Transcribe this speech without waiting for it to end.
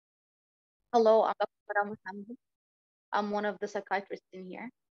Hello, I'm Dr. Farah Mohammed. I'm one of the psychiatrists in here.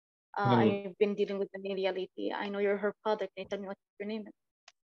 Hello. I've been dealing with the media lately. I know you're her product. Can you tell me what your name is?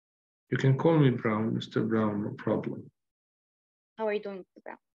 You can call me Brown, Mr. Brown, no problem. How are you doing, Mr.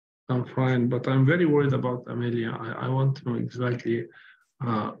 Brown? I'm fine, but I'm very worried about Amelia. I want to know exactly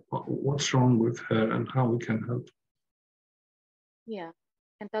what's wrong with her and how we can help. Yeah,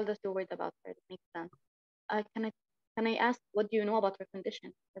 you can tell us you're worried about her. That makes sense. Can I ask what do you know about her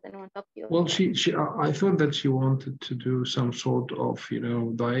condition? Has anyone talked to you Well, about it? I thought that she wanted to do some sort of,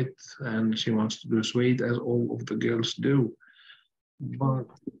 diet, and she wants to lose weight as all of the girls do. But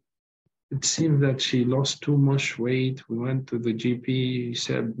it seems that she lost too much weight. We went to the GP. He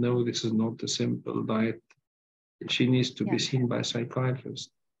said, no, this is not a simple diet. She needs to be Yeah, seen by a psychiatrist.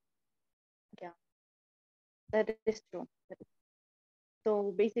 yeah, that is true.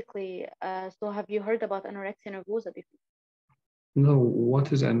 So basically, so have you heard about anorexia nervosa before? No,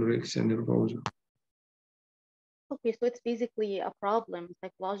 what is anorexia nervosa? Okay, so it's basically a problem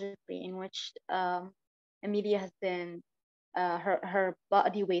psychologically in which Amelia has been her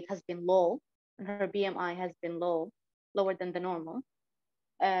body weight has been low and her BMI has been lower than the normal,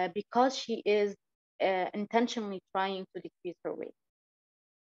 because she is intentionally trying to decrease her weight.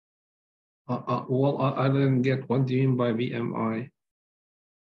 Well, I didn't get what do you mean by BMI?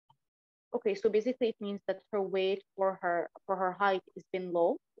 Okay, so basically it means that her weight for her height has been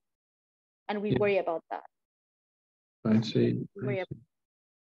low, and we Yeah, worry about that. I see. We I worry see.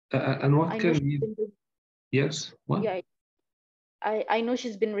 And what I know can she's be? been Yes, what? yeah, I know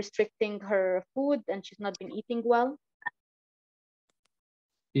she's been restricting her food and she's not been eating well.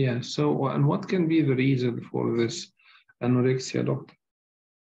 Yeah. So, and what can be the reason for this anorexia, doctor?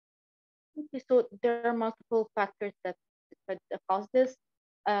 Okay, so there are multiple factors that cause this.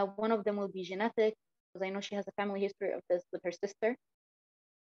 One of them will be genetic, because I know she has a family history of this with her sister.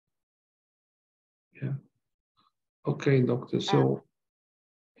 Yeah. Okay, doctor. Uh, So,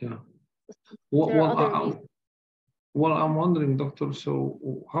 yeah. What? there are Well, other reasons. I'm wondering, doctor.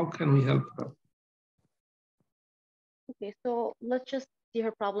 So, how can we help her? Okay, so let's just see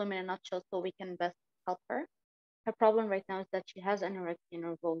her problem in a nutshell so we can best help her. Her problem right now is that she has anorexia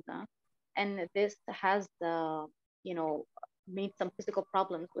nervosa, and this has you know, made some physical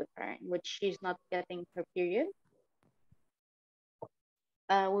problems with her, in which she's not getting her period.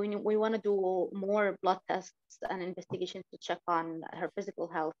 We want to do more blood tests and investigations to check on her physical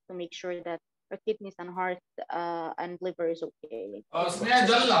health to make sure that her kidneys and heart and liver is okay Sneha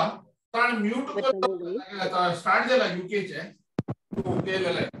जल ला ताण mute with कर the low weight. Start झाला UK चे तू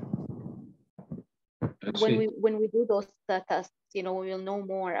केलेलं आहे I see. When we do those tests, we will know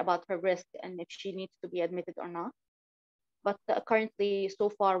more about her risk and if she needs to be admitted or not. But currently, so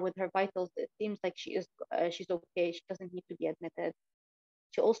far with her vitals, it seems like she's okay. She doesn't need to be admitted.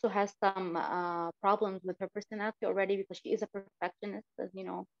 She also has some problems with her personality already because she is a perfectionist, as you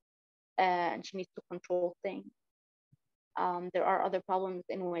know, and she needs to control things. There are other problems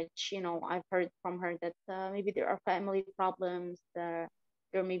in which, I've heard from her that maybe there are family problems, there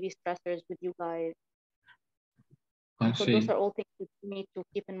may be stressors with you guys. I So those see. are all things that you need to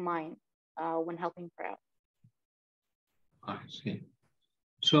keep in mind when helping her out. I see.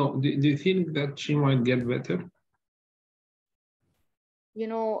 So, do you think that she might get better?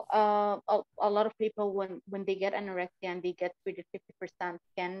 A lot of people when they get anorexia and they get treated 50%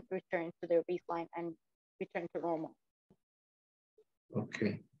 can return to their baseline and return to normal.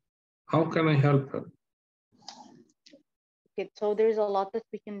 Okay. How can I help her? Okay, so there's a lot that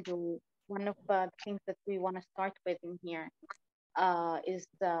we can do. One of the things that we want to start with in here is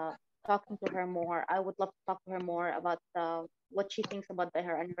talking to her more. I would love to talk to her more about what she thinks about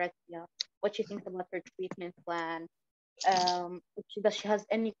her anorexia, what she thinks about her treatment plan, if she has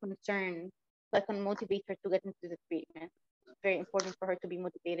any concern, so I can motivate her to get into the treatment. It's very important for her to be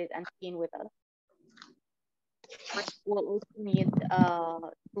motivated and seen with us. We'll also need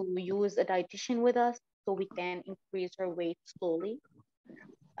to use a dietitian with us so we can increase her weight slowly.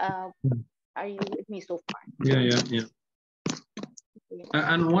 Are you with me so far? Yeah. Okay.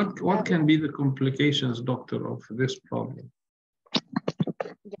 And what can be the complications, doctor, of this problem?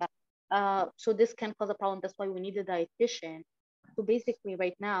 Yeah. So this can cause a problem. That's why we need a dietitian. So basically,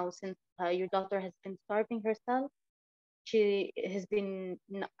 right now, since your daughter has been starving herself, she has been.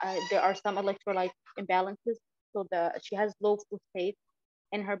 There are some electrolyte imbalances, so she has low phosphate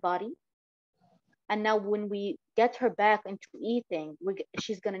in her body. And now, when we get her back into eating,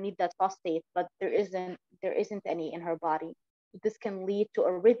 she's gonna need that phosphate, but there isn't any in her body. This can lead to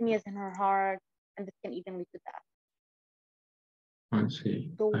arrhythmias in her heart, and this can even lead to death. I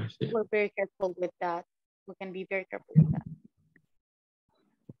see. So I see. we're very careful with that. We can be very careful with that.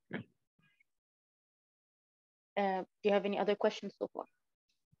 Do you have any other questions so far?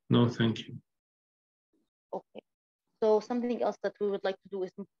 No, thank you. Okay. So something else that we would like to do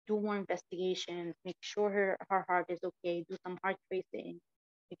is do more investigations, make sure her heart is okay, do some heart tracing,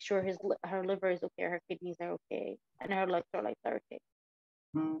 make sure her liver is okay, her kidneys are okay, and her electrolytes are okay.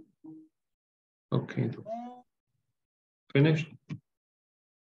 Okay. Finished?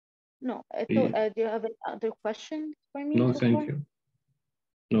 No, I Yeah. thought, do you have any other questions for me? No, so thank far? you.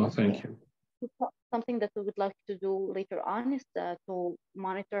 No, Okay. thank you. Something that we would like to do later on is to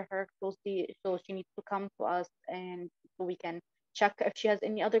monitor her closely. So she needs to come to us, and so we can check if she has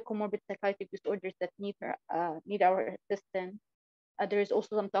any other comorbid psychiatric disorders that need our assistance. There is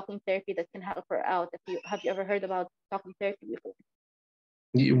also some talking therapy that can help her out. Have you ever heard about talking therapy before?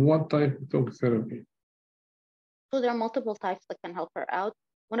 What type of talk therapy? So there are multiple types that can help her out.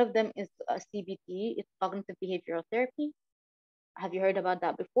 One of them is CBT. It's cognitive behavioral therapy. Have you heard about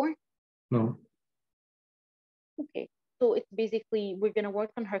that before? No. Okay, so it's basically we're gonna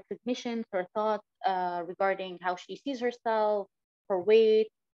work on her cognition, her thoughts regarding how she sees herself, her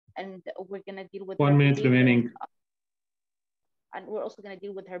weight, and we're gonna deal with 1 her minute behavior, remaining. and we're also gonna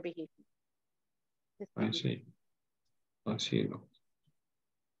deal with her behavior. I see. I see. Do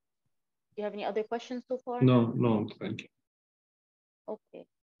you have any other questions so far? No, no, thank you. Okay.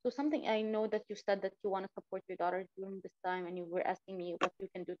 So something I know that you said that you want to support your daughter during this time, and you were asking me what you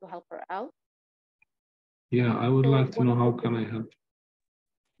can do to help her out. Yeah, I would So like to know how can I help.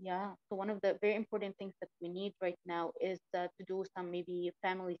 Yeah, so one of the very important things that we need right now is to do some maybe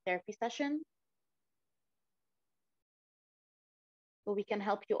family therapy sessions. So we can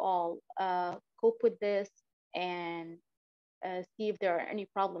help you all cope with this and see if there are any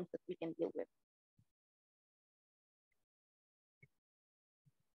problems that we can deal with.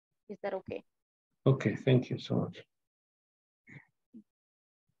 Is that okay? Okay, thank you so much.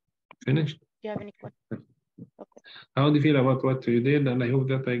 Finished? Do you have any questions? Okay. How do you feel about what you did? And I hope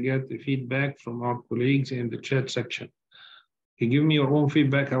that I get the feedback from our colleagues in the chat section. You give me your own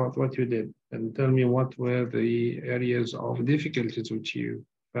feedback about what you did and tell me what were the areas of difficulties which you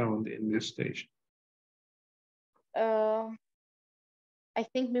found in this stage. I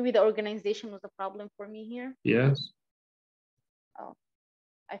think maybe the organization was a problem for me here. Yes.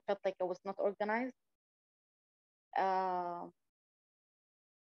 I felt like I was not organized.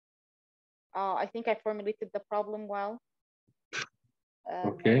 I think I formulated the problem well.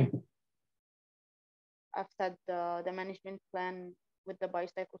 Okay. I've said the management plan with the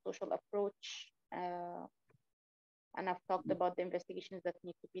biopsychosocial approach, and I've talked about the investigations that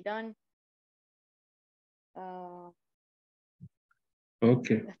need to be done.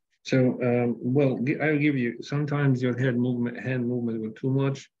 Okay. So, well, I'll give you, sometimes your hand movement were too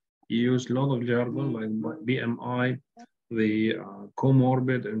much. You use a lot of jargon like BMI, the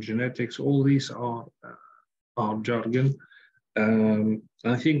comorbid and genetics, all these are jargon.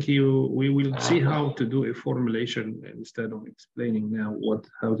 I think we will see how to do a formulation instead of explaining now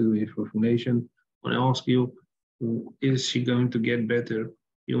how to do a formulation. When I ask you, is she going to get better?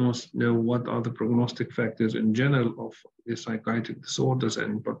 You must know what are the prognostic factors in general of the psychiatric disorders,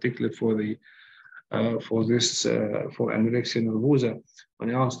 and in particular for anorexia nervosa. When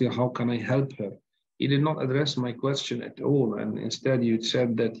I asked you how can I help her, you did not address my question at all, and instead you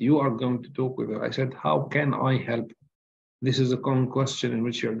said that you are going to talk with her. I said, how can I help? This is a common question in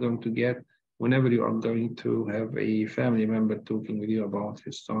which you are going to get whenever you are going to have a family member talking with you about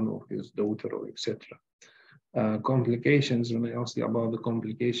his son or his daughter or etc. Complications, when I ask you about the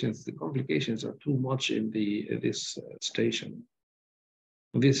complications are too much in this station.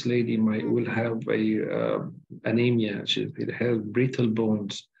 This lady will have anemia, she will have brittle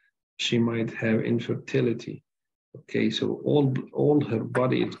bones, she might have infertility. Okay, so all her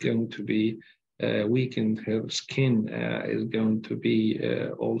body is going to be weakened, her skin is going to be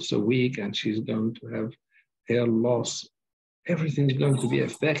also weak, and she's going to have hair loss. Everything is going to be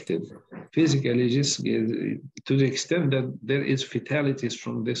affected physically, just to the extent that there is fatalities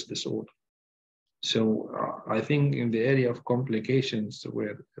from this disorder. So I think in the area of complications,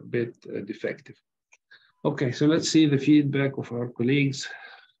 we're a bit defective. Okay, so let's see the feedback of our colleagues.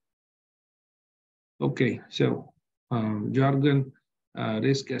 Okay, so jargon,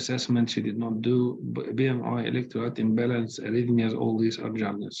 risk assessment she did not do, BMI, electrolyte imbalance, arrhythmias, all these are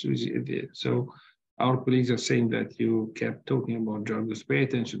jargon. So our colleagues are saying that you kept talking about jargons. Pay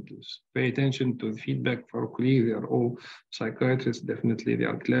attention to this. Pay attention to the feedback for our colleagues. They are all psychiatrists, definitely they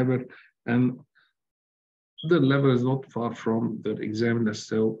are clever. And the level is not far from the examiners,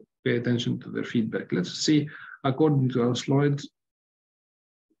 so pay attention to their feedback. Let's see, according to our slides.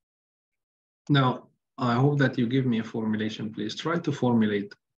 Now, I hope that you give me a formulation, please. Try to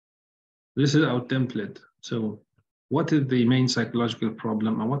formulate. This is our template. So what is the main psychological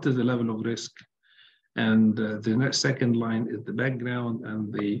problem and what is the level of risk? And the next second line is the background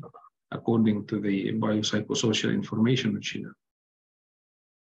and the according to the biopsychosocial information which you know.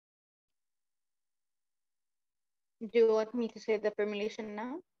 Do you want me to say the formulation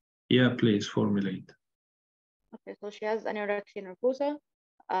now? Yeah, please formulate. Okay, so she has anorexia nervosa.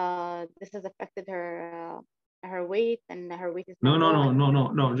 This has affected her weight, and her weight is now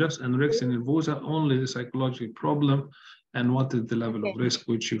No. Just anorexia nervosa, only the psychological problem, and what is the level of risk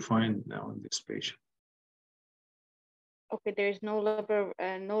which you find now in this patient? Okay, there is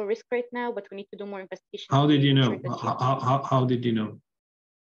no risk right now, but we need to do more investigation. How did you know? How did you know?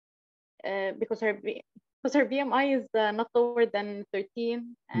 Because her BMI is not lower than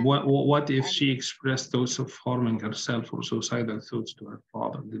 13. And what if she expressed thoughts of harming herself or suicidal thoughts to her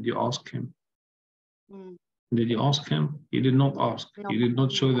father? Did you ask him? Did you ask him? You did not ask. No, you did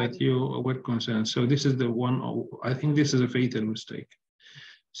not show that you were concerned. So this is the one, I think this is a fatal mistake.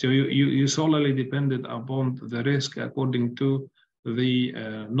 So you solely depended upon the risk according to the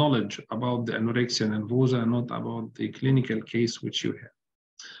knowledge about the anorexia nervosa, not about the clinical case which you have.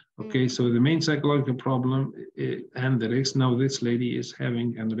 Okay, so the main psychological problem and the risk, now this lady is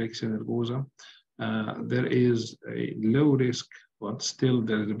having anorexia nervosa. There is a low risk, but still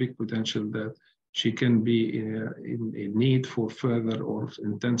there is a big potential that she can be in need for further or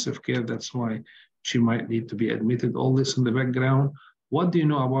intensive care. That's why she might need to be admitted. All this in the background. What do you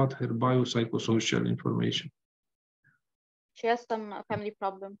know about her biopsychosocial information? She has some family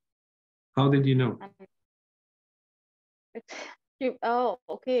problem. How did you know? Oh,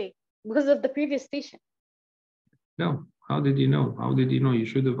 okay. Because of the previous station. No. How did you know? How did you know? You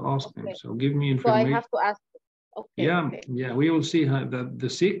should have asked him. So give me information. So I have to ask. Okay. Yeah. We will see how that the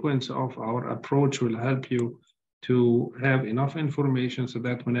sequence of our approach will help you to have enough information so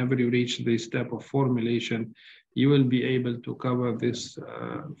that whenever you reach the step of formulation, you will be able to cover this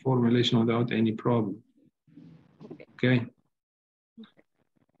formulation without any problem. Okay.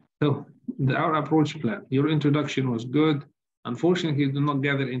 So our approach plan, your introduction was good. Unfortunately, you did not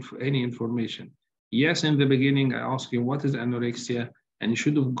gather any information. Yes, in the beginning, I asked you what is anorexia, and you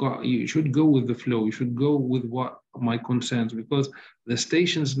should go with the flow. You should go with what my concerns, because the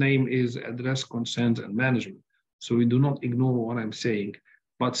station's name is address concerns and management. So we do not ignore what I'm saying,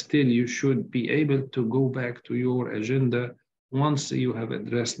 but still you should be able to go back to your agenda once you have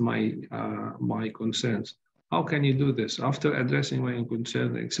addressed my concerns. How can you do this? After addressing my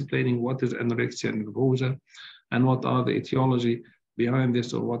concerns, explaining what is anorexia nervosa and what are the etiology behind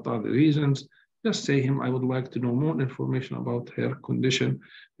this or what are the reasons, just say him, I would like to know more information about her condition,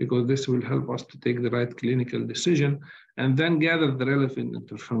 because this will help us to take the right clinical decision, and then gather the relevant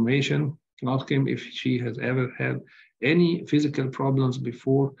information. Ask him if she has ever had any physical problems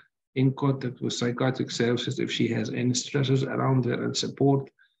before in contact with psychiatric services, if she has any stresses around her and support,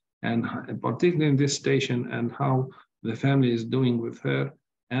 and particularly in this station, and how the family is doing with her,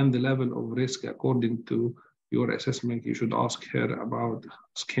 and the level of risk according to your assessment. You should ask him about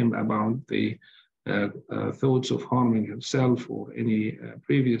the thoughts of harming himself or any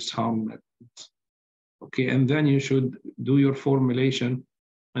previous harm methods. Okay, and then you should do your formulation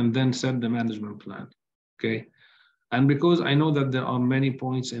and then set the management plan. Okay, and because I know that there are many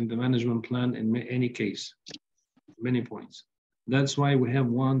points in the management plan in any case, many points. That's why we have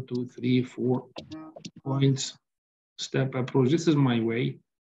 1, 2, 3, 4 points step approach. This is my way,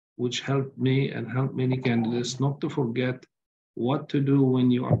 which helped me and helped many candidates not to forget what to do when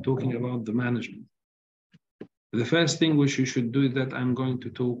you are talking about the management. The first thing which you should do is that I'm going to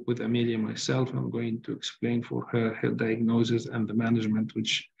talk with Amelia myself. I'm going to explain for her diagnosis and the management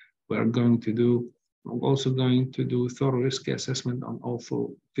which we are going to do. I'm also going to do thorough risk assessment and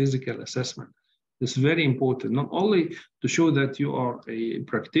also physical assessment. It's very important, not only to show that you are a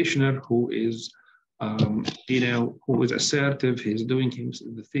practitioner who is who is assertive, he's doing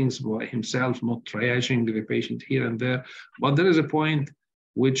the things by himself, not triaging the patient here and there. But there is a point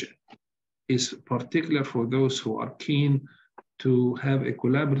which is particular for those who are keen to have a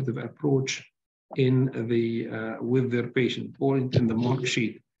collaborative approach in with their patient, point in the mark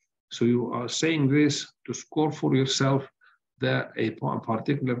sheet. So you are saying this to score for yourself a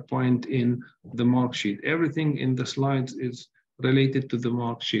particular point in the mark sheet. Everything in the slides is related to the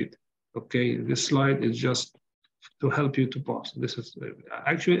mark sheet. Okay, this slide is just to help you to pass. This is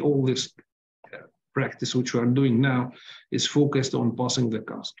actually all this practice which we are doing now is focused on passing the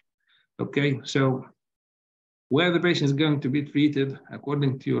cast. Okay, so where the patient is going to be treated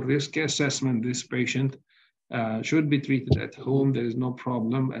according to your risk assessment, this patient should be treated at home. There is no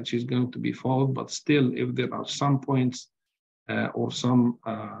problem, and she's going to be followed. But still, if there are some points or some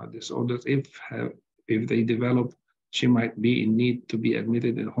disorders, if they develop, She might be in need to be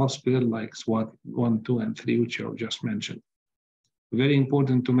admitted in hospital like SWAT 1, 2, and 3, which I just mentioned. Very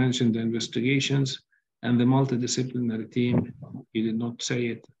important to mention the investigations and the multidisciplinary team. You did not say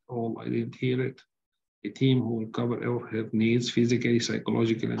it all, I didn't hear it. A team who will cover all her needs physically,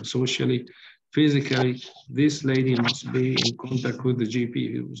 psychologically, and socially. Physically, this lady must be in contact with the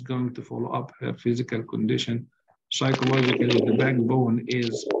GP who is going to follow up her physical condition. Psychologically, the backbone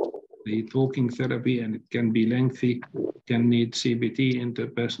is the talking therapy, and it can be lengthy, can need CBT,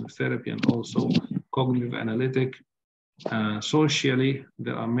 interpersonal therapy, and also cognitive analytic. Socially,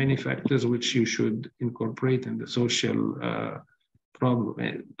 there are many factors which you should incorporate in the social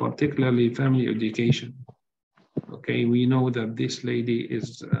problem, particularly family education. Okay, we know that this lady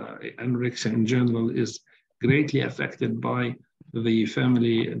is, anorexia in general is greatly affected by the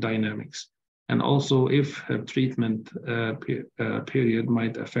family dynamics. And also if her treatment period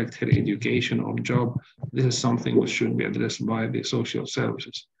might affect her education or job, this is something which should be addressed by the social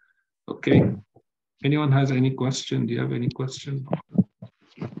services. Okay, anyone has any question? Do you have any question?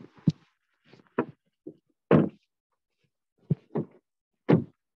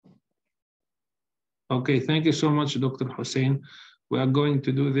 Okay, thank you so much, Dr. Hussein. We are going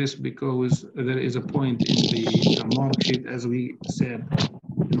to do this because there is a point in the mark sheet, as we said,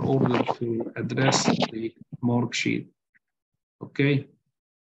 in order to address the mark sheet. Okay,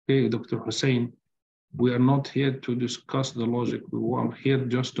 okay, Dr. Hussein, we are not here to discuss the logic. We are here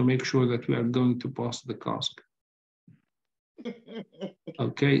just to make sure that we are going to pass the CASC.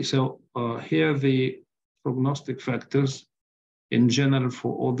 Okay, so here are the prognostic factors in general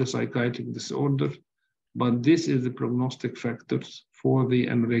for all the psychiatric disorder, but this is the prognostic factors for the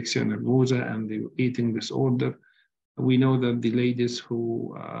anorexia nervosa and the eating disorder. We know that the ladies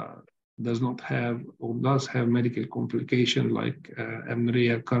who does not have or does have medical complication like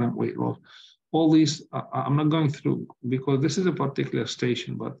amenorrhea, current weight loss, all these, I'm not going through because this is a particular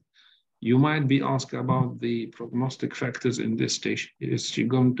station, but you might be asked about the prognostic factors in this station. Is she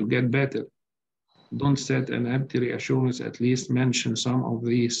going to get better? Don't set an empty reassurance, at least mention some of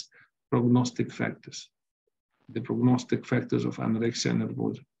these prognostic factors, the prognostic factors of anorexia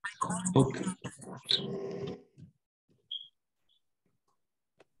nervosa. Okay.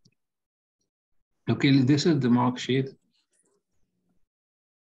 Okay, this is the mark sheet.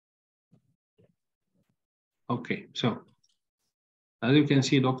 Okay, so as you can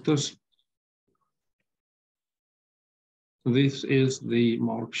see, doctors, this is the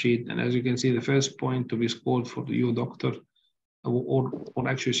mark sheet. And as you can see, the first point to be scored for you, doctor, or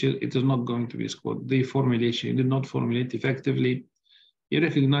actually, it is not going to be scored. The formulation, you did not formulate effectively. You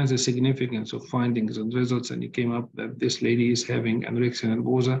recognize the significance of findings and results, and you came up that this lady is having anorexia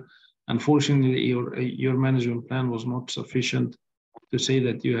nervosa. Unfortunately, your management plan was not sufficient to say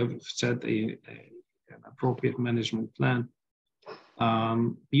that you have set an appropriate management plan.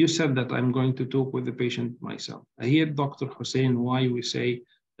 You said that I'm going to talk with the patient myself. I hear Dr. Hussein why we say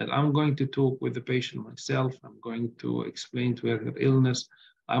that I'm going to talk with the patient myself. I'm going to explain to her her illness.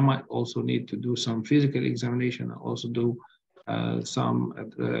 I might also need to do some physical examination. I also do some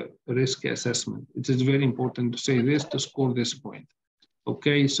risk assessment. It is very important to say this to score this point.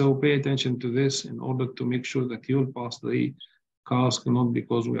 Okay, so pay attention to this in order to make sure that you'll pass the CASC, not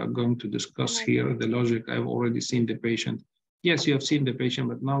because we are going to discuss here the logic. I've already seen the patient. Yes, you have seen the patient,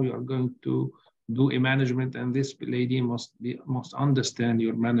 but now you are going to do a management, and this lady must understand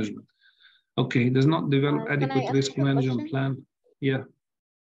your management. Okay, does not develop adequate risk management plan. Yeah.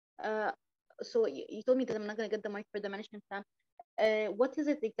 So you told me that I'm not going to get the mic for the management plan. What is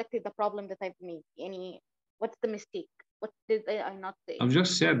it exactly the problem that I've made? What's the mistake? What did I not say? I've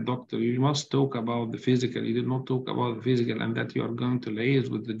just said, doctor, you must talk about the physical. You did not talk about the physical, and that you are going to liaise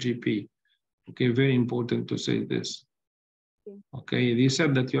with the GP. Okay, very important to say this. Okay, you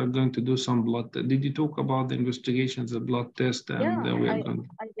said that you are going to do some blood. Did you talk about the investigations, the blood test, and yeah, we are going?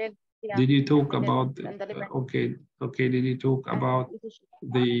 I did. Yeah, did you talk about? okay. Did you talk about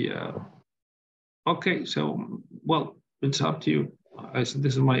the? Okay, so well, it's up to you. I said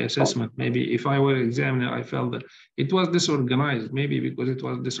this is my assessment. Maybe if I were an examiner, I felt that it was disorganized. Maybe because it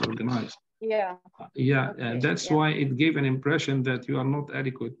was disorganized. Yeah. Yeah, okay. That's why it gave an impression that you are not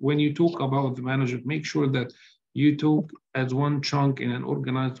adequate. When you talk about the management, make sure that you talk as one chunk in an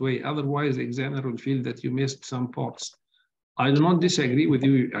organized way. Otherwise, the examiner will feel that you missed some parts. I do not disagree with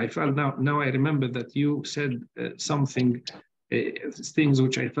you. I felt now I remember that you said something, things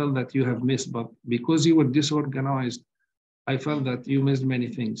which I felt that you have missed, but because you were disorganized, I felt that you missed many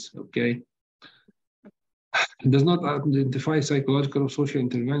things, okay? It does not identify psychological or social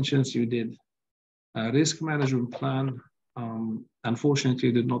interventions. You did a risk management plan. Unfortunately,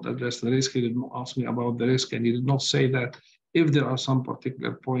 he did not address the risk. He did not ask me about the risk, and he did not say that if there are some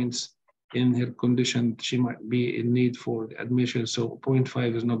particular points in her condition, she might be in need for admission. So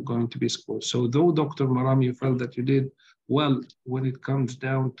 0.5 is not going to be scored. So though Dr. Maram, you felt that you did well when it comes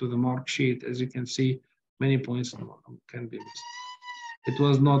down to the mark sheet, as you can see, many points can be missed. It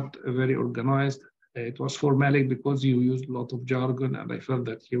was not very organized. It was formalic because you used a lot of jargon, and I felt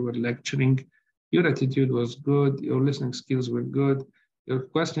that you were lecturing. Your attitude was good. Your listening skills were good. Your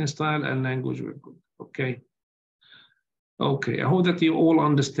question style and language were good. Okay. Okay. I hope that you all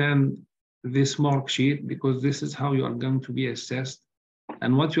understand this mark sheet, because this is how you are going to be assessed.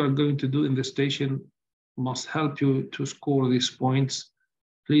 And what you are going to do in the station must help you to score these points.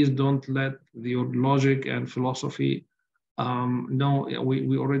 Please don't let your logic and philosophy. No,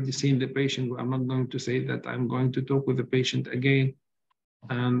 we already seen the patient. I'm not going to say that I'm going to talk with the patient again,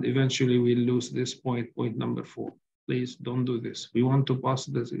 and eventually we'll lose this point number 4. Please don't do this. We want to pass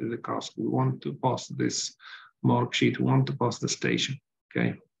this the task. We want to pass this mark sheet. We want to pass the station.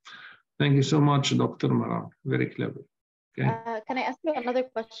 Okay. Thank you so much, Dr. Mara. Very clever. Okay. Can I ask you another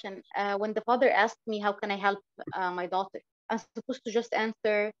question? When the father asked me, how can I help my daughter? I'm supposed to just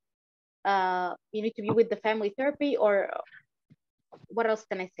answer, you need to be with the family therapy, or what else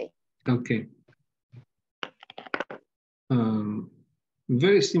can I say? Okay.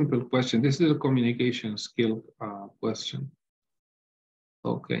 Very simple question. This is a communication skill question.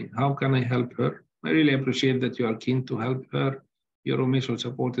 Okay, how can I help her? I really appreciate that you are keen to help her. Your emotional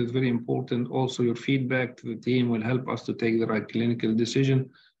support is very important. Also, your feedback to the team will help us to take the right clinical decision.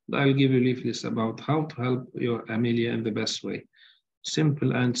 I'll give you leaflets about how to help your Amelia in the best way.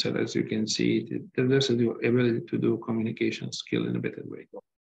 Simple answer, as you can see, it addresses your ability to do communication skill in a better way.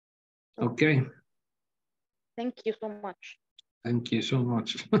 Okay. Thank you so much. Thank you so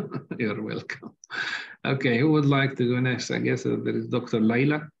much. You're welcome. Okay, who would like to go next? I guess there is Dr.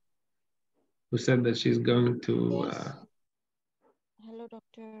 Laila, who said that she's going to... Yes. Hello,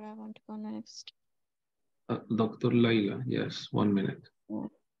 doctor. I want to go next. Dr. Laila, yes, 1 minute. Yeah.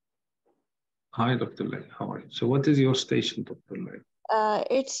 Hi, Dr. Laila, how are you? So what is your station, Dr. Laila?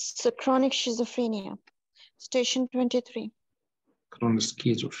 It's a chronic schizophrenia, station 23. Chronic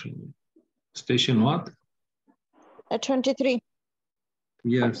schizophrenia. Station what? 23.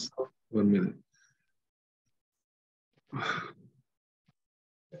 Yes, 1 minute.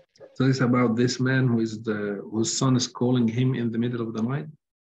 So it's about this man whose son is calling him in the middle of the night?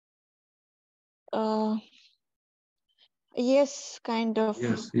 Yes, kind of.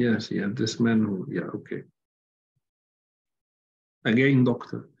 Yes, this man who, okay. Again,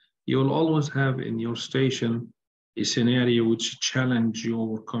 doctor, you will always have in your station a scenario which challenge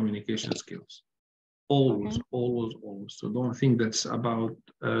your communication skills. Always, Okay. always. So don't think that's about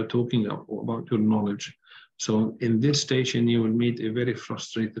talking about your knowledge. So in this station, you will meet a very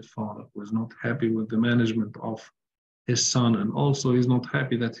frustrated father who is not happy with the management of his son, and also he's not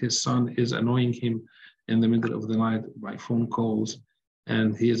happy that his son is annoying him in the middle of the night by phone calls,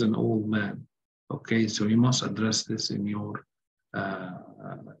 and he is an old man. Okay, so you must address this in your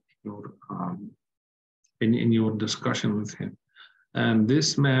discussion with him. And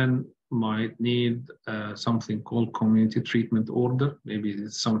this man might need something called community treatment order. Maybe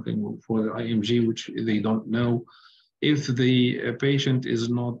it's something for the IMG, which they don't know. If the patient is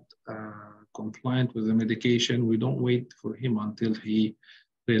not compliant with the medication, we don't wait for him until he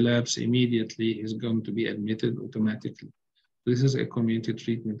relapses immediately. He's going to be admitted automatically. This is a community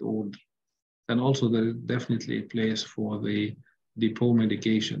treatment order. And also there is definitely a place for the depot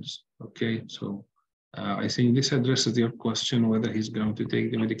medications. Okay, so I think this addresses your question whether he's going to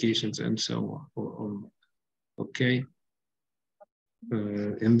take the medications and so on. Okay.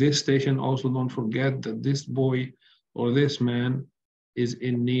 In this station, also don't forget that this boy or this man is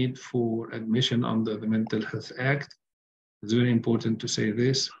in need for admission under the Mental Health Act. It's very important to say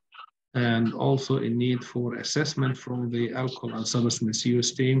this. And also in need for assessment from the alcohol and substance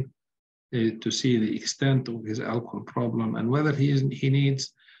misuse team to see the extent of his alcohol problem and whether he is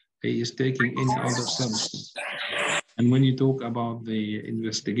taking any other substance. And when you talk about the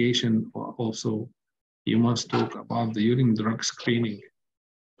investigation, also you must talk about the urine drug screening.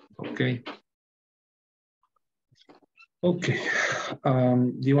 Okay. Okay.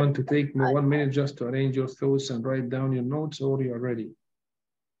 Do you want to take 1 minute just to arrange your thoughts and write down your notes, or you're ready?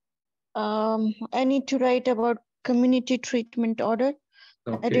 I need to write about community treatment order.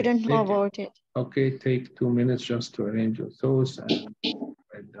 Okay. I didn't know about it. Okay, take 2 minutes just to arrange your thoughts and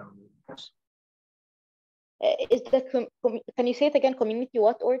write down your notes. Is the can you say it again? Community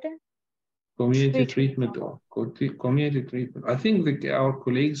what order? Community treatment or community treatment. I think our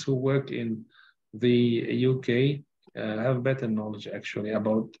colleagues who work in the UK have better knowledge actually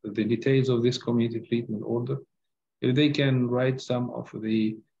about the details of this community treatment order. If they can write some of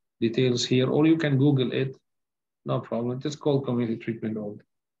the details here, or you can Google it, no problem. Just call community treatment order.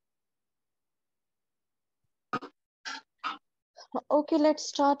 Okay, let's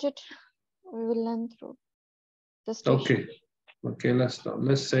start it. We will learn through the station. Okay, let's start.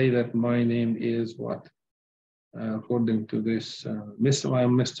 Let's say that my name is what? According to this, I'm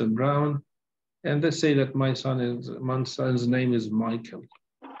Mr. Brown. And let's say that my son's name is Michael.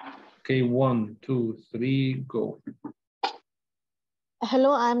 Okay, 1, 2, 3, go.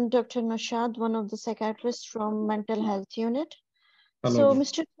 Hello, I'm Dr. Nashad, one of the psychiatrists from Mental Health Unit. Hello. So,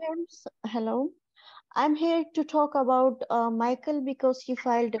 Mr. James, hello. I'm here to talk about Michael because you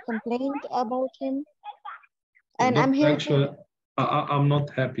filed a complaint about him. And I'm here actually, I'm not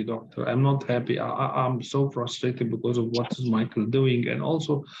happy, doctor. I'm not happy. I'm so frustrated because of what is Michael doing, and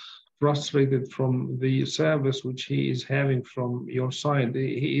also frustrated from the service which he is having from your side.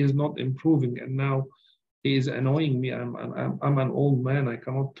 He is not improving, and now he is annoying me. I'm an old man. I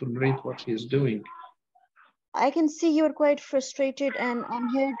cannot tolerate what he is doing. I can see you're quite frustrated, and I'm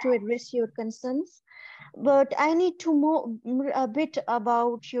here to address your concerns. But I need to know a bit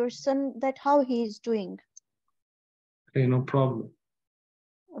about your son, that how he is doing. Okay, no problem.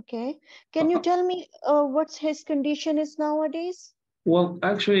 Okay. Can you tell me what's his condition is nowadays? Well,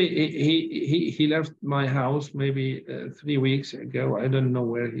 actually, he left my house maybe 3 weeks ago. I don't know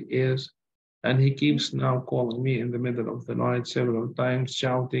where he is. And he keeps now calling me in the middle of the night several times,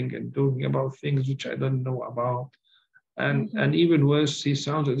 shouting and talking about things which I don't know about. And even worse, he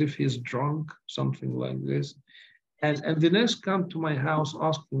sounds as if he's drunk, something like this. And the nurse come to my house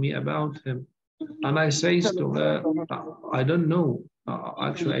asking me about him. And I say to her, I don't know.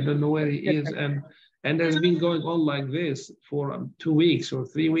 Actually, I don't know where he is. And has been going on like this for 2 weeks or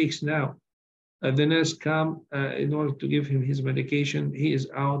 3 weeks now. The nurse come in order to give him his medication. He is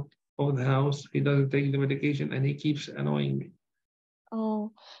out of the house. He doesn't take the medication, and he keeps annoying me.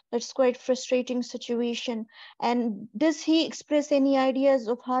 Oh, that's quite frustrating situation. And does he express any ideas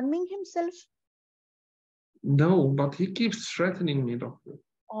of harming himself? No, but he keeps threatening me, doctor.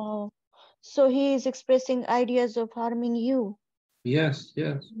 Oh, so he is expressing ideas of harming you? Yes,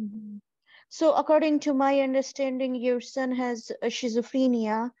 yes. So according to my understanding, your son has a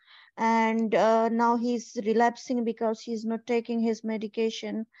schizophrenia, and now he's relapsing because he's not taking his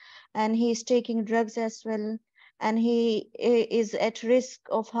medication, and he's taking drugs as well, and he is at risk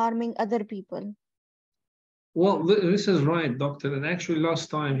of harming other people. Well, this is right, doctor. And actually,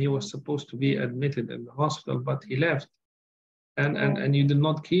 last time he was supposed to be admitted in the hospital, but he left, and you did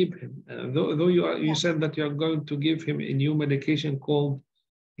not keep him. Though you said that you are going to give him a new medication called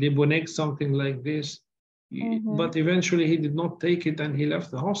Libonex, something like this, but eventually he did not take it and he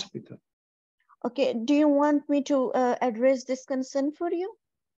left the hospital. Okay, do you want me to address this concern for you?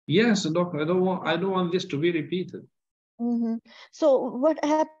 Yes, doctor. I don't want this to be repeated. So what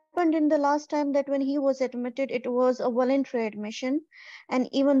happened in the last time that when he was admitted, it was a voluntary admission, and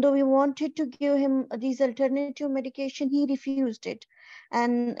even though we wanted to give him these alternative medication, he refused it.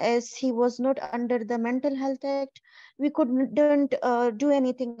 And as he was not under the Mental Health Act, we couldn't do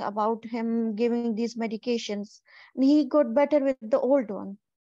anything about him giving these medications. And he got better with the old one.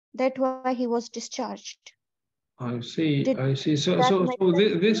 That's why he was discharged. I see. I see. So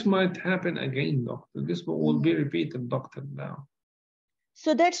this might happen again, doctor. This will be repeated, doctor, now.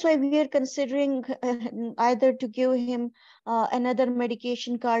 So that's why we are considering either to give him another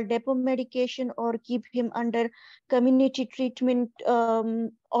medication called depot medication, or keep him under community treatment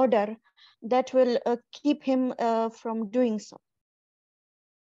order that will keep him from doing so.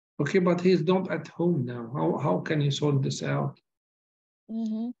 Okay, but he's not at home now. How can you sort this out?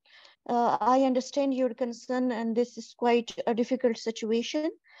 I understand your concern, and this is quite a difficult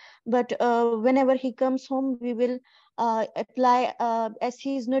situation. But whenever he comes home, we will apply, as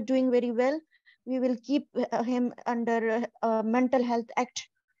he is not doing very well, we will keep him under Mental Health Act.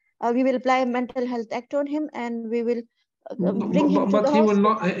 We will apply a Mental Health Act on him, and we will bring him to the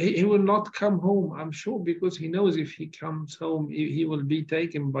hospital. He will not come home, I'm sure, because he knows if he comes home, he will be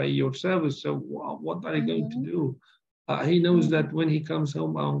taken by your service. So what are you going to do? He knows that when he comes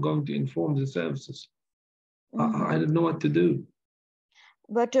home, I'm going to inform the services. I don't know what to do.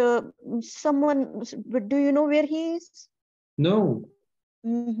 But do you know where he is? No.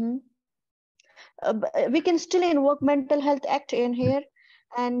 We can still invoke Mental Health Act in here,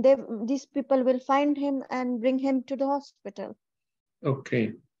 and these people will find him and bring him to the hospital.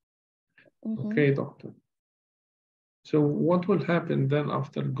 Okay. Okay, doctor. So what will happen then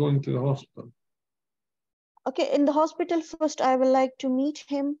after going to the hospital? Okay, in the hospital, first I would like to meet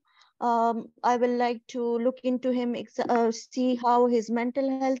him I will like to look into him, see how his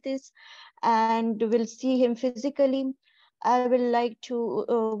mental health is, and will see him physically. I will like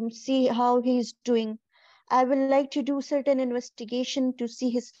to see how he's doing. I will like to do certain investigation to see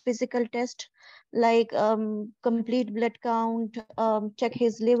his physical test, like complete blood count, check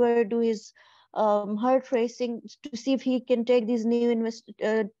his liver, do his heart racing to see if he can take these new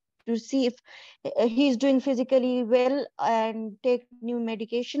to see if he's doing physically well and take new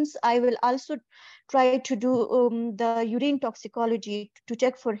medications. I will also try to do the urine toxicology to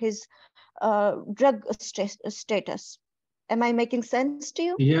check for his drug status. Am I making sense to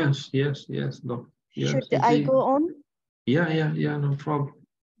you? Yes, yes, yes, doc. Should Yes, it I is. go on? Yeah, no problem.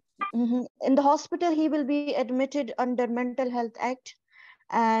 In the hospital, he will be admitted under Mental Health Act,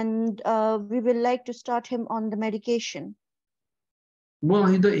 and we will like to start him on the medication. Well,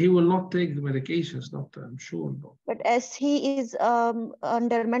 he will not take the medications, doctor, I'm sure, doc. But as he is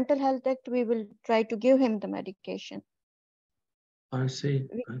under Mental Health Act, we will try to give him the medication. I see,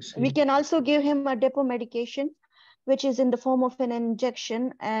 I We see. can also give him a depot medication, which is in the form of an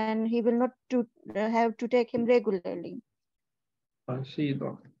injection, and he will not have to take him regularly. I see,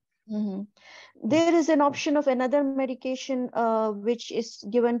 doc. There is an option of another medication which is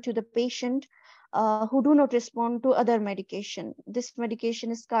given to the patient who do not respond to other medication. This medication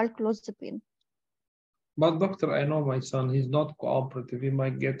is called clozapine. But doctor, I know my son, he's not cooperative. He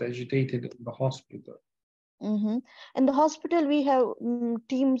might get agitated in the hospital. In the hospital, we have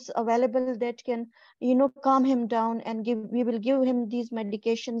teams available that can, calm him down and we will give him these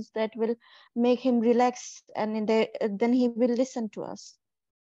medications that will make him relax, and then he will listen to us.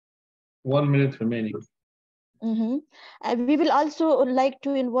 1 minute remaining. We will also like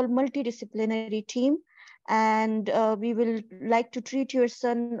to involve multidisciplinary team, and we will like to treat your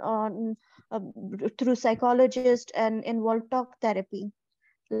son on through psychologist and involve talk therapy,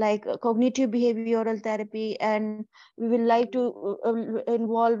 like cognitive behavioral therapy, and we will like to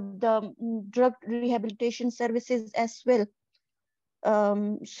involve the drug rehabilitation services as well,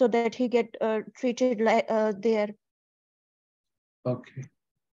 so that he get treated like there. Okay.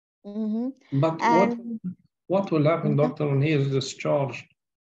 But what will happen, doctor, when he is discharged?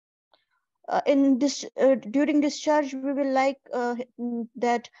 During discharge, we will like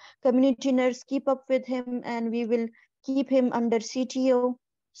that community nurse keep up with him, and we will keep him under CTO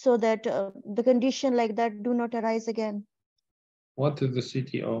so that the condition like that do not arise again. What is the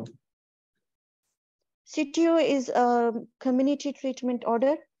CTO? CTO is a community treatment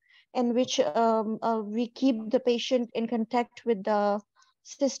order in which we keep the patient in contact with the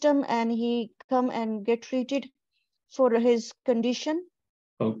system, and he come and get treated for his condition.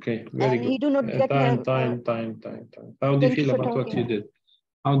 Okay, very good. He do not get time. How do you feel about what you did?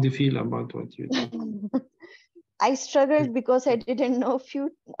 How do you feel about what you did? I struggled because I didn't know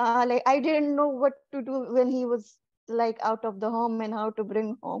I didn't know what to do when he was like out of the home and how to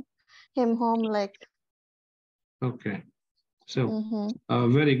bring him home like. Okay, so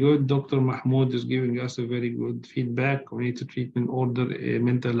very good. Dr. Mahmoud is giving us a very good feedback. Community Treatment Order,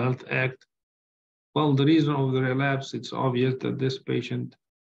 Mental Health Act. Well, the reason of the relapse, it's obvious that this patient,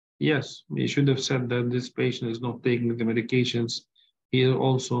 yes, he should have said that this patient is not taking the medications. He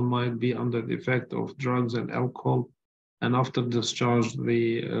also might be under the effect of drugs and alcohol. And after discharge,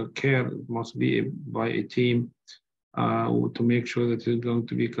 the care must be by a team to make sure that it's going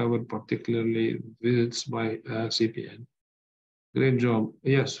to be covered, particularly visits by CPN. Great job.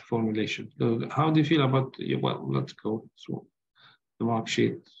 Yes, formulation. So how do you feel about, well, let's go through the mark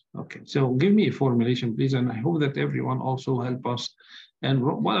sheet. Okay, so give me a formulation, please, and I hope that everyone also help us. And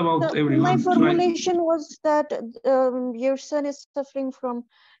what about everyone? My formulation was that your son is suffering from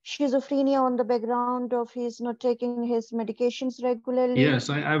schizophrenia on the background of he's not taking his medications regularly. Yes,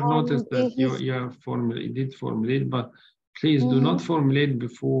 I've noticed that you did formulate, but please do not formulate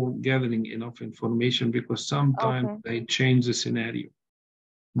before gathering enough information, because sometimes they change the scenario.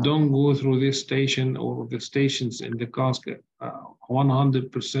 Don't go through this station or the stations in the casket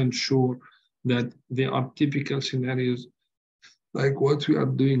 100% sure that they are typical scenarios like what we are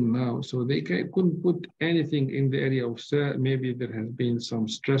doing now. So they couldn't put anything in the area of maybe there has been some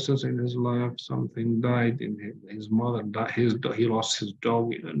stresses in his life, something died in his mother died, he lost his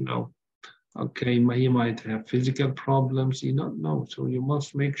dog, you don't know. Okay, he might have physical problems, you don't know. So you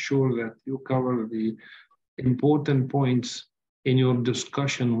must make sure that you cover the important points in your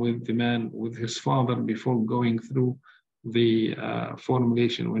discussion with the man, with his father, before going through the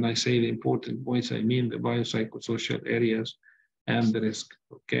formulation. When I say the important points, I mean the biopsychosocial areas and the risk,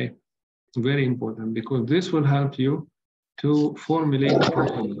 okay? Very important, because this will help you to formulate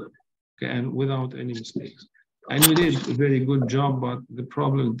properly, okay, and without any mistakes. And you did a very good job, but the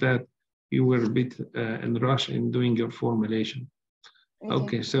problem is that you were a bit in rush in doing your formulation.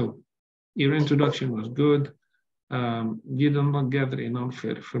 Okay, so your introduction was good. You did not gather enough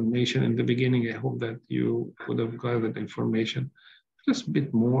information in the beginning. I hope that you would have gathered information just a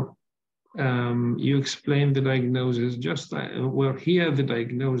bit more. You explained the diagnosis, just well, here the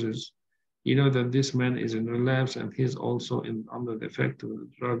diagnosis, you know that this man is in relapse and he's also under the effect of the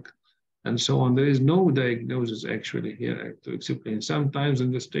drug and so on. There is no diagnosis actually here to explain. Sometimes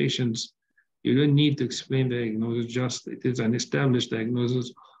in the stations, you don't need to explain the diagnosis, just it is an established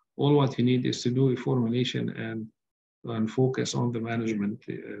diagnosis. All what you need is to do a formulation and focus on the management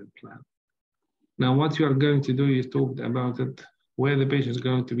plan. Now, what you are going to do, you talked about it, where the patient is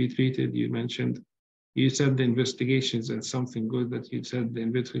going to be treated, you mentioned. You said the investigations, and something good that you said the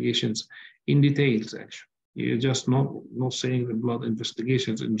investigations in details, actually. You're just not saying the blood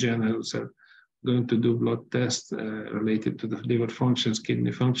investigations in general, so going to do blood tests related to the liver functions,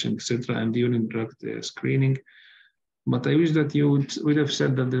 kidney function, etc., and urine drug screening. But I wish that you would have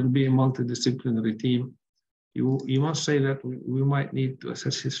said that there will be a multidisciplinary team. You must say that we might need to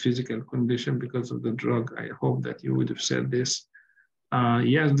assess his physical condition because of the drug. I hope that you would have said this.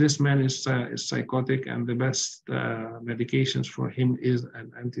 Yes, this man is psychotic, and the best medications for him is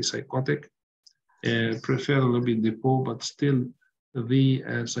an antipsychotic, preferably depot, but still the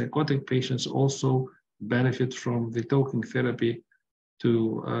psychotic patients also benefit from the talking therapy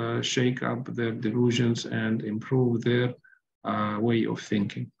to shake up their delusions and improve their way of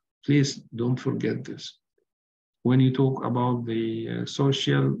thinking. Please don't forget this. When you talk about the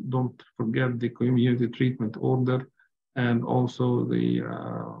social, don't forget the community treatment order, and also the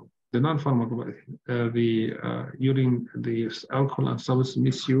non-pharmacological, the alcohol and substance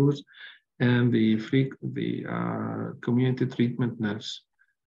misuse, and the community treatment nurse.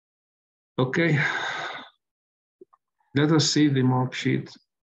 Okay, let us see the mark sheet.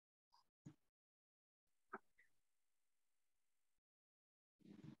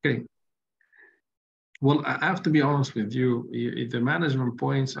 Okay. Well, I have to be honest with you. The management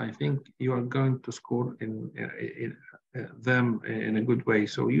points, I think you are going to score in them in a good way.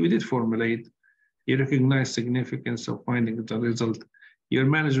 So you did formulate, you recognize significance of finding the result. Your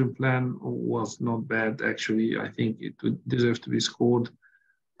management plan was not bad, actually. I think it would deserve to be scored.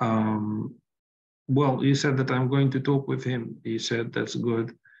 Well, you said that I'm going to talk with him. You said that's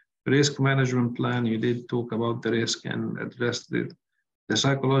good. Risk management plan, you did talk about the risk and addressed it. The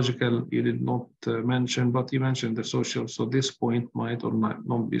psychological, you did not mention, but you mentioned the social. So this point might or might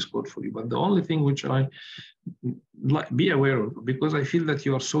not be scored for you. But the only thing which I be aware of, because I feel that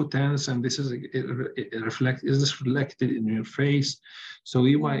you are so tense, and this is reflected in your face. So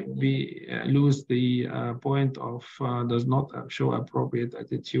you might be lose the point of does not show appropriate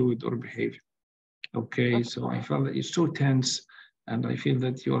attitude or behavior. Okay, so I felt that you're so tense, and I feel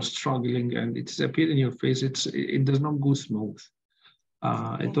that you are struggling, and it's appeared in your face. It does not go smooth.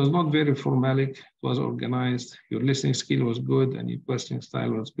 It was not very formalic, it was organized. Your listening skill was good, and your questioning style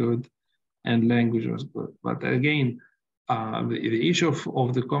was good, and language was good. But again, the issue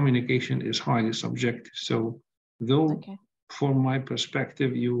of the communication is highly subjective. So though from my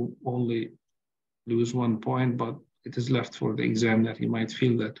perspective, you only lose 1 point, but it is left for the examiner. He might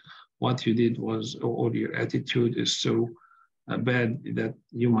feel that what you did was, or your attitude is so bad that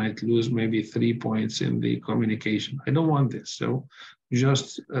you might lose maybe 3 points in the communication. I don't want this. So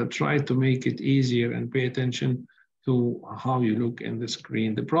just try to make it easier and pay attention to how you look in the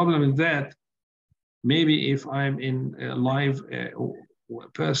screen. The problem is that maybe if I'm in live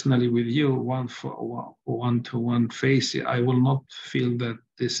personally with you, one-to-one face, I will not feel that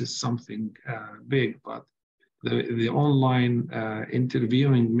this is something big, but the online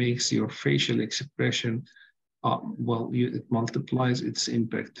interviewing makes your facial expression it multiplies its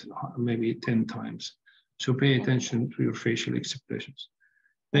impact maybe 10 times. So pay attention to your facial expressions.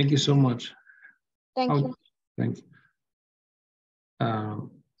 Thank you so much. Thank you. Thank you.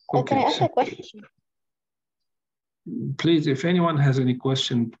 Can I ask a question? Please, if anyone has any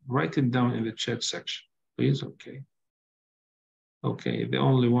question, write it down in the chat section, please. Okay. Okay, the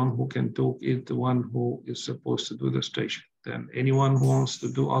only one who can talk is the one who is supposed to do the station. Then anyone who wants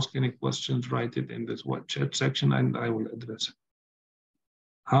to ask any questions, write it in this chat section, and I will address it.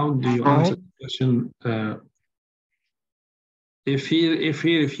 How do you answer the question? If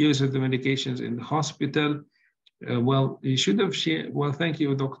he refuses the medications in the hospital, well, he should have shared. Well, thank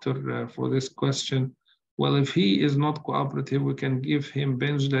you, doctor, for this question. Well, if he is not cooperative, we can give him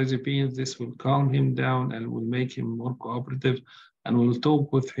benzodiazepines. This will calm him down and will make him more cooperative. And we'll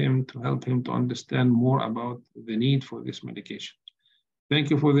talk with him to help him to understand more about the need for this medication. Thank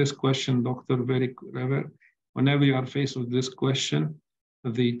you for this question, doctor. Very clever. whenever you are faced with this question,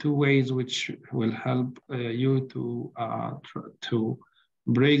 the two ways which will help you to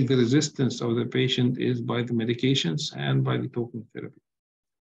break the resistance of the patient is by the medications and by the talking therapy.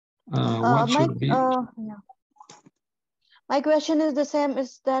 What should be? My question is the same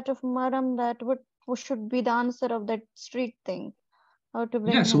as that of Madam, that what should be the answer of that street thing? How to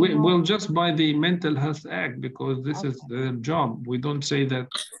bring Yes, him home? we'll just by the Mental Health Act, because this is their job. We don't say that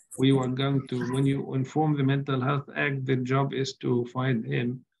we are going to, when you inform the Mental Health Act, the job is to find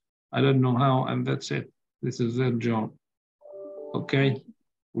him. I don't know how, and that's it. This is their job. Okay?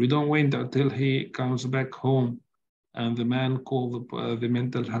 We don't wait until he comes back home and the man called the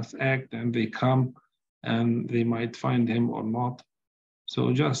Mental Health Act and they come and they might find him or not.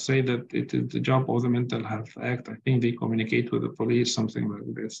 So just say that it is the job of the Mental Health Act. I think they communicate with the police, something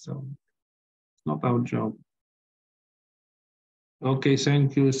like this. So it's not our job. Okay,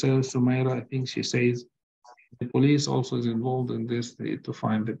 thank you, Sumaira. I think she says the police also is involved in this to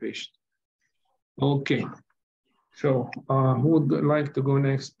find the patient. Okay, so who would like to go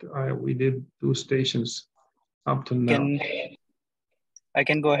next? We did 2 stations up to now. I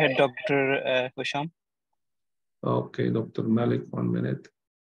can go ahead, Dr. Husham. Okay, Dr. Malik, 1 minute.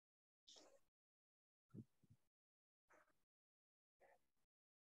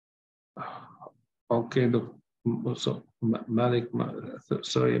 Okay, so Malik,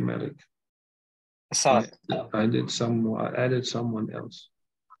 sorry, Malik. I added someone else.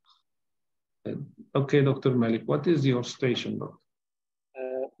 Okay, Dr. Malik, what is your station, doctor?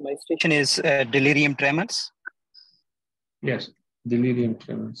 My station is delirium tremens. Yes, delirium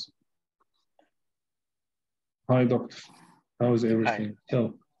tremens. Hi, doctor. How's everything? Hi.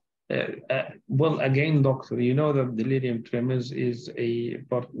 So, well, again, doctor, you know that delirium tremens is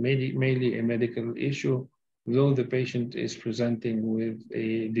mainly a medical issue, though the patient is presenting with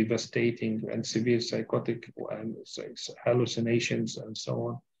a devastating and severe psychotic and hallucinations and so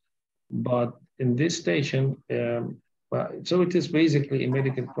on. But in this station, so it is basically a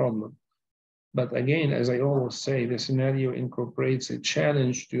medical problem. But again, as I always say, the scenario incorporates a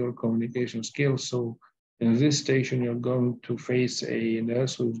challenge to your communication skills. So in this station, you're going to face a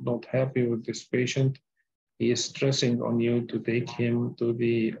nurse who's not happy with this patient. He is stressing on you to take him to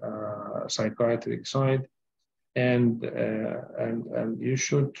the psychiatric side, and you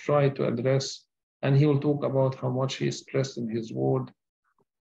should try to address. And he will talk about how much he is stressed in his ward,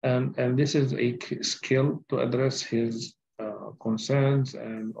 and this is a skill to address his concerns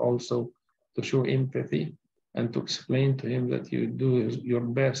and also to show empathy and to explain to him that you do your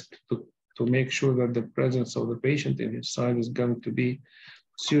best to make sure that the presence of the patient in his side is going to be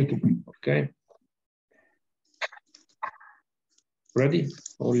suitable, okay? Ready?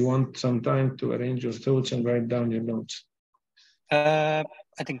 Or you want some time to arrange your thoughts and write down your notes? I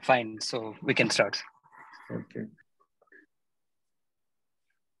think fine, so we can start. Okay.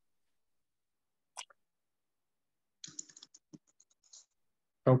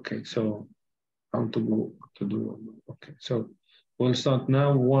 Okay, so how to go to do, okay, so we'll start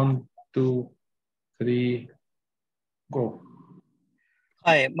now. 1, 2, 3, go.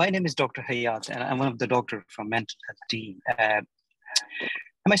 Hi, my name is Dr. Hayat, and I'm one of the doctors from mental health team. Am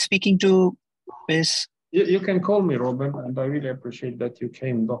I speaking to Ms.? You can call me Robin, and I really appreciate that you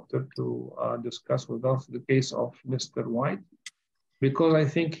came, doctor, to discuss with us the case of Mr. White, because I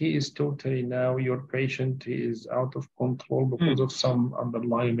think he is totally now your patient. He is out of control because of some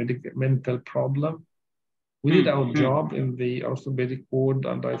underlying mental problem. We did our job in the orthopedic ward,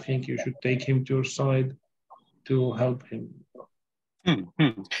 and I think you should take him to your side to help him.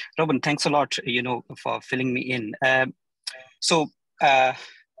 Robin, thanks a lot, for filling me in. So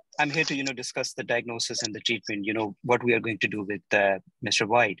I'm here to, discuss the diagnosis and the treatment, what we are going to do with Mr.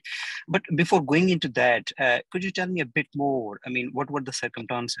 White. But before going into that, could you tell me a bit more? I mean, what were the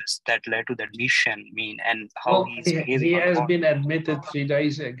circumstances that led to the admission, and how he's behaving? He has been admitted 3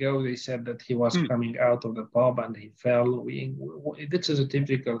 days ago. They said that he was coming out of the pub and he fell. This is a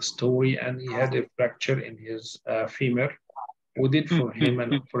typical story, and he had a fracture in his femur. We did for him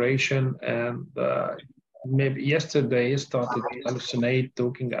an operation, and maybe yesterday he started to hallucinate,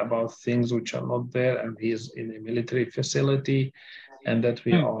 talking about things which are not there, and he's in a military facility, and that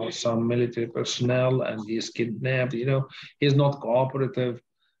we are some military personnel, and he's kidnapped. He's not cooperative,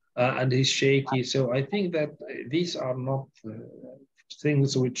 and he's shaky. So I think that these are not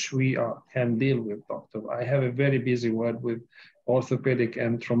things which we can deal with, doctor. I have a very busy ward with orthopedic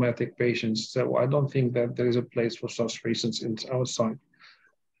and traumatic patients, so I don't think that there is a place for such patients in our side.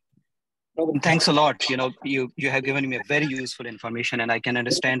 Robin, thanks a lot. You have given me a very useful information, and I can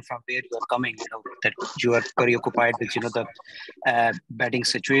understand from where you are coming, that you are preoccupied with, the bedding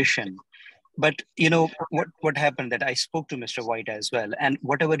situation. But what happened that I spoke to Mr. White as well, and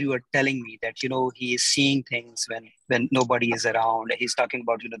whatever you were telling me that he is seeing things when nobody is around. He's talking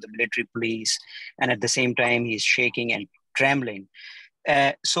about the military police, and at the same time he's shaking and trembling.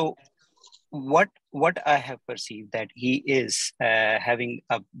 So what I have perceived that he is having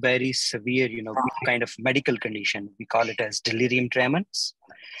a very severe kind of medical condition. We call it as delirium tremens.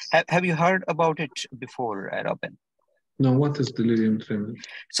 Have you heard about it before, Robin? No, what is delirium tremens?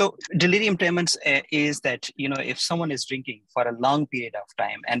 So delirium tremens is that, if someone is drinking for a long period of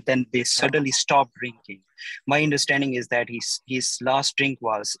time and then they suddenly stop drinking. My understanding is that his last drink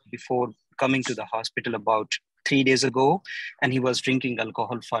was before coming to the hospital about 3 days ago, and he was drinking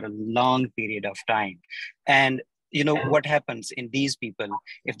alcohol for a long period of time. And what happens in these people,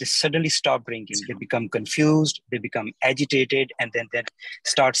 if they suddenly stop drinking, they become confused, they become agitated, and then they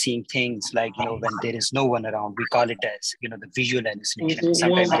start seeing things like, when there is no one around. We call it as, the visual hallucination.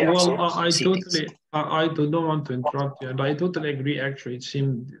 Sometimes they I don't want to interrupt you, and I totally agree. Actually,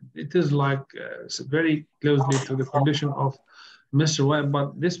 it is like very closely to the condition of Mr. White,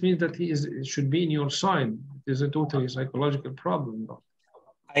 but this means that should be in your side. It is a totally psychological problem.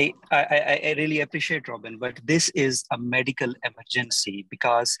 I really appreciate, Robin, but this is a medical emergency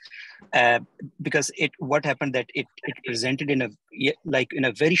because what happened that it presented in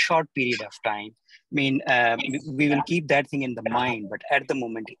a very short period of time. I mean, we will keep that thing in the mind, but at the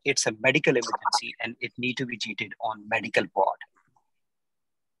moment it's a medical emergency and it needs to be treated on medical ward.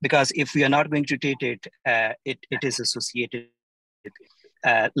 Because if we are not going to treat it, it is associated with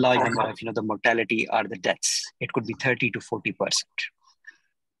large number of the mortality or the deaths. It could be 30 to 40%.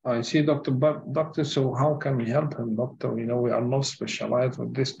 I see, doctor. But doctor, so how can we help him, doctor? We are not specialized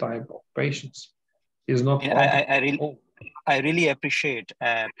with this type of patients. He's not. I really appreciate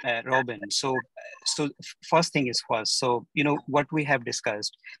Robin. So first thing is first. So what we have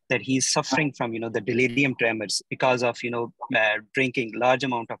discussed, that he's suffering from the delirium tremors because of drinking large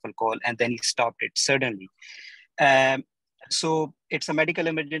amount of alcohol, and then he stopped it suddenly. So it's a medical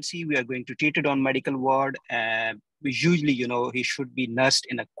emergency. We are going to treat it on medical ward. We usually, he should be nursed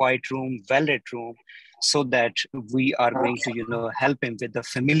in a quiet room, well-lit room, so that we are going to, help him with the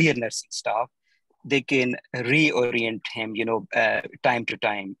familiar nursing staff. They can reorient him, time to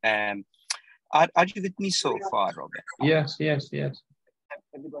time. Are you with me so far, Robert? Yes. Have you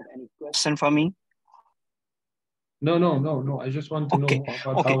got any question for me? No. I just want to know about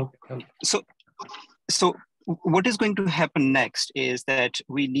how it can help. So what is going to happen next is that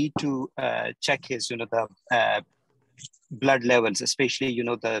we need to check his, the blood levels, especially,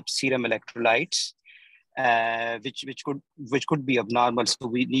 the serum electrolytes, which could be abnormal. So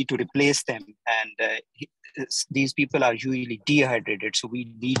we need to replace them. And these people are usually dehydrated. So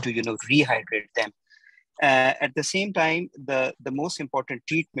we need to, rehydrate them. At the same time, the most important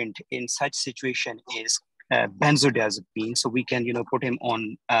treatment in such situation is benzodiazepine. So we can, put him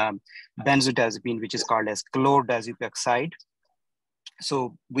on benzodiazepine, which is called as chlordiazepine.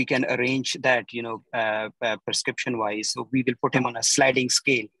 So we can arrange that, prescription wise. So we will put him on a sliding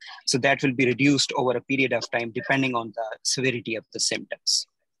scale. So that will be reduced over a period of time, depending on the severity of the symptoms.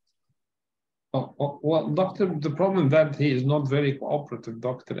 Well, doctor, the problem that he is not very cooperative,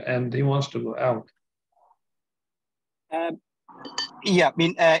 doctor, and he wants to go out. Yeah, I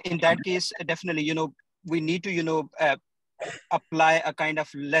mean, in that case, definitely, we need to, apply a kind of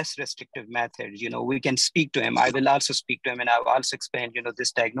less restrictive method. We can speak to him. I will also speak to him, and I'll also explain,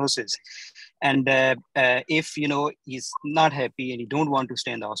 this diagnosis. And if, he's not happy and he don't want to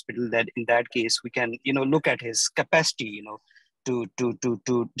stay in the hospital, that in that case, we can, look at his capacity, to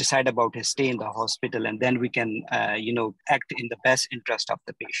decide about his stay in the hospital. And then we can, act in the best interest of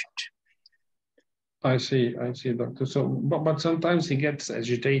the patient. I see, doctor. So, but sometimes he gets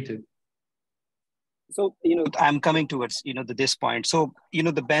agitated. So, I'm coming towards, this point. So,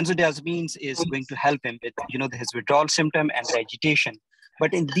 the benzodiazepines is going to help him with, his withdrawal symptom and the agitation.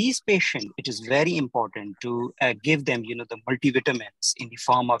 But in these patients, it is very important to give them, the multivitamins in the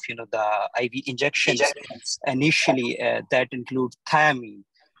form of, the IV injections. Initially, that includes thiamine.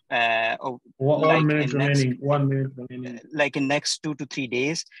 1 minute remaining. Like in next 2 to 3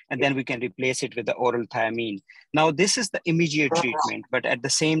 days, and then we can replace it with the oral thiamine. Now, this is the immediate treatment, but at the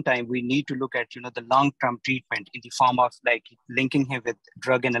same time, we need to look at, the long-term treatment in the form of like linking him with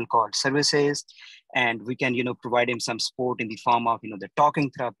drug and alcohol services. And we can, provide him some support in the form of, the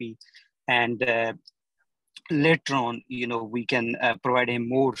talking therapy. And later on, we can provide him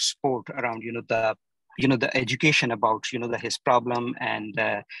more support around, the education about, his problem and,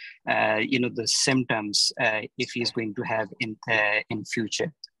 the symptoms if he's going to have in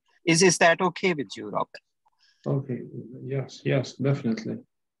future. Is that okay with you, Robert? Okay. Yes, definitely.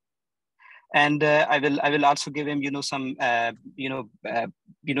 And I will also give him, some, the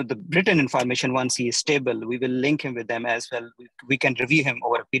written information. Once he is stable, we will link him with them as well. We can review him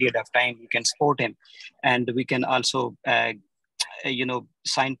over a period of time. We can support him, and we can also,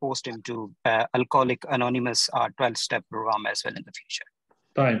 signpost him to Alcoholic Anonymous 12-step program as well in the future.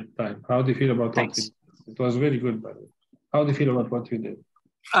 Time. How do you feel about Thanks. what you did? It was very good, by the way. How do you feel about what you did?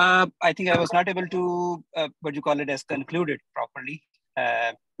 I think I was not able to, as concluded properly.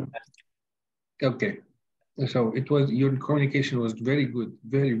 Okay. So it was, your communication was very good,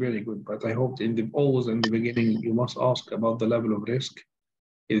 very, very good. But I hoped always in the beginning, you must ask about the level of risk.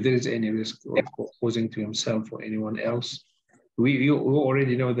 If there is any risk of causing to himself or anyone else. You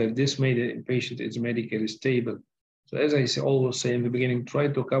already know that this patient is medically stable. So as I always say in the beginning, try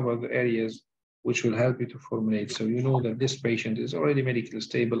to cover the areas which will help you to formulate. So you know that this patient is already medically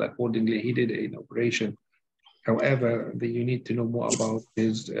stable. Accordingly, he did an operation. However, you need to know more about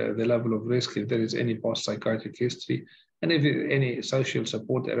the level of risk, if there is any post-psychiatric history, and if there is any social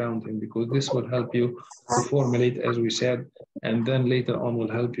support around him, because this will help you to formulate, as we said, and then later on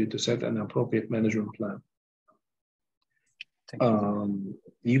will help you to set an appropriate management plan.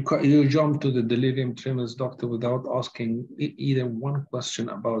 You jump to the delirium tremens, doctor, without asking either one question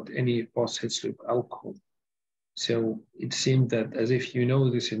about any past history of alcohol. So it seemed that as if you know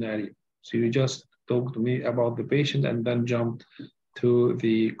the scenario. So you just talked to me about the patient and then jumped to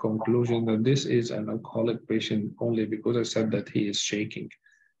the conclusion that this is an alcoholic patient only because I said that he is shaking.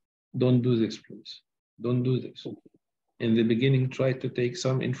 Don't do this, please. Don't do this. In the beginning, try to take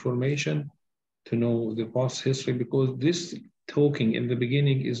some information to know the past history, because this talking in the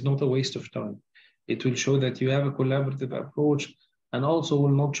beginning is not a waste of time. It will show that you have a collaborative approach, and also will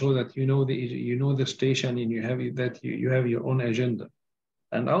not show that you know the station and you have your own agenda.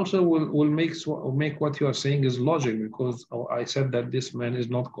 And also will make what you are saying is logic, because I said that this man is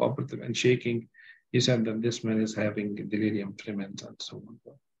not cooperative and shaking. You said that this man is having delirium tremens and so on.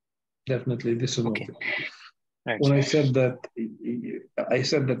 Definitely, this is Okay. not it. Right. When I said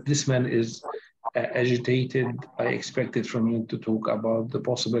that this man is agitated, I expected from you to talk about the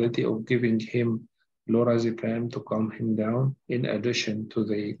possibility of giving him lorazepam to calm him down, in addition to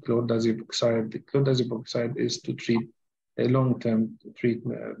the chlordiazepoxide. The chlordiazepoxide is to treat a long-term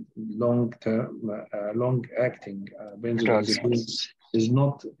treatment, long-acting benzodiazepine.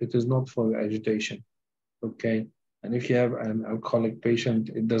 It is not for agitation, okay? And if you have an alcoholic patient,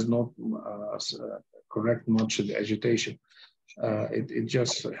 it does not correct much of the agitation. It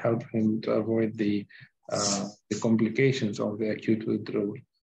just helps him to avoid the complications of the acute withdrawal.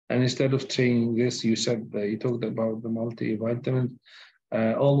 And instead of saying this, you talked about the multivitamin.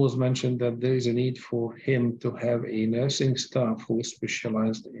 Always mentioned that there is a need for him to have a nursing staff who is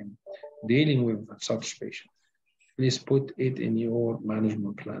specialized in dealing with such patients. Please put it in your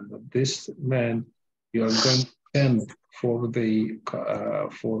management plan that this man, you are going to send for them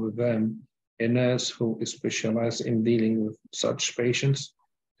a nurse who is specialized in dealing with such patients,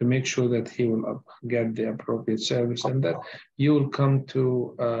 to make sure that he will get the appropriate service, and that you will come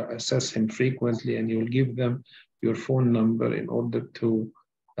to assess him frequently, and you will give them your phone number in order to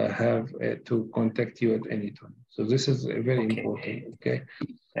to contact you at any time. So this is very important, okay?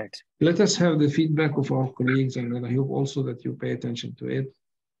 Right. Let us have the feedback of our colleagues, and I hope also that you pay attention to it.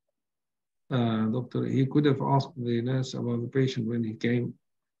 Doctor, he could have asked the nurse about the patient when he came.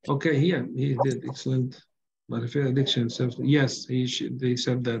 Okay, he did excellent. But if addiction self, yes, they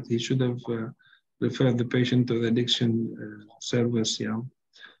said that he should have referred the patient to the addiction service, yeah,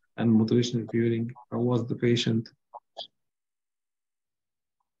 and motivational viewing. How was the patient?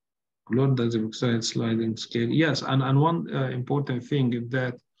 Chlordiazepoxide sliding scale. Yes, and one important thing is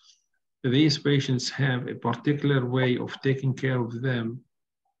that these patients have a particular way of taking care of them,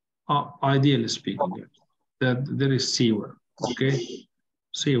 ideally speaking, that there is SEWA, okay?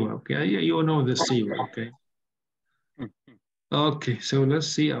 SEWA, okay? You know the SEWA, okay? Okay, so let's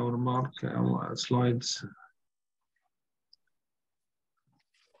see our slides.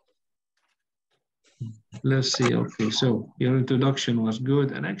 Let's see, okay, so your introduction was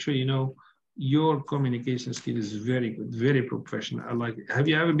good, and actually, you know, your communication skill is very good, very professional. I like it. Have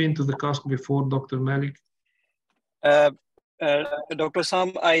you ever been to the CASC before, Dr. Malik? Dr.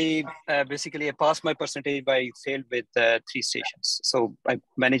 Sam, I basically passed my percentage, but I failed with 3 stations. So I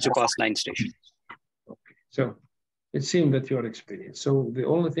managed to pass 9 stations. Okay, so it seemed that you are experienced. So the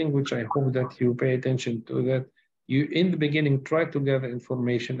only thing which I hope that you pay attention to, that you, in the beginning, try to gather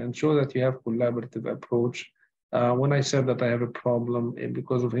information and show that you have collaborative approach. When I said that I have a problem,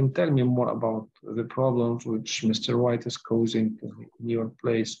 because of him, tell me more about the problems which Mr. White is causing in your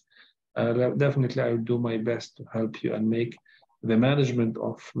place. Definitely, I will do my best to help you and make the management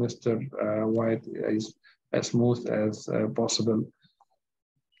of Mr. White is as smooth as possible.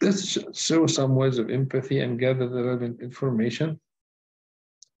 Let's show some words of empathy and gather the relevant information.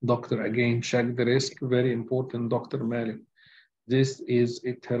 Doctor, again, check the risk. Very important, Dr. Malik. This is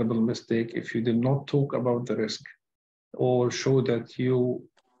a terrible mistake if you did not talk about the risk or show that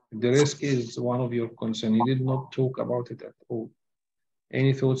the risk is one of your concerns. You did not talk about it at all.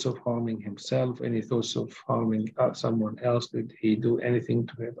 Any thoughts of harming himself, any thoughts of harming someone else? Did he do anything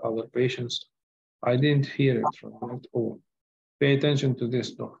to hurt other patients? I didn't hear it from him at all. Pay attention to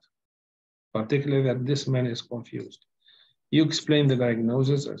this, doctor, particularly that this man is confused. You explain the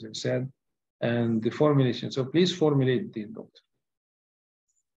diagnosis, as I said, and the formulation. So please formulate the doctor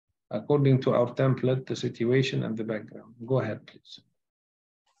according to our template, the situation and the background. Go ahead, please.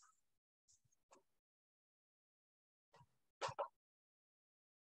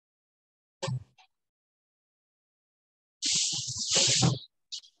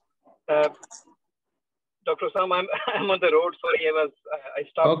 Dr. Sam, I'm on the road. Sorry, I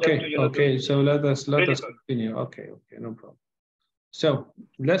stopped. Okay, okay. So let us continue. Okay, no problem. So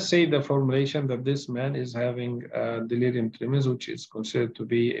let's say the formulation that this man is having delirium tremens, which is considered to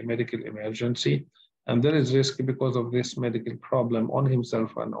be a medical emergency, and there is risk because of this medical problem on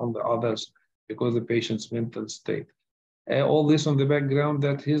himself and on the others because of the patient's mental state. All this on the background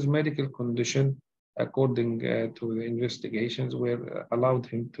that his medical condition, according to the investigations, were allowed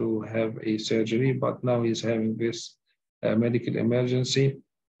him to have a surgery, but now he's having this medical emergency.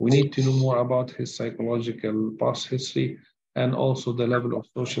 We need to know more about his psychological past history and also the level of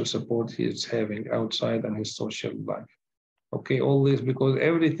social support he is having outside and his social life. Okay, all this because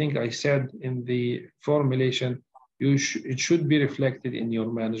everything I said in the formulation, it should be reflected in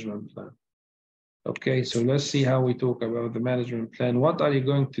your management plan. Okay, so let's see how we talk about the management plan. What are you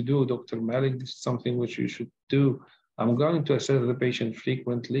going to do, Dr. Malik? This is something which you should do. I'm going to assess the patient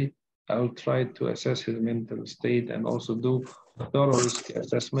frequently. I will try to assess his mental state and also do thorough risk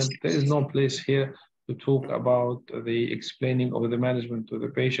assessment. There is no place here to talk about the explaining of the management to the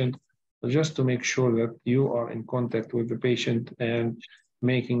patient, just to make sure that you are in contact with the patient and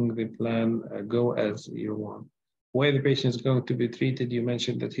making the plan go as you want. Where the patient is going to be treated, you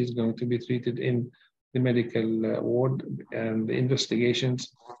mentioned that he's going to be treated in the medical ward and the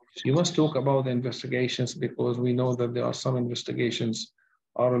investigations. You must talk about the investigations because we know that there are some investigations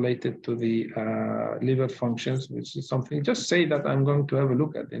are related to the liver functions, which is something, just say that I'm going to have a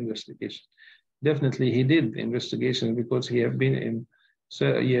look at the investigation. Definitely he did the investigation because he had been in,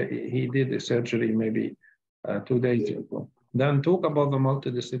 so yeah, he did a surgery maybe 2 days ago. Then talk about the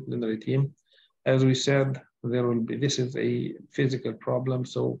multidisciplinary team. As we said, this is a physical problem,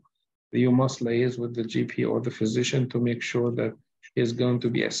 so you must liaise with the GP or the physician to make sure that he is going to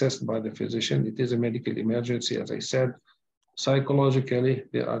be assessed by the physician. It is a medical emergency, as I said. Psychologically,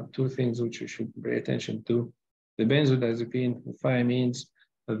 there are 2 things which you should pay attention to. The benzodiazepine, the thiamines,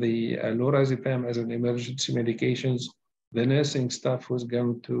 the lorazepam as an emergency medications, the nursing staff who's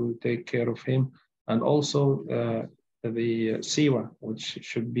going to take care of him, and also the SIWA, which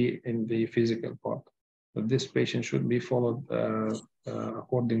should be in the physical part. But this patient should be followed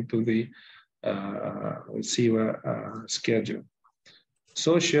according to the SIWA schedule.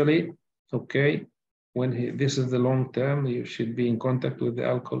 Socially, okay, this is the long term, you should be in contact with the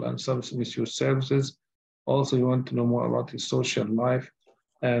alcohol and substance misuse services. Also, you want to know more about his social life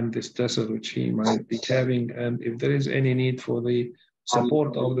and the stresses which he might be having. And if there is any need for the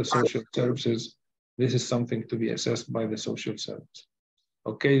support of the social services, this is something to be assessed by the social service.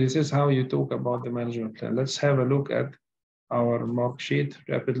 Okay, this is how you talk about the management plan. Let's have a look at our mark sheet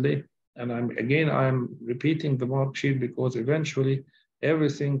rapidly. And I'm repeating the mark sheet because eventually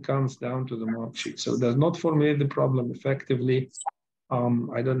everything comes down to the mark sheet. So it does not formulate the problem effectively.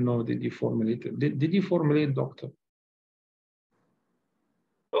 I don't know, did you formulate it? Did you formulate, doctor?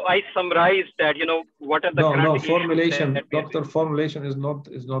 So I summarized that, what are the no formulation, doctor. Formulation is not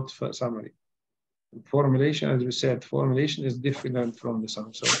summary. Formulation, as we said, formulation is different from the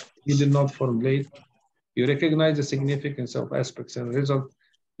sum. So you did not formulate. You recognize the significance of aspects and result.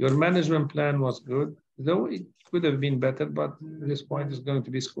 Your management plan was good, though it could have been better, but this point is going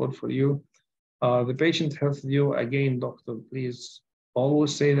to be scored for you. The patient health view, again, doctor, please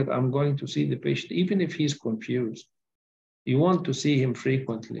always say that I'm going to see the patient, even if he's confused. You want to see him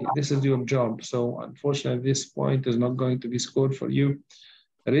frequently. This is your job. So unfortunately, this point is not going to be scored for you.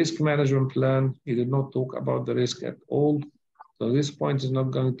 The risk management plan, you did not talk about the risk at all. So this point is not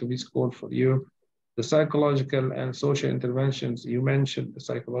going to be scored for you. The psychological and social interventions, you mentioned the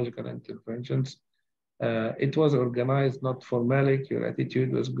psychological interventions. It was organized, not formalic. Your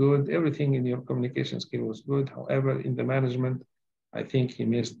attitude was good. Everything in your communication skill was good. However, in the management, I think he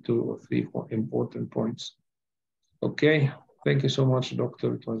missed 2 or 3 important points. Okay, thank you so much,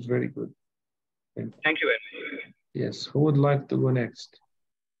 doctor. It was very good. Thank you very much. Yes, who would like to go next?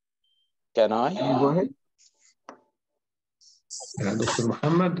 Can I go ahead? Dr.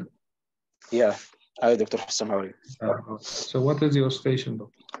 Muhammad? Yeah. Hi, Dr. Hassan. How are you? So what is your station,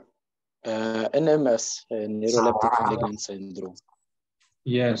 doctor? NMS, neuroleptic malignant syndrome.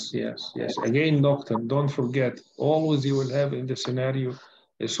 Yes. Again, doctor, don't forget, always you will have in the scenario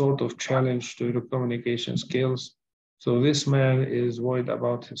a sort of challenge to your communication skills. So this man is worried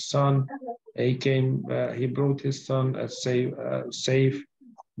about his son. He brought his son safe,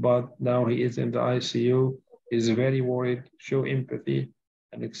 but now he is in the ICU. He's very worried. Show empathy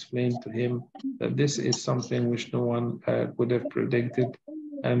and explain to him that this is something which no one could have predicted,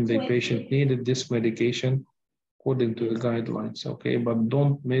 and the patient needed this medication according to the guidelines, okay? But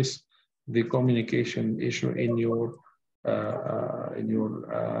don't miss the communication issue in your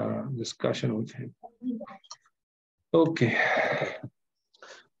discussion with him. Okay.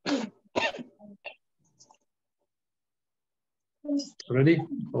 Ready?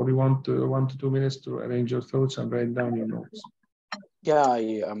 Or you want 1 to 2 minutes to arrange your thoughts and write down your notes? Yeah,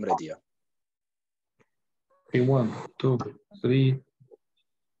 I'm ready. Yeah. Okay, 1, 2, 3.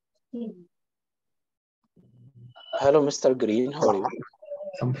 Hello, Mr. Green. How are you?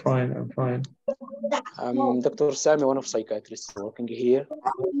 I'm fine. I'm Dr. Sami, one of psychiatrists working here.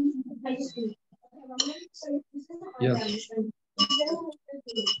 Yes.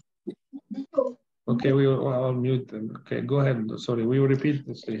 Okay, we will all mute them. Okay, go ahead. Sorry, we will repeat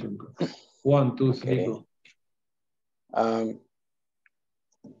the station. 1, 2, 3, Okay. go.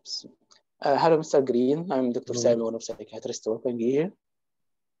 Hello, Mr. Green. I'm Dr. Hello. Sami, one of psychiatrists working here.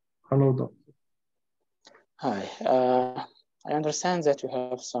 Hello, doctor. Hi. I understand that you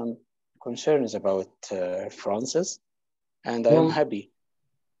have some concerns about Francis, and I am happy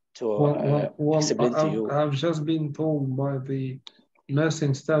to explain to you. I've just been told by the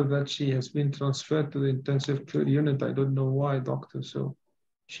nursing staff that she has been transferred to the intensive care unit. I don't know why, doctor. So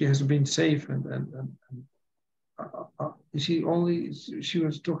she has been safe, and she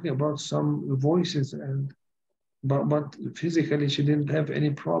was talking about some voices, but physically she didn't have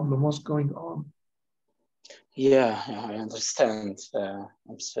any problem. What's going on? Yeah, I understand.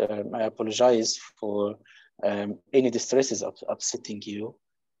 I apologize for any distresses upsetting you.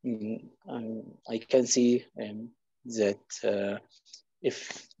 I can see that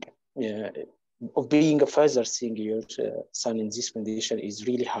if of being a father, seeing your son in this condition is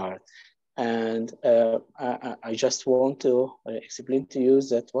really hard. And I just want to explain to you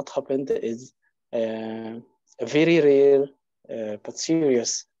that what happened is a very rare but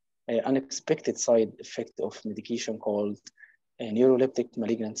serious unexpected side effect of medication called neuroleptic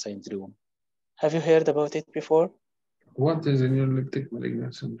malignant syndrome. Have you heard about it before? What is a neuroleptic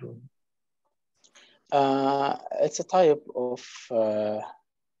malignant syndrome? It's a type of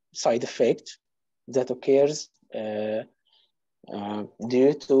side effect that occurs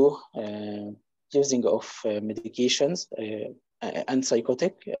due to using of medications and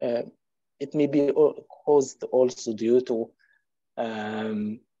psychotic. It may be caused also due to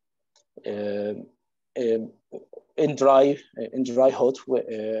in dry hot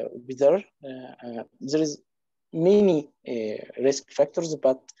weather. There is many risk factors,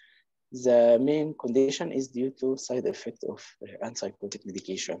 but the main condition is due to side effect of antipsychotic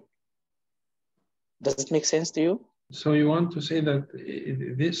medication. Does it make sense to you? So you want to say that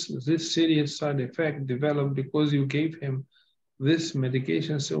this serious side effect developed because you gave him this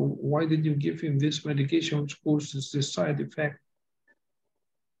medication. So why did you give him this medication which causes this side effect?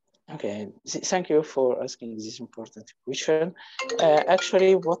 Okay, thank you for asking this important question.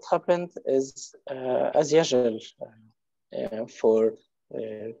 Actually, what happened is, as usual, for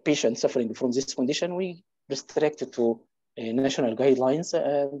patients suffering from this condition, we restricted to national guidelines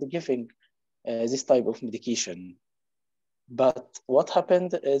and giving this type of medication. But what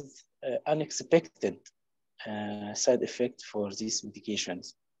happened is unexpected side effect for these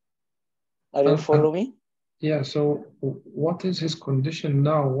medications. Are you following me? Yeah, so what is his condition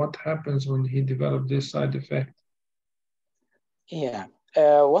now? What happens when he developed this side effect? Yeah,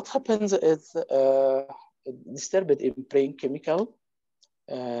 what happens is disturbed in brain chemical.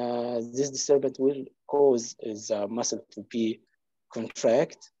 This disturbance will cause the muscle to be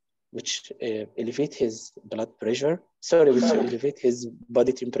contract, which elevate his blood pressure. Sorry, which elevate his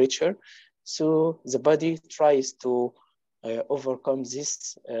body temperature. So the body tries to overcome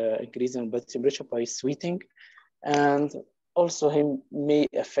this increase in body temperature by sweating, and also he may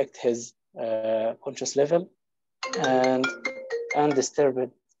affect his conscious level and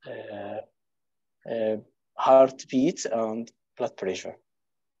disturbed heartbeat and blood pressure.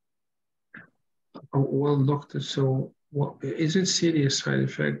 Oh, well, doctor, so what is it serious side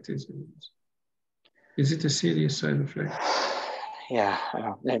effect? Is it a serious side effect? Yeah,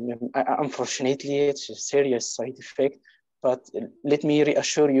 unfortunately, it's a serious side effect, but let me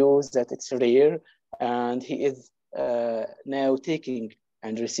reassure you that it's rare, and he is now taking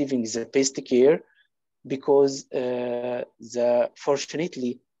and receiving the best care, because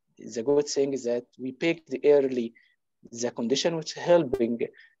fortunately, the good thing is that we picked early the condition, which is helping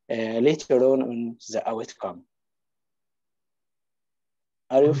later on the outcome.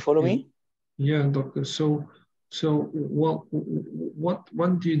 Are you follow me? Yeah, doctor. So what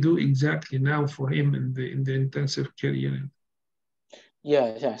do you do exactly now for him in the intensive care unit?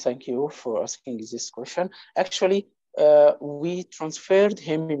 Yeah. Thank you for asking this question. Actually, we transferred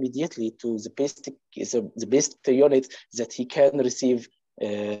him immediately to the best unit that he can receive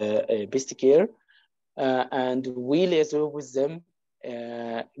best care, and we liaise with them,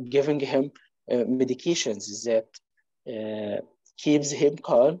 giving him medications that keeps him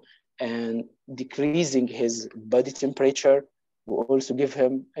calm and decreasing his body temperature. We also give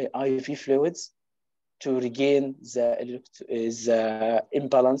him IV fluids to regain the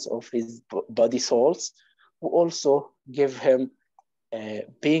imbalance of his body salts. We also give him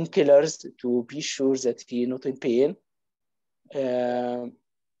painkillers to be sure that he is not in pain.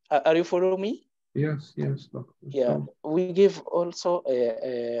 Are you following me? Yes, doctor. Yeah, we give also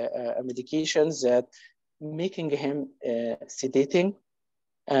medications that making him sedating,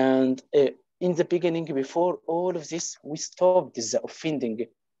 and in the beginning, before all of this, we stopped the offending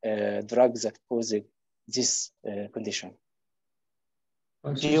drugs that cause this condition.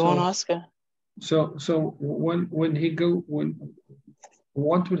 Do you want to ask? So when he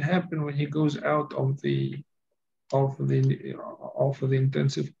what would happen when he goes out of the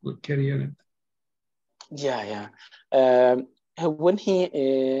intensive care unit? Yeah. When he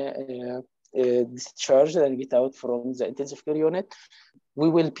discharged and get out from the intensive care unit, we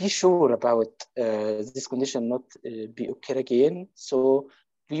will be sure about this condition not be occur again. So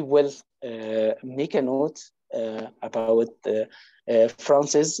we will make a note about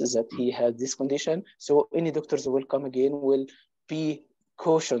Francis that he had this condition. So any doctors will come again will be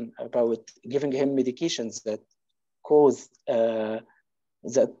caution about giving him medications that cause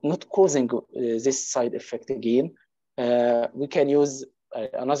that not causing this side effect again. We can use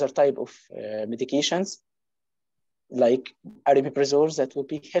another type of medications like aripiprazole that will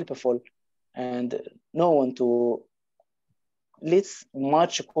be helpful, and no one to less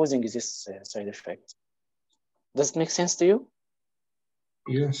much causing this side effect. Does it make sense to you?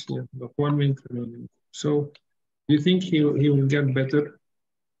 Yes. The 1 minute. So do you think he will get better?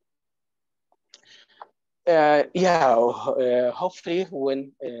 Hopefully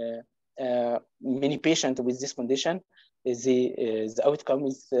when many patients with this condition, the outcome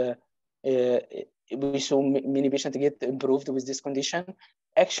is we saw many patients get improved with this condition.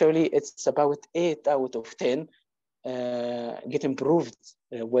 Actually, it's about 8 out of 10 get improved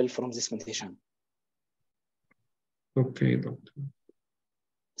well from this condition. Okay, doctor.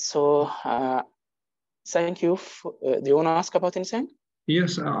 So thank you. Do you want to ask about anything?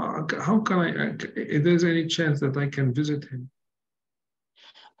 Yes. How can if there's any chance that I can visit him?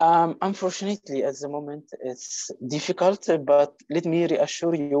 Unfortunately, at the moment, it's difficult, but let me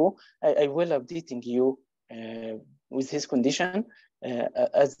reassure you, I will updating you with his condition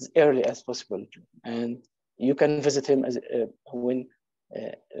as early as possible. And you can visit him when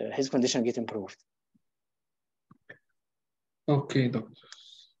his condition get improved. Okay, doctor.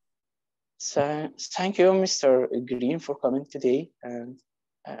 So thank you, Mr. Green, for coming today. And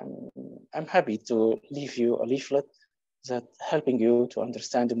I'm happy to leave you a leaflet that helping you to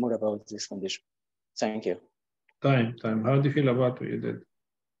understand more about this condition. Thank you. Time. How do you feel about what you did?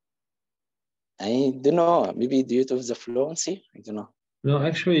 I don't know, maybe due to the fluency, I don't know. No,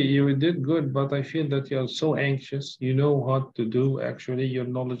 actually, you did good, but I feel that you're so anxious. You know what to do. Actually, your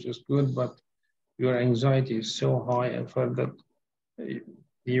knowledge is good, but your anxiety is so high. I felt that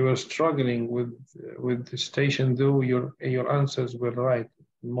you were struggling with the station, though your answers were right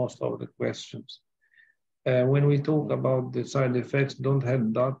in most of the questions. When we talk about the side effects, don't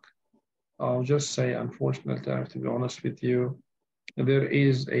head duck. I'll just say, unfortunately, I have to be honest with you, there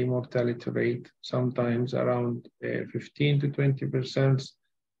is a mortality rate, sometimes around 15 to 20%.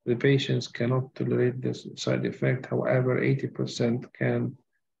 The patients cannot tolerate this side effect. However, 80% can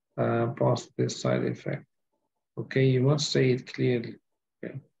pass this side effect. Okay, you must say it clearly.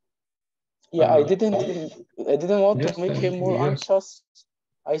 Okay. Yeah, I didn't want to make him more anxious.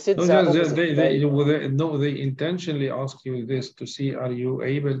 I said no, the just, opposite. they intentionally ask you this to see, are you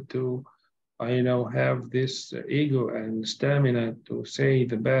able to have this ego and stamina to say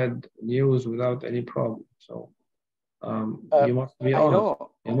the bad news without any problem. So you must be I honest.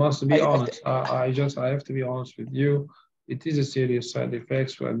 know. You must be honest. I have to be honest with you. It is a serious side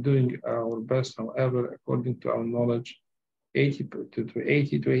effects. We are doing our best, however, according to our knowledge, 80 to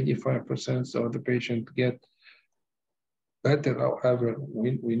 85% of the patient get better. However,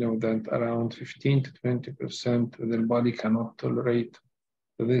 we know that around 15 to 20% of their body cannot tolerate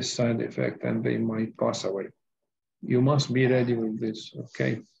this side effect and they might pass away. You must be ready with this,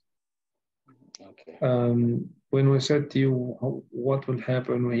 okay? Okay. When we said to you what will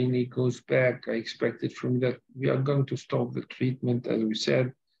happen when he goes back, I expected from that we are going to stop the treatment, as we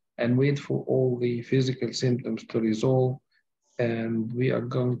said, and wait for all the physical symptoms to resolve. And we are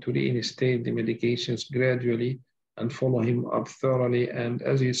going to reinstate the medications gradually and follow him up thoroughly. And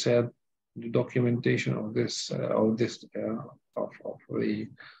as you said, the documentation of the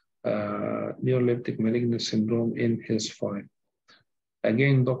neuroleptic malignant syndrome in his file.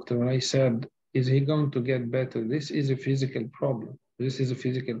 Again, doctor, when I said, is he going to get better? This is a physical problem. This is a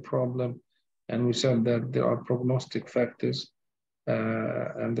physical problem. And we said that there are prognostic factors.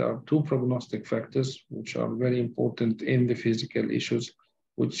 And there are two prognostic factors which are very important in the physical issues,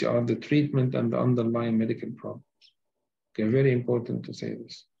 which are the treatment and the underlying medical problems. Okay, very important to say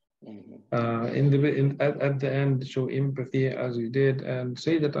this. At the end, show empathy as you did and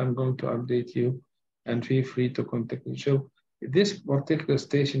say that I'm going to update you and feel free to contact me. So this particular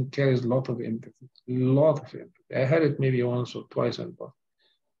station carries a lot of empathy, I had it maybe once or twice and a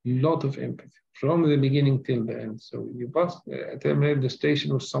lot of empathy from the beginning till the end. So you must terminate the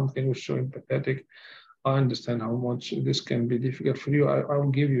station with something which is so empathetic. I understand how much this can be difficult for you. I will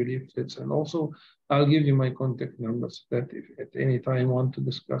give you leaflets and also I'll give you my contact numbers that if at any time you want to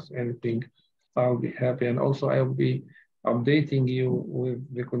discuss anything, I'll be happy. And also I will be updating you with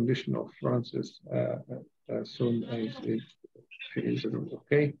the condition of Francis as soon as it is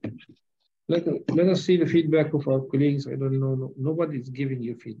okay. Let us see the feedback of our colleagues. I don't know. Nobody's giving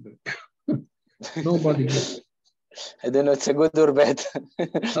you feedback. Nobody. I don't know it's a good or bad.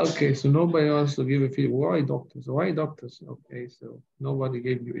 Okay, so nobody wants to give a feedback. Why doctors? Why doctors? Okay, so nobody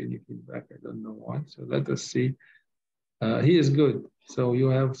gave you any feedback. I don't know why. So let us see. He is good. So you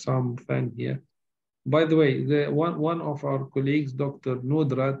have some fan here. By the way, one of our colleagues, Dr.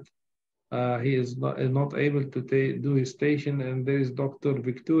 Nudrat, he is not able to do his station, and there is Dr.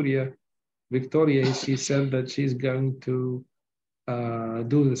 Victoria, she said that she's going to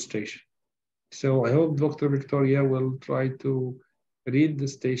do the station. So I hope Dr. Victoria will try to read the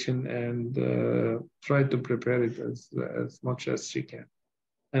station and try to prepare it as much as she can.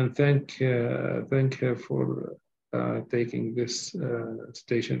 And thank her for taking this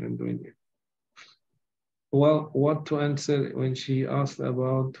station and doing it. Well, what to answer when she asked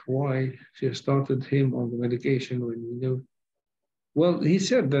about why she started him on the medication when we knew. Well, he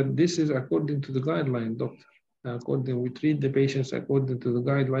said that this is according to the guideline, doctor. We treat the patients according to the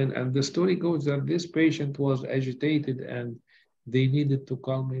guideline. And the story goes that this patient was agitated and they needed to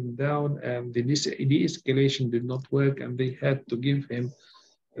calm him down and the de-escalation did not work and they had to give him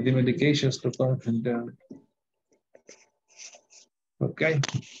the medications to calm him down. Okay.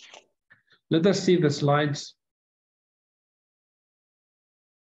 Let us see the slides.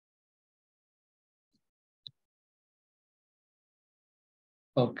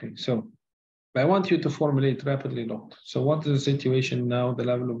 Okay, so I want you to formulate rapidly, doctor. So what is the situation now, the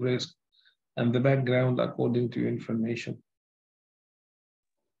level of risk, and the background according to your information?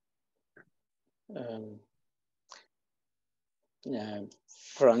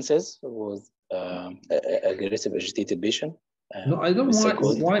 Francis was an aggressive, agitated patient. No, I don't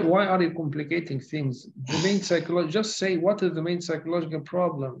want. Why are you complicating things? The main psychology. Just say what is the main psychological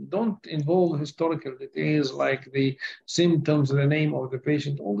problem. Don't involve historical details like the symptoms, the name of the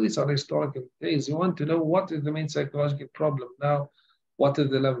patient. All these are historical details. You want to know what is the main psychological problem now, what is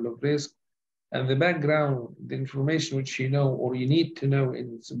the level of risk, and the background, the information which you know or you need to know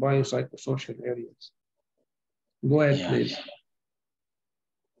in biopsychosocial areas. Go ahead, please.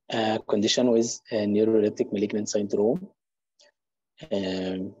 Condition with neuroleptic malignant syndrome.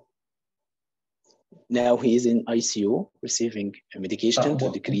 Now he is in ICU receiving medication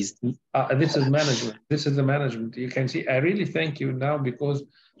to decrease. This is management. This is the management. You can see, I really thank you now because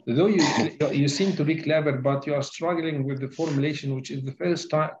though you seem to be clever, but you are struggling with the formulation, which is the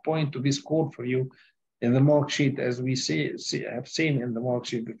first point to be scored for you in the mark sheet, as we have seen in the mark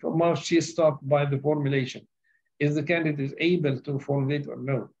sheet. The mark sheet starts by the formulation. Is the candidate able to formulate or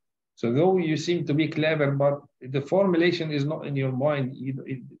no? So though you seem to be clever, but the formulation is not in your mind,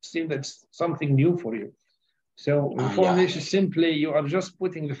 it seems that's something new for you. So the Yeah. formulation simply, you are just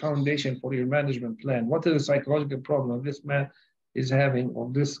putting the foundation for your management plan. What is the psychological problem this man is having, or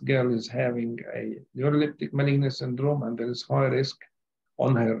this girl is having a neuroleptic malignant syndrome, and there is high risk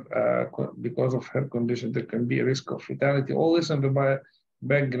on her because of her condition. There can be a risk of fatality. All this on the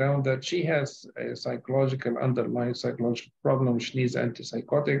background that she has a psychological, underlying psychological problem, which needs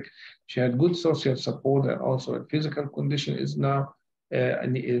antipsychotic. She had good social support, and also a physical condition is now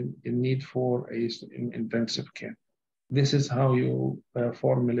in need for intensive care. This is how you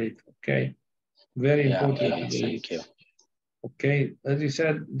formulate, okay? Very important. Yeah, thank you. Okay, as you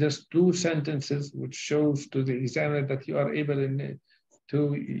said, just 2 sentences which shows to the examiner that you are able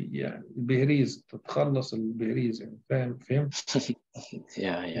to البهريز تتخلص البهريز يعني فاهم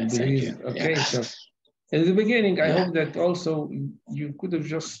Yeah, thank you. Okay, so in the beginning, I hope that also you could have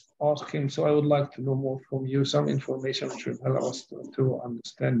just asked him. So I would like to know more from you, some information which will help us to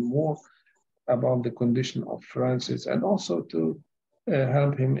understand more about the condition of Francis, and also to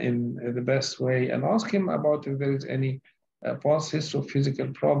help him in the best way, and ask him about if there is any past history of physical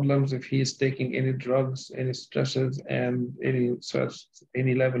problems, if he is taking any drugs, any stresses, and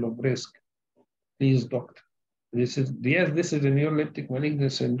any level of risk. Please, doctor. This is a neuroleptic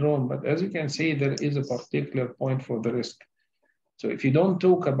malignant syndrome, but as you can see, there is a particular point for the risk. So if you don't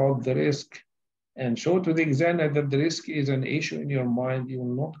talk about the risk and show to the examiner that the risk is an issue in your mind,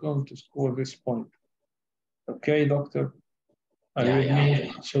 you're not going to score this point. Okay, doctor? Are you with me?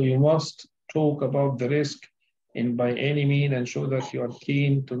 Okay. So you must talk about the risk in by any means and show that you are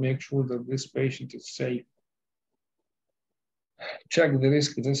keen to make sure that this patient is safe. Check the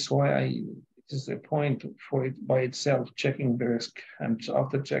risk. That's why it is a point for it by itself, checking the risk. And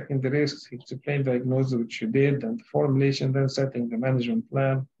after checking the risks, explain the diagnosis which you did and the formulation, then setting the management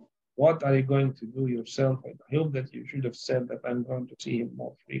plan. What are you going to do yourself? I hope that you should have said that I'm going to see him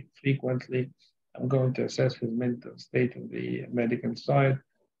more frequently. I'm going to assess his mental state on the medical side,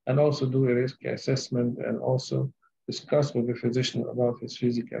 and also do a risk assessment, and also discuss with the physician about his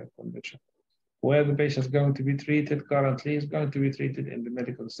physical condition. Where the patient is going to be treated currently is going to be treated in the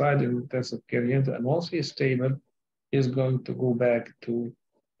medical side, in intensive care unit, and once he is stable, he is going to go back to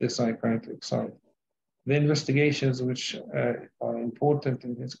the psychiatric side. The investigations which are important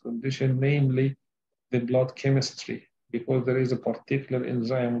in his condition, namely the blood chemistry, because there is a particular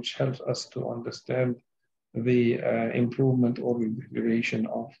enzyme which helps us to understand the improvement or the deterioration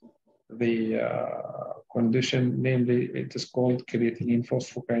of the condition, namely it is called creatine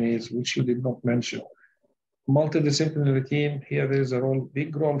phosphokinase, which you did not mention. Multidisciplinary team, here there is a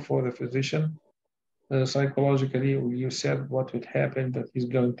big role for the physician. Psychologically, you said what would happen, that he's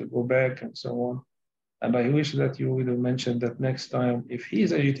going to go back and so on. And I wish that you would have mentioned that next time, if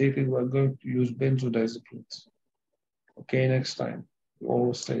he's agitated, we're going to use benzodiazepines. Okay, next time. You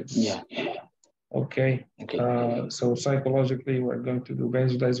always say this. Yeah. Okay. So psychologically, we're going to do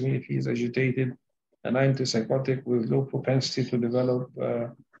benzodiazepine if he's agitated, an antipsychotic with low propensity to develop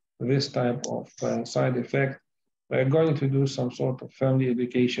this type of side effect. We're going to do some sort of family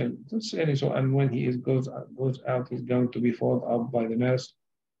education. And when he goes out, he's going to be followed up by the nurse.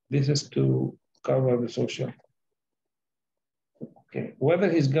 This is to cover the social. Okay, whether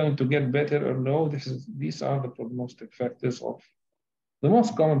he's going to get better or no, these are the prognostic factors of the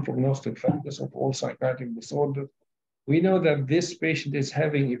most common prognostic factors of all psychiatric disorders. We know that this patient is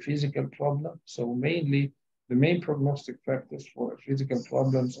having a physical problem. So mainly the main prognostic factors for physical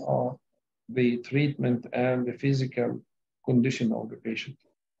problems are the treatment and the physical condition of the patient.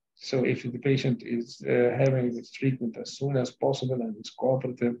 So if the patient is having this treatment as soon as possible and is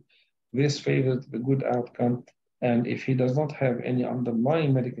cooperative, this favors the good outcome. And if he does not have any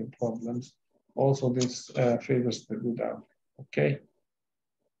underlying medical problems, also this favors the good outcome. Okay.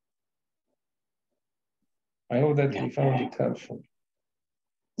 I hope that you found it helpful.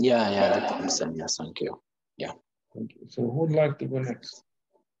 Yeah, Dr. Hassan, yes, thank you. Yeah. Thank you. So who would like to go next?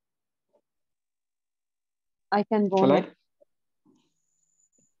 I can go next.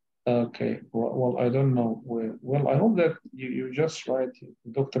 Okay, well, I don't know. Well, I hope that you just write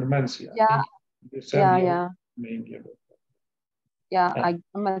Dr. Mansi. Yeah, yeah. Name. Yeah, I'm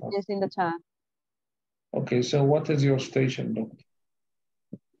just in the chat. Okay, so what is your station, doctor?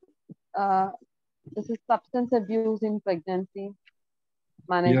 This is substance abuse in pregnancy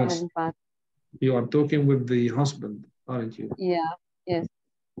management part. You are talking with the husband, aren't you? Yeah, yes.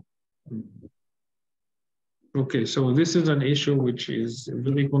 Okay, so this is an issue which is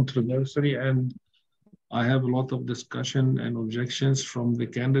very controversial, and I have a lot of discussion and objections from the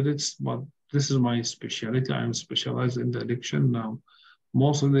candidates, but this is my specialty. I'm specialized in the addiction now.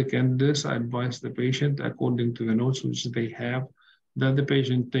 Most of the candidates, I advise the patient according to the notes which they have that the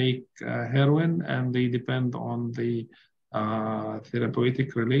patient take heroin, and they depend on the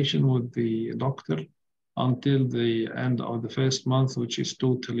therapeutic relation with the doctor until the end of the first month, which is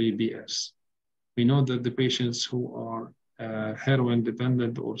totally BS. We know that the patients who are heroin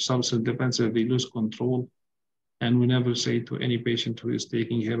dependent or substance dependent, they lose control. And we never say to any patient who is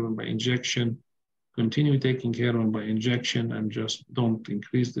taking heroin by injection, continue taking heroin by injection and just don't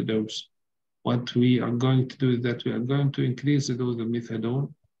increase the dose. What we are going to do is that we are going to increase the dose of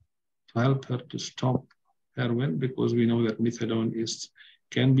methadone to help her to stop heroin, because we know that methadone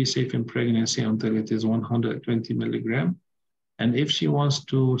can be safe in pregnancy until it is 120 milligram. And if she wants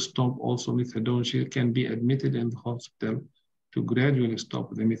to stop also methadone, she can be admitted in the hospital to gradually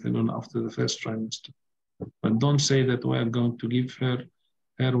stop the methadone after the first trimester. But don't say that we are going to give her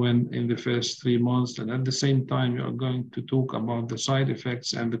heroin in the first 3 months, and at the same time you are going to talk about the side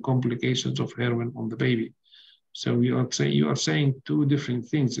effects and the complications of heroin on the baby. So you are saying two different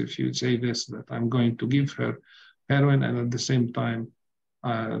things if you say this, that I'm going to give her heroin, and at the same time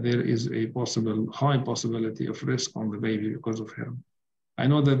there is a high possibility of risk on the baby because of heroin. I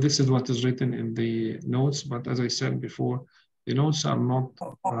know that this is what is written in the notes, but as I said before, the notes are not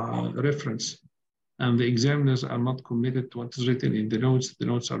reference. And the examiners are not committed to what is written in the notes. The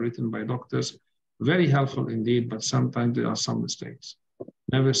notes are written by doctors. Very helpful indeed, but sometimes there are some mistakes.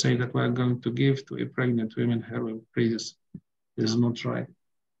 Never say that we are going to give to a pregnant woman heroin. Please, this is not right.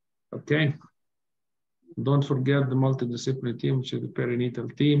 Okay? Don't forget the multidisciplinary team, which is the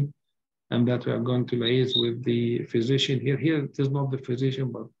perinatal team, and that we are going to liaise with the physician here. Here it is not the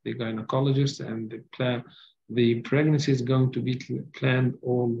physician, but the gynecologist, and the pregnancy is going to be planned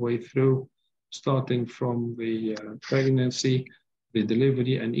all the way through, starting from the pregnancy, the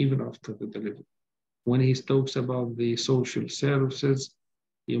delivery, and even after the delivery. When he talks about the social services,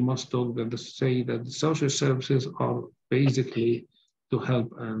 you must say that the social services are basically to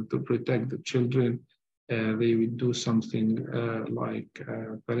help and to protect the children. They will do something like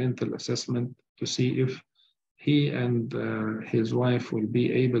parental assessment to see if he and his wife will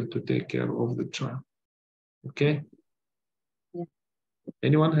be able to take care of the child. Okay? Yeah.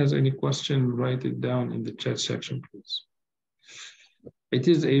 Anyone has any question, write it down in the chat section, please. It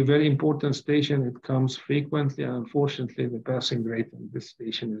is a very important station. It comes frequently, and unfortunately, the passing rate on this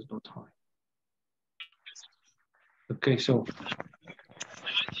station is not high. Okay, so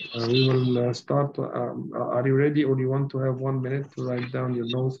we will start. Are you ready, or do you want to have 1 minute to write down your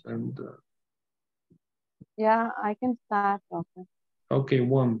notes? And Yeah, I can start, doctor. okay,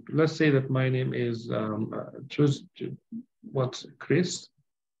 one. Let's say that my name is what's Chris?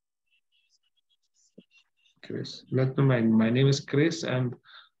 Chris. My name is Chris, and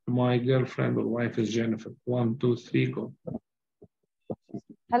my girlfriend or wife is Jennifer. 1, 2, 3, go.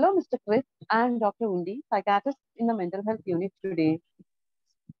 Hello, Mr. Chris. I'm Dr. Undi, psychiatrist in the mental health unit today.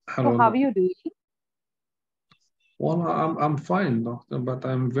 Hello. So how are you doing? Well, I'm fine, doctor, but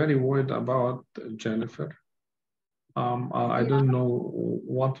I'm very worried about Jennifer. I don't know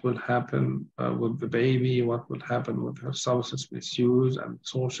what will happen with the baby, what will happen with her substance misuse and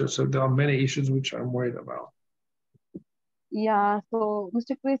social. So there are many issues which I'm worried about. Yeah, so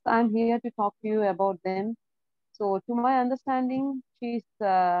Mr. Chris, I'm here to talk to you about them. So to my understanding, she's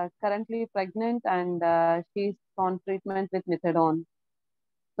currently pregnant and she's on treatment with methadone.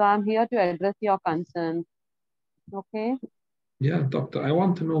 So I'm here to address your concerns. Okay. Yeah, doctor, I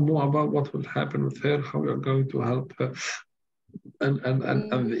want to know more about what will happen with her, how you're going to help her, and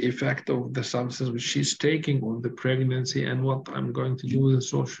the effect of the substance which she's taking on the pregnancy, and what I'm going to do with the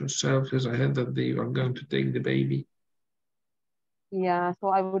social services. I heard that they are going to take the baby. Yeah, so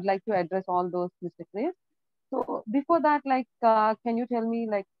I would like to address all those, Mr. Chris. So before that, like, can you tell me,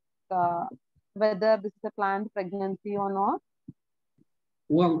 like, whether this is a planned pregnancy or not?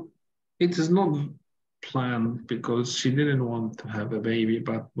 Well, it is not planned because she didn't want to have a baby.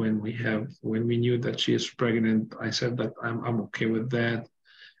 But when we knew that she is pregnant, I said that I'm okay with that.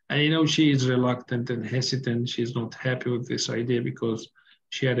 And you know, she is reluctant and hesitant. She's not happy with this idea because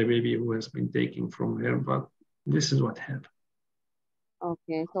she had a baby who has been taken from her. But this is what happened.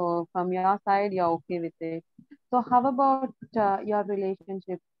 Okay, so from your side, you're okay with it. So how about your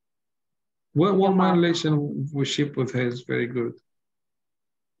relationship? Well, Your my partner? relationship with her is very good.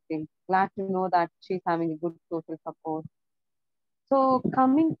 Okay, glad to know that she's having a good social support. So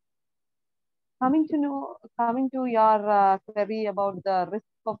coming to your query about the risk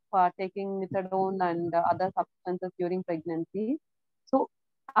of taking methadone and other substances during pregnancy. So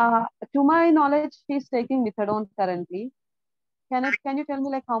to my knowledge, she's taking methadone currently. Can you tell me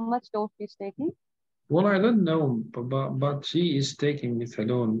like how much dose she's taking? Well, I don't know, but she is taking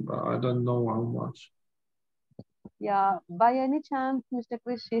methadone, but I don't know how much. Yeah, by any chance, Mr.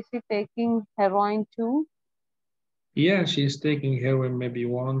 Chris, is she taking heroin too? Yeah, she's taking heroin maybe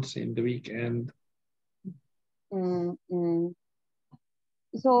once in the weekend. Mm.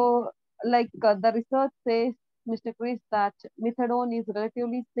 So, like the research says, Mr. Chris, that methadone is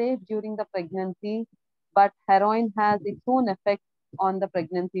relatively safe during the pregnancy, but heroin has its own effect on the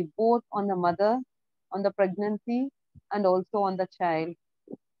pregnancy, both on the mother, on the pregnancy, and also on the child.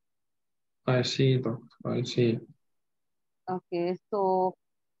 I see, doctor. I see. Okay, so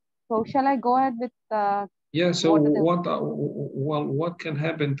shall I go ahead with Yeah. So what are the what? Well, what can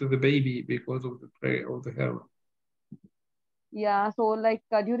happen to the baby because of the prey of the heroin? Yeah, so like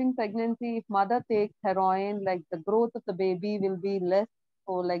during pregnancy, if mother takes heroin, like the growth of the baby will be less.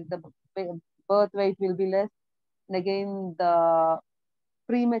 So like the birth weight will be less. And again, the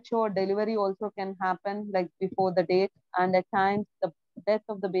premature delivery also can happen like before the date. And at times, the death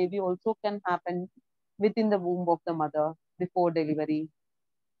of the baby also can happen within the womb of the mother before delivery.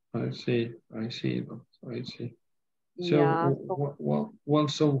 I see. I see, doctor. I see. So, Yeah, so well.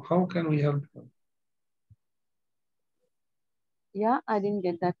 So, how can we help her? yeah, I didn't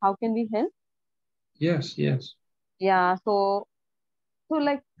get that. How can we help? Yes. Yes. Yeah, so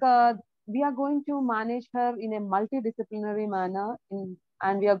like we are going to manage her in a multidisciplinary manner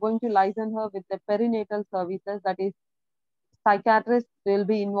and we are going to license her with the perinatal services, that is psychiatrists will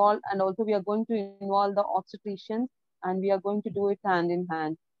be involved, and also we are going to involve the obstetricians, and we are going to do it hand in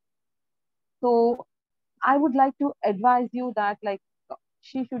hand. So I would like to advise you that like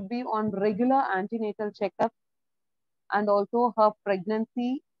she should be on regular antenatal checkup, and also her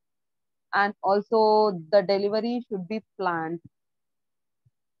pregnancy and also the delivery should be planned.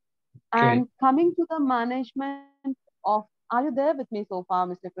 Okay. And coming to the management of, are you there with me so far,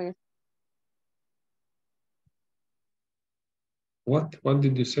 Mr. Chris? What? What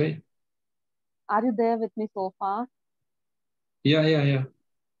did you say? Are you there with me so far? Yeah. Yeah. Yeah.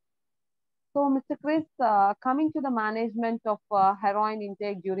 So, Mr. Chris, coming to the management of heroin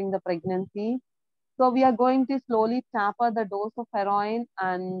intake during the pregnancy, so we are going to slowly taper the dose of heroin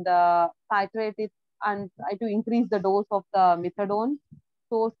and titrate it and try to increase the dose of the methadone.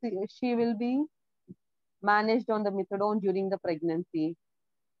 So she will be managed on the methadone during the pregnancy.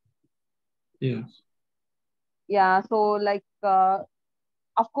 Yes. Yeah, so like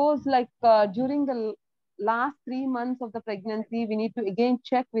of course, like during the last 3 months of the pregnancy, we need to again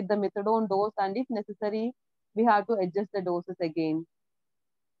check with the methadone dose, and if necessary, we have to adjust the doses again.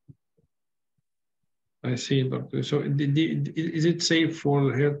 I see, doctor. So, is it safe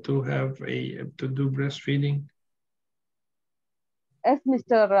for her to have to do breastfeeding? Yes,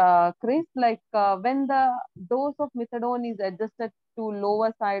 Mr. Chris, like when the dose of methadone is adjusted to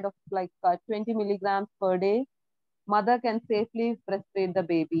lower side of like 20 milligrams per day, mother can safely breastfeed the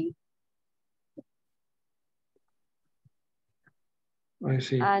baby. I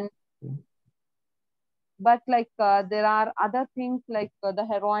see. And but like there are other things like the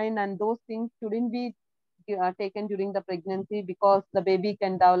heroin and those things shouldn't be taken during the pregnancy because the baby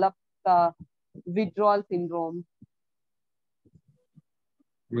can develop withdrawal syndrome.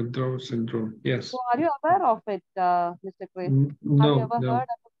 Withdrawal syndrome. Yes. So are you aware of it, Mr. Chris? Have you No. ever No. heard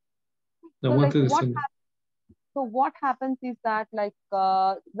of it? No. So What like is it? what happens is that like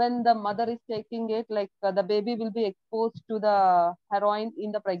when the mother is taking it, like the baby will be exposed to the heroin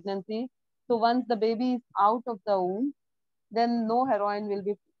in the pregnancy. So once the baby is out of the womb, then no heroin will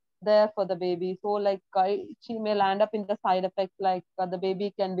be there for the baby. So like she may land up in the side effects like the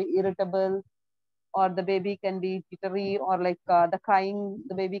baby can be irritable, or the baby can be jittery, or like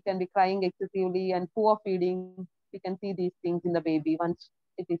the baby can be crying excessively and poor feeding. We can see these things in the baby once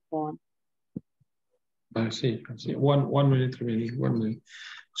it is born. I see. I see. One minute remaining. 1 minute.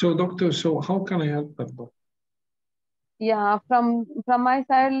 So, doctor. So, how can I help her, doctor? Yeah, from my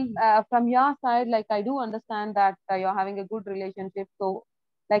side, from your side, like I do understand that you're having a good relationship. So,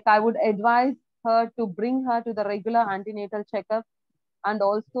 like I would advise her to bring her to the regular antenatal checkup, and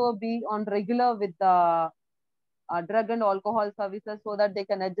also be on regular with the drug and alcohol services so that they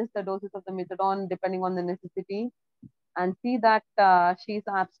can adjust the doses of the methadone depending on the necessity, and see that she's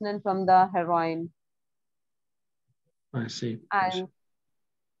abstinent from the heroin. I see. I see. And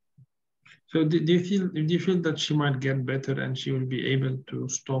So, do you feel that she might get better and she will be able to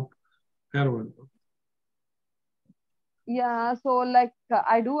stop heroin? yeah, so like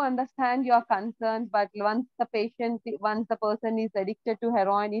I do understand your concerns, but once the person is addicted to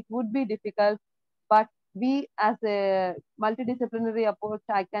heroin, it would be difficult. But we, as a multidisciplinary approach,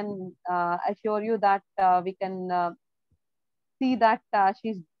 I can assure you that we can see that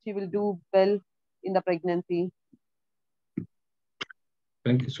she will do well in the pregnancy.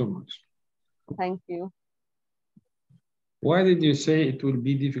 Thank you so much. Thank you. Why did you say it will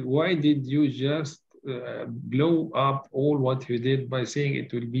be difficult? Why did you just blow up all what you did by saying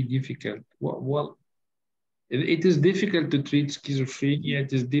it will be difficult? Well, it is difficult to treat schizophrenia.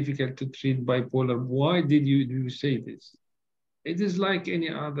 It is difficult to treat bipolar. Why did you say this? It is like any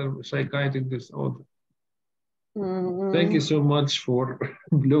other psychiatric disorder. Thank you so much for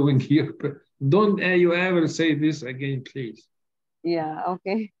blowing here. Don't you ever say this again, please. Yeah,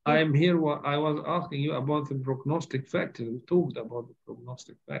 okay. I'm here. I was asking you about the prognostic factors. We talked about the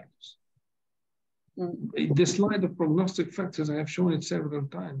prognostic factors. The slide of prognostic factors, I have shown it several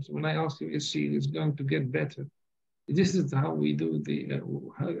times. When I asked you, is she is going to get better? This is how we do the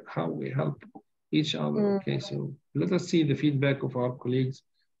how we help each other. Okay, so let us see the feedback of our colleagues.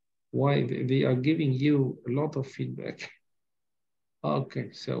 Why they are giving you a lot of feedback.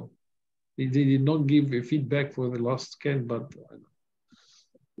 Okay, so they did not give a feedback for the last scan, but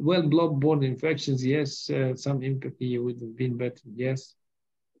well, blood-borne infections, yes. Some empathy would have been better, yes.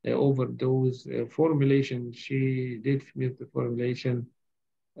 Overdose, formulation, she did miss the formulation.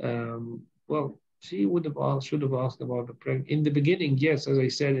 Well, she should have asked about the pregnant. In the beginning, yes, as I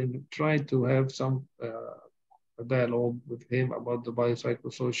said, and tried to have some dialogue with him about the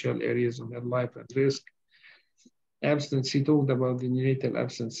biopsychosocial areas of her life at risk. Absence, she talked about the neonatal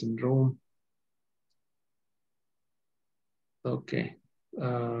absence syndrome. Okay.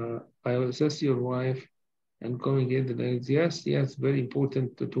 I will assess your wife and communicate the needs. Yes, very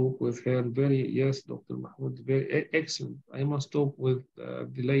important to talk with her. Yes, Dr. Mahmoud, very excellent. I must talk with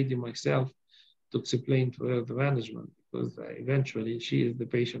the lady myself to explain to her the management, because eventually she is the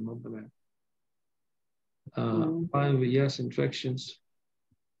patient, not the man. 5 yes, infections.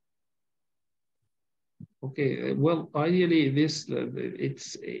 Okay, well, ideally, this the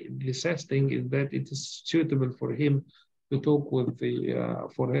best thing is that it is suitable for him to talk with the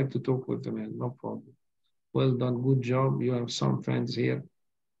for her to talk with the man. No problem. Well done, good job. You have some fans here.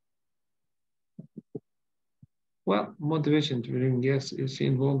 Well, motivation to bring, yes. Is she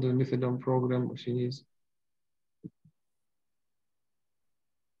involved in the methadone program? She needs.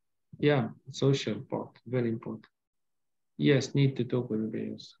 Yeah, social part, very important. Yes, need to talk with the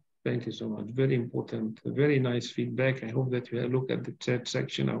parents. Thank you so much. Very important, very nice feedback. I hope that you look at the chat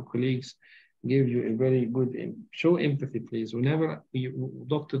section. Our colleagues give you a very good, show empathy, please. Whenever you,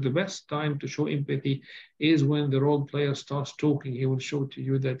 doctor, the best time to show empathy is when the role player starts talking. He will show to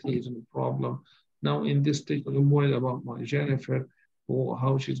you that he is in a problem. Now, in this stage, I'm worried about my Jennifer, or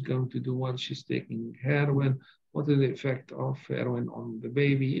how she's going to do while she's taking heroin. What is the effect of heroin on the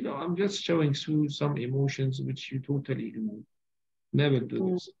baby? You know, I'm just showing through some emotions which you totally ignore. Never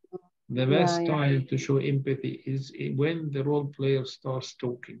do this. The best time to show empathy is when the role player starts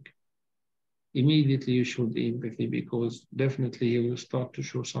talking. Immediately you show the empathy, because definitely he will start to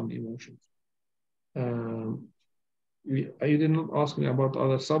show some emotions. You did not ask me about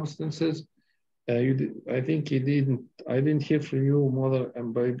other substances. I think you didn't. I didn't hear from you, mother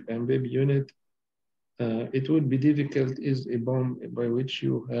and baby unit. It would be difficult is a bomb by which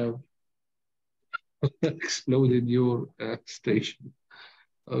you have exploded your station.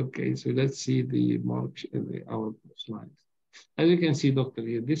 Okay, so let's see the marks in our slides. As you can see, doctor,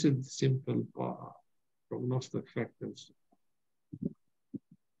 here, this is the simple prognostic factors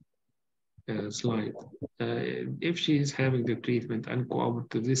slide. If she is having the treatment and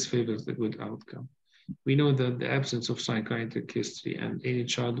cooperative, this favors the good outcome. We know that the absence of psychiatric history and any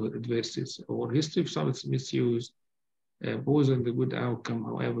childhood adversities or history of substance misuse poses the good outcome.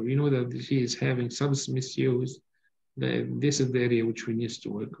 However, we know that she is having substance misuse. This is the area which we need to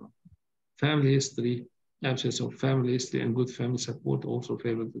work on. Family history, absence of family history and good family support also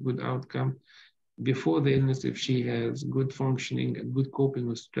favors the good outcome. Before the illness, if she has good functioning and good coping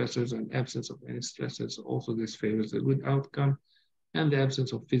with stressors and absence of any stressors, also this favors the good outcome. And the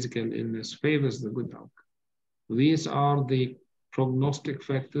absence of physical illness favors the good outcome. These are the prognostic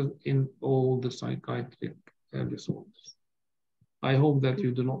factors in all the psychiatric disorders. I hope that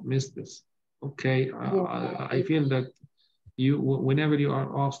you do not miss this. Okay, I feel that whenever you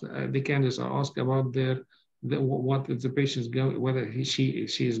are asked, the candidates are asked about what is the patient's going, whether she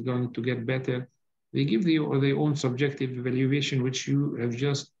is going to get better, they give you their own subjective evaluation, which you have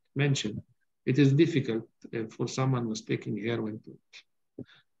just mentioned. It is difficult for someone who's taking heroin to.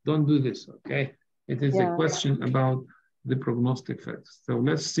 Don't do this, okay? It is a question about the prognostic factors. So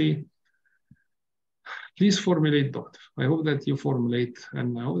let's see. Please formulate, doctor. I hope that you formulate,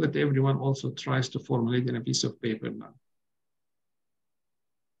 and I hope that everyone also tries to formulate in a piece of paper now.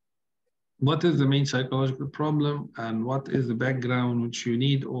 What is the main psychological problem, and what is the background which you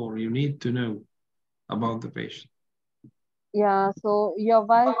need or you need to know about the patient? Yeah, so your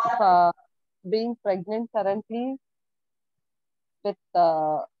wife being pregnant currently, with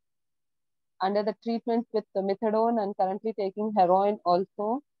under the treatment with the methadone and currently taking heroin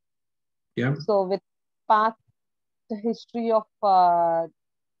also. Yeah. So with past history of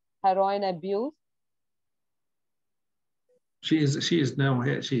heroin abuse. She is now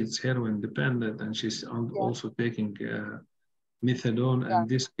heroin dependent, and she's also taking methadone, and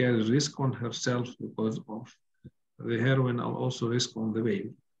this carries risk on herself because of the heroin, and also risk on the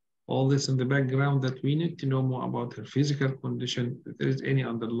baby. All this in the background that we need to know more about her physical condition, if there is any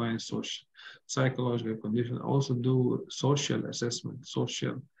underlying social, psychological condition. Also do social assessment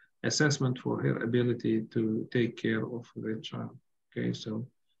for her ability to take care of the child. Okay, so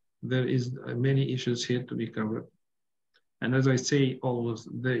there is many issues here to be covered. And as I say always,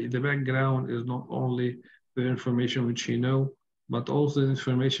 the background is not only the information which you know, but also the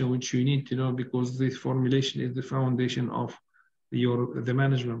information which you need to know, because this formulation is the foundation of the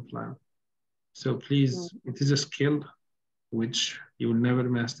management plan. So please, it is a skill which you will never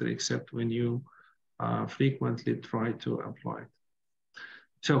master except when you frequently try to apply it.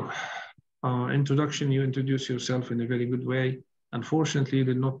 So introduction, you introduce yourself in a very good way. Unfortunately, you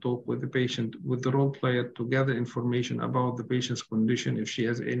did not talk with the patient, with the role player, to gather information about the patient's condition, if she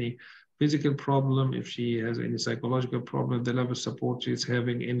has any physical problem, if she has any psychological problem, the level of support she's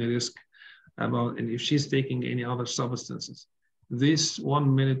having, any risk about, and if she's taking any other substances. This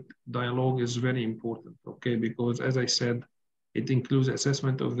 1 minute dialogue is very important, okay? Because as I said, it includes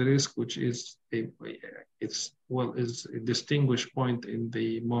assessment of the risk, which is a distinguished point in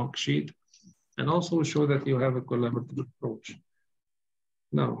the mark sheet, and also show that you have a collaborative approach.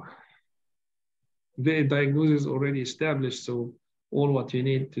 Now, the diagnosis is already established, so all what you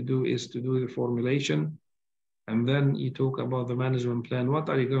need to do is to do the formulation, and then you talk about the management plan. What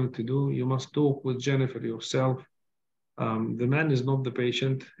are you going to do? You must talk with Jennifer yourself. The man is not the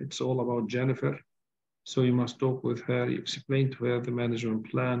patient. It's all about Jennifer. So you must talk with her, you explain to her the management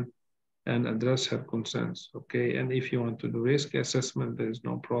plan and address her concerns, okay? And if you want to do risk assessment, there is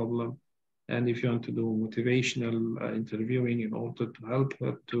no problem. And if you want to do motivational interviewing in order to help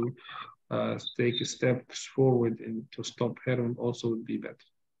her to take steps forward and to stop heroin, also would be better.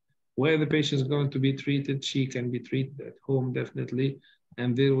 Where the patient is going to be treated, she can be treated at home, definitely.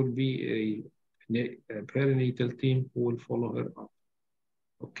 And there will be a perinatal team who will follow her up.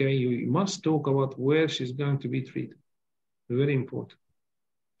 Okay, you must talk about where she's going to be treated. Very important.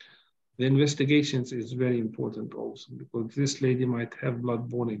 The investigations is very important also, because this lady might have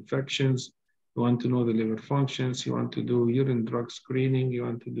blood-borne infections. You want to know the liver functions. You want to do urine drug screening. You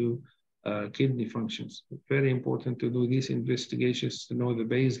want to do kidney functions. Very important to do these investigations to know the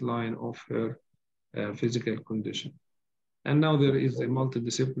baseline of her physical condition. And now there is a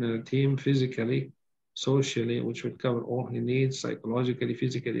multidisciplinary team, physically, socially, which will cover all her needs, psychologically,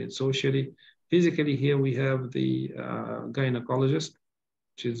 physically, and socially. Physically, here we have the gynecologist,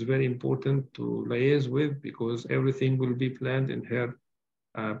 which is very important to liaise with, because everything will be planned in her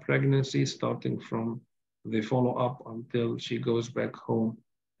pregnancy, starting from the follow-up until she goes back home,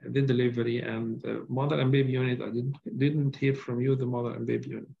 the delivery, and the mother and baby unit. I didn't hear from you, the mother and baby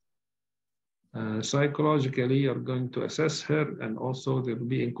unit. Psychologically, you're going to assess her, and also they'll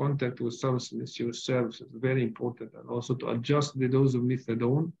be in contact with substance misuse services, very important, and also to adjust the dose of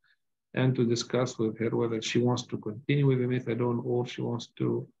methadone and to discuss with her whether she wants to continue with the methadone or she wants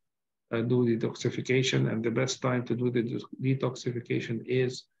to do detoxification. And the best time to do the detoxification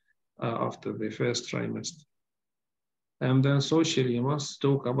is after the first trimester. And then socially, you must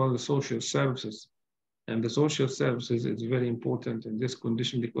talk about the social services. And the social services is very important in this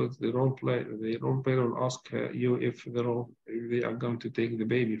condition, because the role player will ask you if they are going to take the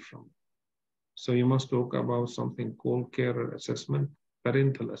baby from. So you must talk about something called carer assessment,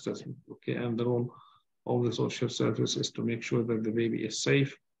 parental assessment, okay? And the role of the social services to make sure that the baby is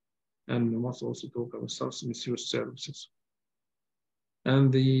safe. And you must also talk about substance misuse services.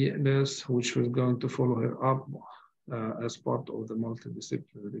 And the nurse, which was going to follow her up as part of the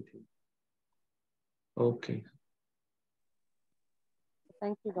multidisciplinary team. Okay.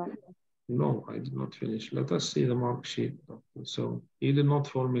 Thank you, doctor. No, I did not finish. Let us see the mark sheet. So you did not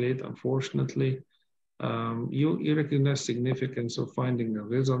formulate, unfortunately. You recognize significance of finding a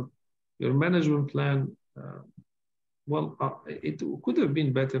result. Your management plan, it could have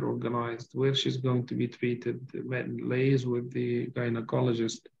been better organized, where she's going to be treated, liaise with the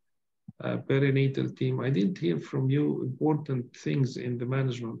gynecologist, perinatal team. I didn't hear from you important things in the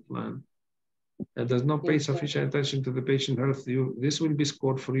management plan. Does not pay sufficient attention to the patient health. This will be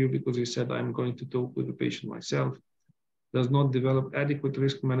scored for you because you said, I'm going to talk with the patient myself. Does not develop adequate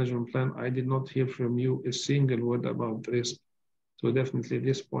risk management plan. I did not hear from you a single word about risk. So definitely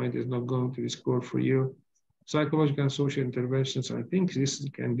this point is not going to be scored for you. Psychological and social interventions, I think this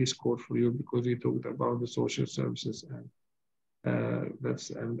can be scored for you because you talked about the social services and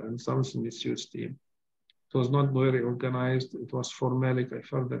and substance misuse team. It was not very organized. It was formalic. I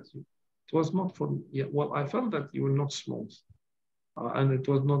felt that it was not for, yeah, well, I felt that you were not smooth and it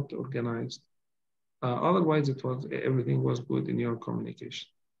was not organized. Otherwise, everything was good in your communication.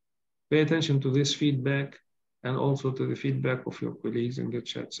 Pay attention to this feedback and also to the feedback of your colleagues in the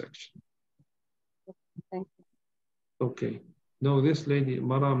chat section. Thank you. Okay. No, this lady,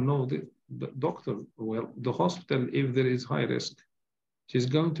 Maram, no, the doctor, well, the hospital, if there is high risk, she's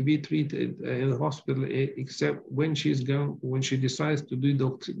going to be treated in the hospital, except when she decides to do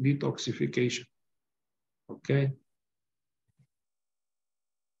detoxification. Okay.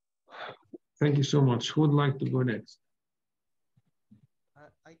 Thank you so much. Who would like to go next?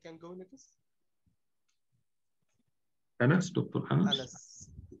 I can go next. Anas, Dr. Anas. Anas.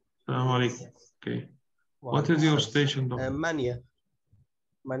 Assalamu alaikum. Okay. What is your station, doctor? Mania.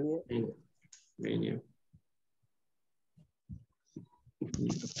 Mania. Mania.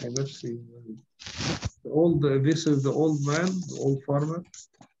 Okay, let's see. This is the old man, the old farmer.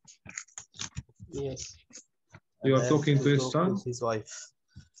 Yes. You are talking to his son? With his wife.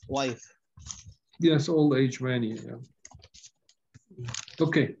 Wife. Yes, old age mania. Yeah.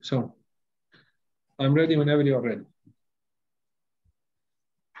 Okay, so I'm ready whenever you're ready.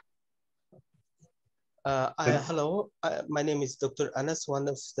 Hello, my name is Dr. Anas, one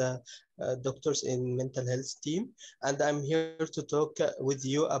of the doctors in mental health team, and I'm here to talk with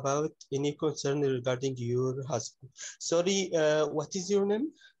you about any concern regarding your husband. Sorry, what is your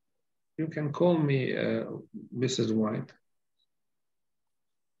name? You can call me Mrs. White.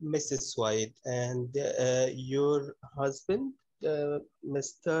 Mrs. White, and your husband,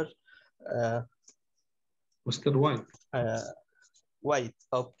 Mr. Mr. White. White,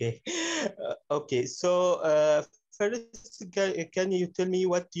 okay. Okay, so first, can you tell me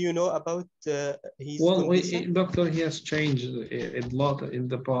what do you know about his condition? Doctor, he has changed a lot in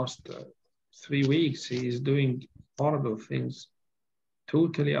the past 3 weeks. He is doing horrible things,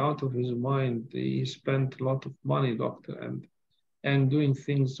 totally out of his mind. He spent a lot of money, doctor, and doing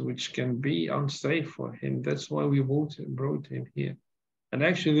things which can be unsafe for him. That's why we brought him here. And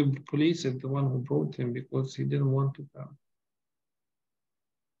actually, the police is the one who brought him because he didn't want to come.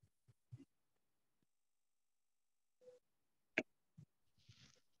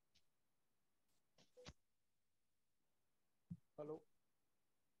 Hello.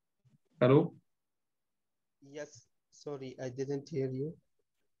 Hello? Yes, sorry, I didn't hear you.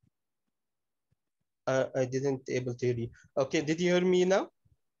 I didn't able to hear you. Okay, did you hear me now?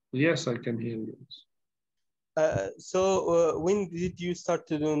 Yes, I can hear you. So when did you start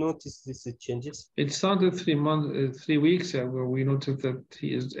to notice these changes? It started 3 weeks ago. We noticed that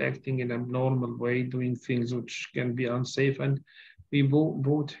he is acting in an abnormal way, doing things which can be unsafe, and we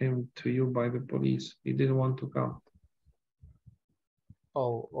brought him to you by the police. He didn't want to come.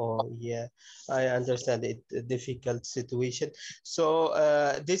 Oh, yeah, I understand it. A difficult situation. So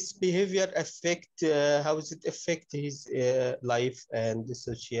this behavior how does it affect his life and the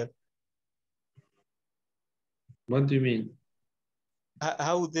social? What do you mean?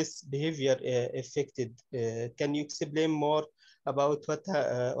 How this behavior affected? Can you explain more about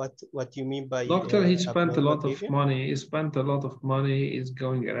what you mean by? Doctor, he spent a lot behavior? of money. He spent a lot of money. He's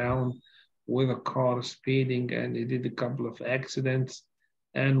going around with a car speeding, and he did a couple of accidents.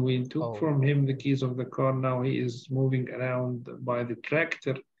 And we took from him the keys of the car. Now he is moving around by the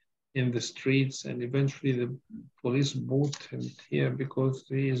tractor in the streets, and eventually the police brought him here because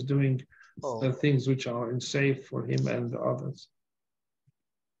he is doing things which are unsafe for him and the others.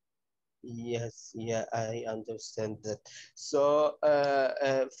 Yes, yeah, I understand that. So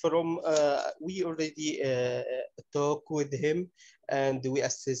we already talk with him and we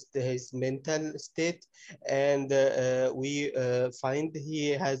assess his mental state, and we find he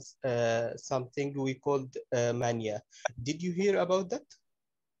has something we called mania. Did you hear about that?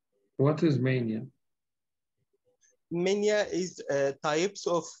 What is mania? Mania is types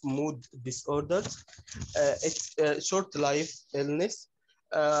of mood disorders. It's a short life illness.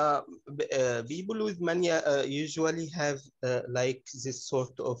 People with mania usually have like this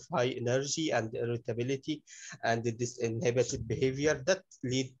sort of high energy and irritability and this inhibited behavior that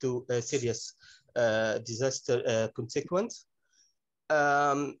lead to a serious disaster consequence.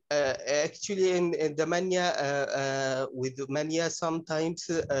 Actually, in the mania, with mania, sometimes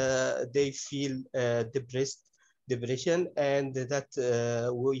they feel depression, and that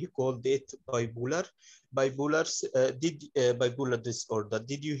you called it bipolar. Bipolar disorder.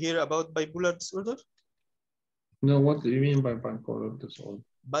 Did you hear about bipolar disorder? No, what do you mean by bipolar disorder?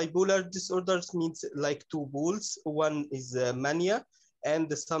 Bipolar disorders means like two poles. One is mania,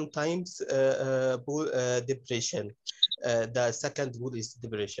 and sometimes depression. The second pole is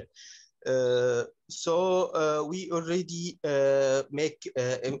depression. We already make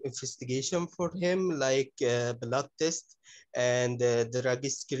investigation for him, like blood test and drug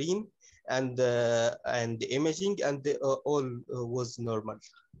screen and imaging, and all was normal.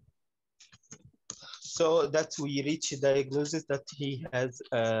 So that we reach diagnosis that he has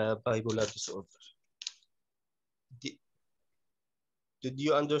bipolar disorder. Did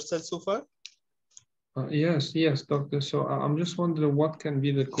you understand so far? Yes, yes, doctor. So I'm just wondering what can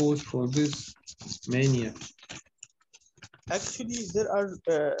be the cause for this mania. Actually, there are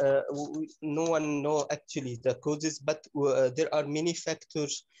no one know actually the causes, but there are many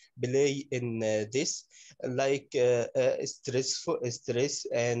factors play in this, like stress,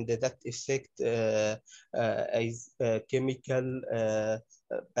 and that affect his chemical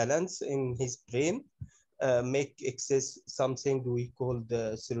balance in his brain. Make excess something we call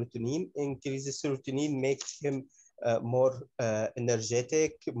the serotonin. Increases serotonin makes him more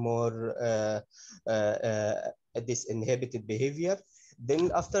energetic, more this inhibited behavior.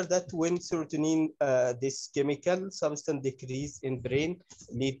 Then after that, when serotonin, this chemical substance decrease in brain,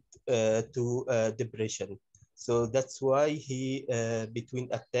 lead to depression. So that's why he between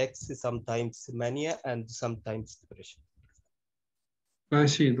attacks, sometimes mania and sometimes depression. I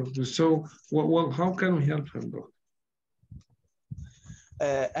see, doctor. So, well, how can we help him, doctor?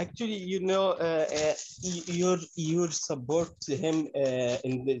 Actually, your support him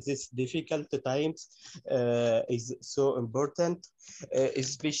in this difficult times is so important.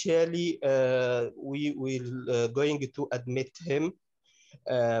 Especially, we will going to admit him.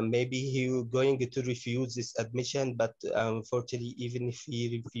 Maybe he will going to refuse this admission, but unfortunately, even if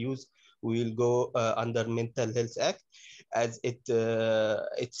he refuse, we will go under Mental Health Act, as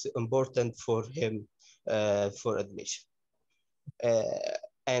it's important for him for admission.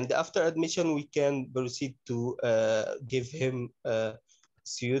 And after admission, we can proceed to give him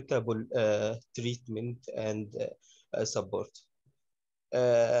suitable treatment and support.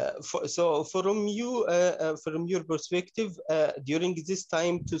 So from your perspective, during this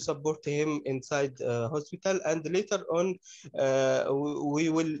time to support him inside hospital, and later on, we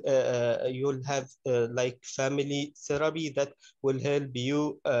will you'll have like family therapy that will help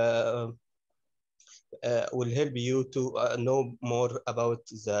you. Will help you to know more about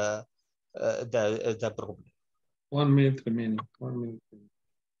the problem. 1 minute remaining. 1 minute remaining.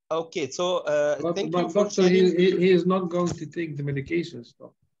 Okay, so thank you but for doctor, sharing. he is not going to take the medications,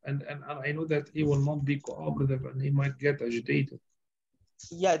 though. And I know that he will not be cooperative and he might get agitated.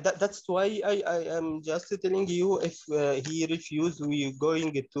 Yeah, that's why I am just telling you, if he refused, we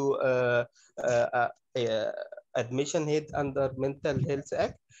going to admission head under Mental Health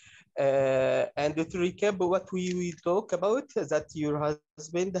Act. And to recap what we talk about, that your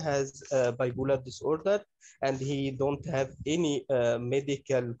husband has bipolar disorder and he don't have any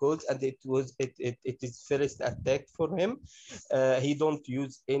medical cause, and it is first attack for him. He don't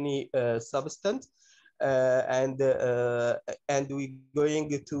use any substance, and we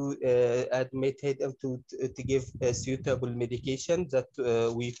going to admit him to give a suitable medication that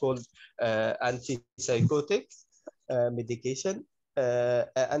we call antipsychotic medication.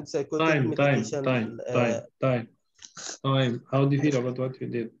 Antipsychotic medication. Time. How do you feel about what you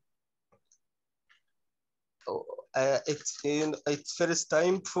did? It's first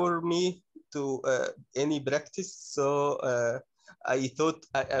time for me to any practice, so I thought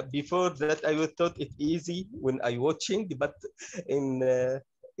before that I would thought it easy when I watching, but in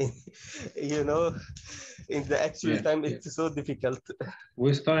you know, in the actual time it's so difficult.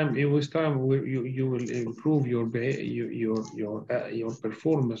 With time, you will improve your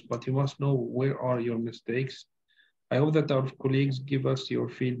performance, but you must know where are your mistakes. I hope that our colleagues give us your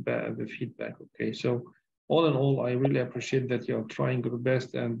feedback. Okay, so all in all, I really appreciate that you are trying your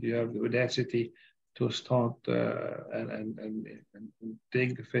best and you have the audacity to start and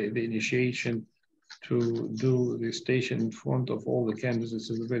take the initiation to do the station in front of all the candidates. This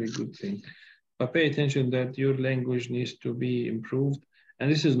is a very good thing. But pay attention that your language needs to be improved. And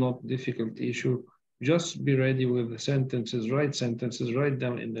this is not a difficult issue. Just be ready with the sentences, write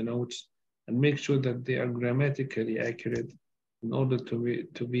them in the notes, and make sure that they are grammatically accurate in order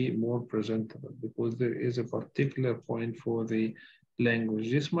to be more presentable, because there is a particular point for the language.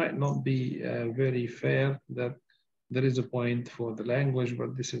 This might not be very fair that there is a point for the language,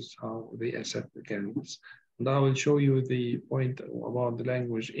 but this is how they assess the candidates. And I will show you the point about the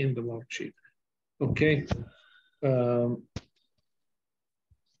language in the mark sheet. Okay.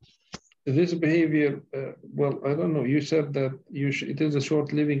 This behavior, well, I don't know. You said that it is a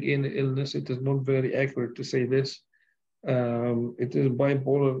short living in illness. It is not very accurate to say this. It is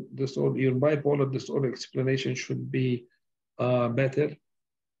bipolar disorder. Your bipolar disorder explanation should be better.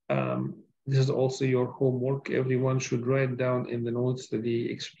 This is also your homework. Everyone should write down in the notes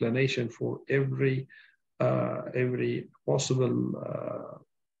the explanation for every possible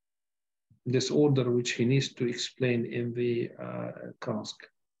disorder which he needs to explain in the task.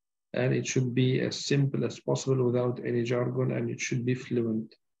 And it should be as simple as possible without any jargon, and it should be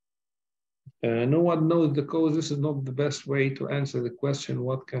fluent. No one knows the cause. This is not the best way to answer the question,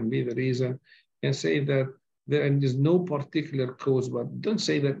 what can be the reason? You can say that there is no particular cause, but don't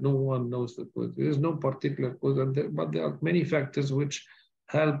say that no one knows the cause. There is no particular cause, but there are many factors which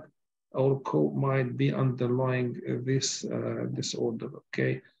help or might be underlying this disorder,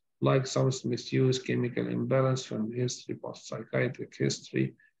 okay? Like substance misuse, chemical imbalance, family history, post-psychiatric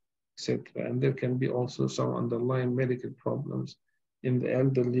history, etc. And there can be also some underlying medical problems in the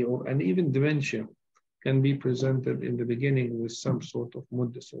elderly, and even dementia can be presented in the beginning with some sort of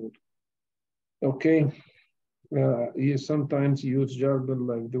mood disorder. Okay, you sometimes use jargon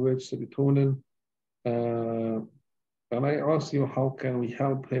like the word serotonin. And I asked you, how can we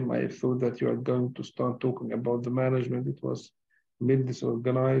help him? I thought that you are going to start talking about the management. It was a bit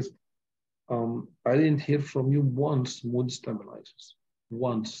disorganized. I didn't hear from you once mood stabilizers.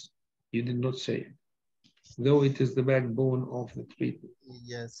 Once. You did not say it, though it is the backbone of the treatment.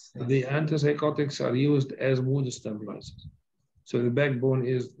 Yes. The antipsychotics are used as mood stabilizers. So the backbone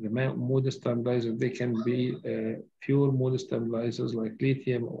is the mood stabilizer. They can be pure mood stabilizers like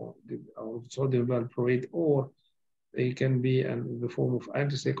lithium or sodium valproat, or they can be in the form of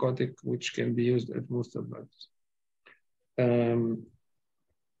antipsychotic, which can be used as mood stabilizers.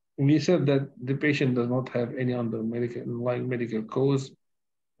 We said that the patient does not have any underlying medical cause,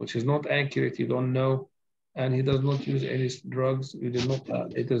 which is not accurate. You don't know, and he does not use any drugs. You did not.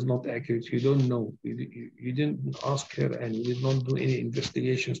 It is not accurate. You don't know. You didn't ask her, and you did not do any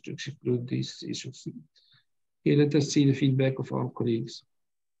investigations to exclude these issues. Here, let us see the feedback of our colleagues.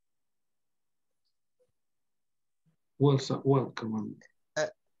 Well, come on.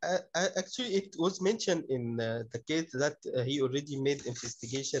 Actually, it was mentioned in the case that he already made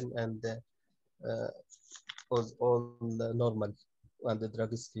investigation and was all normal, and the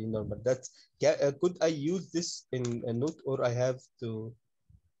drug is still normal. That's could I use this in a note, or I have to?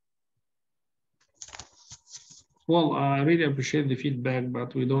 Well, I really appreciate the feedback,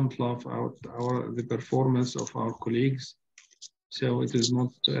 but we don't love the performance of our colleagues, so it is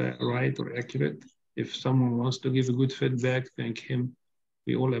not right or accurate. If someone wants to give a good feedback, thank him.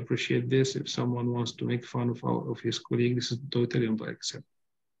 We all appreciate this. If someone wants to make fun of his colleague, this is totally unacceptable.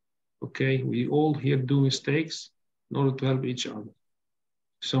 Okay, we all here do mistakes in order to help each other.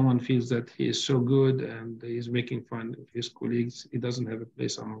 If someone feels that he is so good and he is making fun of his colleagues, he doesn't have a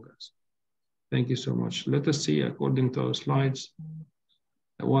place among us. Thank you so much. Let us see, according to our slides,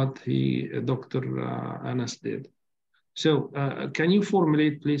 what Dr. Anas did. So can you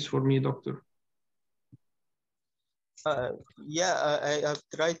formulate, please, for me, doctor? Yeah, I have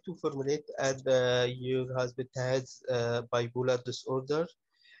tried to formulate, and your husband has bipolar disorder,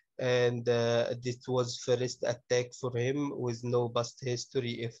 and this was first attack for him with no past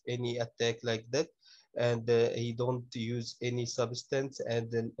history of any attack like that, and he don't use any substance,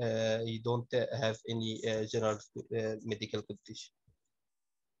 and then he don't have any general medical condition.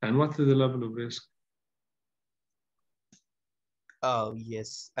 And what is the level of risk? Oh,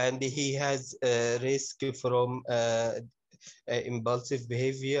 yes, and he has risk from impulsive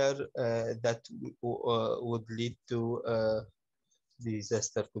behavior that would lead to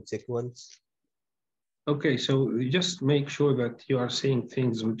disaster consequence. Okay, so just make sure that you are saying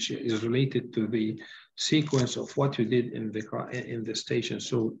things which is related to the sequence of what you did in the station.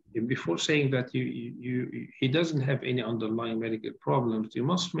 So before saying that he doesn't have any underlying medical problems, you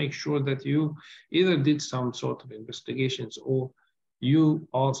must make sure that you either did some sort of investigations, or you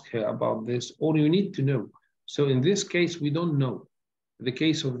ask her about this, or you need to know. So in this case, we don't know the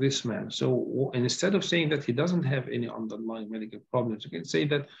case of this man. So instead of saying that he doesn't have any underlying medical problems, you can say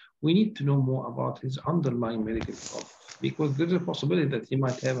that we need to know more about his underlying medical problems, because there's a possibility that he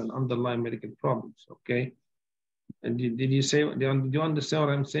might have an underlying medical problems, okay? And did you understand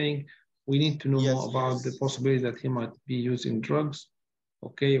what I'm saying? We need to know more about the possibility that he might be using drugs,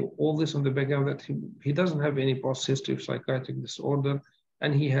 okay? All this on the background that he doesn't have any past history of psychiatric disorder,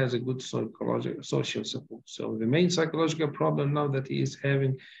 and he has a good social support. So the main psychological problem now that he is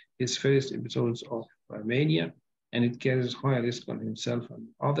having his first episodes of mania, and it carries high risk on himself and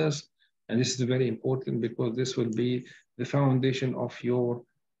others. And this is very important, because this will be the foundation of your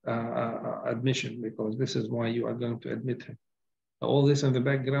admission, because this is why you are going to admit him. All this in the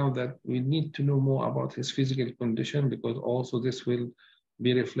background, that we need to know more about his physical condition, because also this will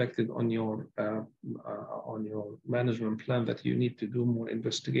be reflected on your management plan, that you need to do more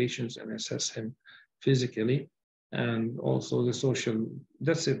investigations and assess him physically. And also the social,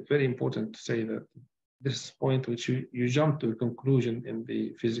 that's it, very important to say that this point which you jump to a conclusion in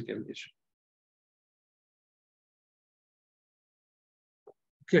the physical issue.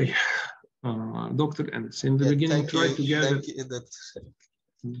 Okay, Dr. Anas, in the beginning, try to gather. Thank you, Dr.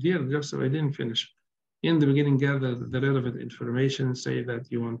 Dear, just I didn't finish. In the beginning, gather the relevant information, say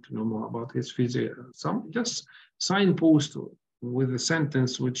that you want to know more about his physical, just signpost with a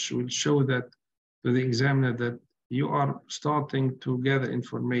sentence which will show that to the examiner that you are starting to gather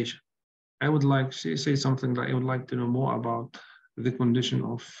information. I would like to say something like, I would like to know more about the condition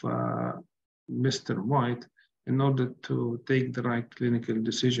of Mr. White in order to take the right clinical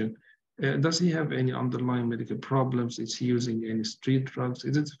decision. Does he have any underlying medical problems? Is he using any street drugs?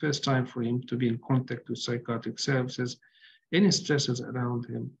 Is it the first time for him to be in contact with psychiatric services? Any stresses around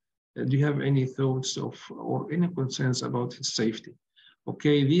him? Do you have any thoughts of or any concerns about his safety?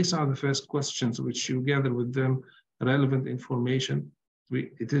 Okay, these are the first questions which you gather with them, relevant information.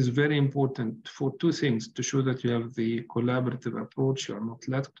 It is very important for two things: to show that you have the collaborative approach, you are not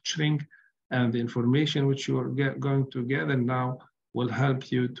lecturing, and the information which you are going to gather now will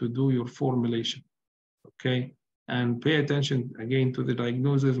help you to do your formulation, okay? And pay attention again to the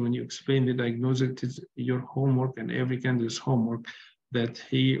diagnosis. When you explain the diagnosis, it is your homework and every candidate's homework that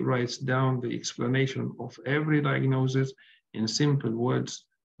he writes down the explanation of every diagnosis in simple words,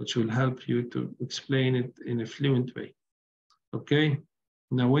 which will help you to explain it in a fluent way, okay?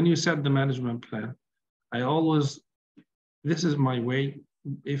 Now, when you set the management plan, this is my way.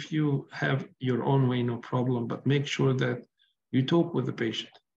 If you have your own way, no problem, but make sure that you talk with the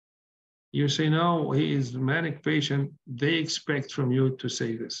patient. You say, no, he is a manic patient. They expect from you to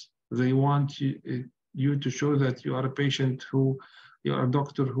say this. They want you to show that you are a patient you are a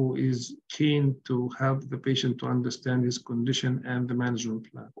doctor who is keen to help the patient to understand his condition and the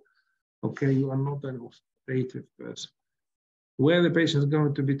management plan. Okay, you are not an authoritative person. Where the patient is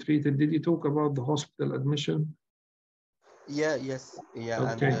going to be treated, did you talk about the hospital admission? Yes,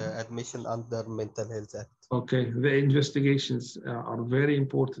 okay. And admission under Mental Health Act. Okay, the investigations are very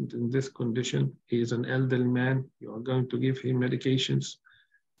important in this condition. He is an elderly man. You are going to give him medications,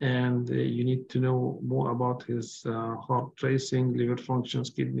 and you need to know more about his heart tracing, liver functions,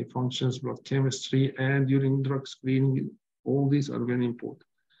 kidney functions, blood chemistry, and urine drug screening. All these are very important.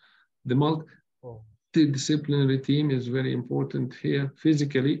 The multidisciplinary team is very important here.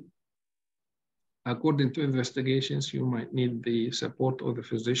 Physically, according to investigations, you might need the support of the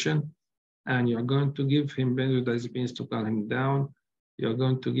physician, and you're going to give him benzodiazepines to calm him down. You're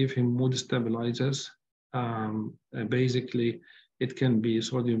going to give him mood stabilizers. Basically, it can be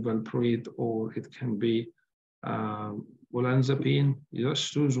sodium valproat or it can be olanzapine. You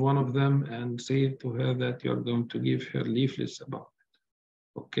just choose one of them and say to her that you're going to give her leaflets about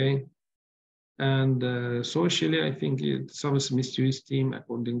it, okay? And socially, I think it's substance misuse team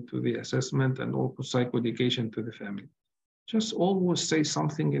according to the assessment, and also psychoeducation to the family. Just always say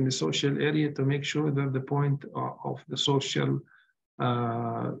something in the social area to make sure that the point of the social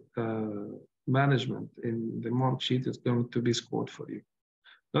management in the mark sheet is going to be scored for you.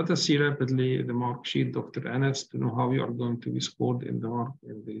 Let us see rapidly the mark sheet, Dr. Anas, to know how you are going to be scored in the mark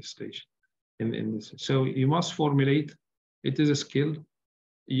in the station. So you must formulate. It is a skill.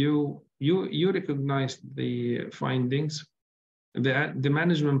 You recognize the findings. The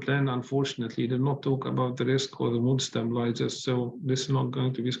management plan, unfortunately, did not talk about the risk or the mood stabilizers, so this is not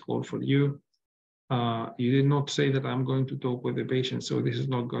going to be scored for you. You did not say that I'm going to talk with the patient, so this is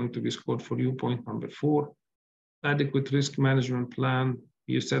not going to be scored for you. Point number 4, adequate risk management plan.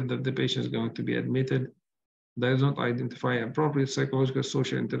 You said that the patient is going to be admitted. Does not identify appropriate psychological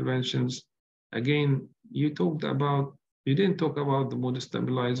social interventions. Again, you didn't talk about the mood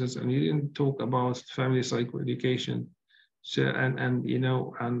stabilizers, and you didn't talk about family psychoeducation. So, and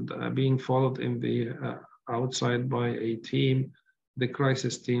being followed in the outside by a team, the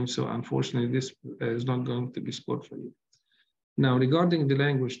crisis team. So unfortunately, this is not going to be scored for you. Now, regarding the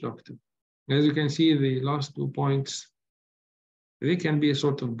language doctor, as you can see, the last 2 points, they can be a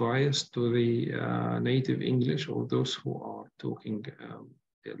sort of bias to the native English or those who are talking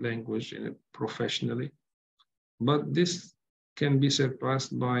language professionally. But this can be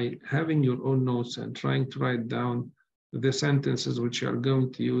surpassed by having your own notes and trying to write down the sentences which you are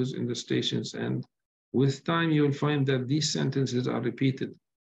going to use in the stations. And with time, you'll find that these sentences are repeated.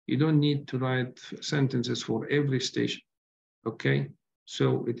 You don't need to write sentences for every station, okay?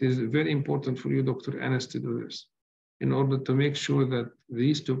 So it is very important for you, Dr. Anas, to do this in order to make sure that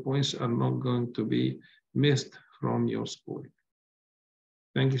these 2 points are not going to be missed from your scoring.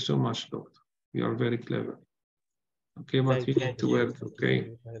 Thank you so much, Doctor. You are very clever. Okay, but you need to work,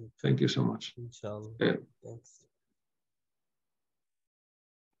 okay? Thank you so much. Inshallah. Thanks.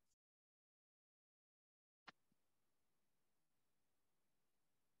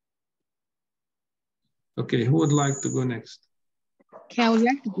 Okay, who would like to go next? Okay, I would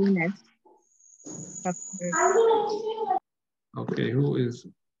like to go next. Okay, who is?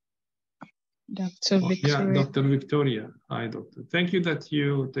 Dr. Victoria. Yeah, Dr. Victoria. Hi, doctor. Thank you that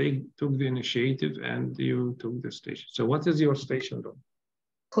you took the initiative and you took the station. So what is your station, doctor?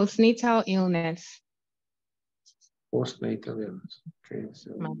 Postnatal illness. Postnatal illness. Okay,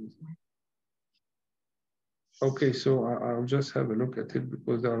 so okay, so I'll just have a look at it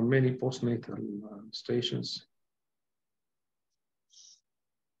because there are many postnatal stations.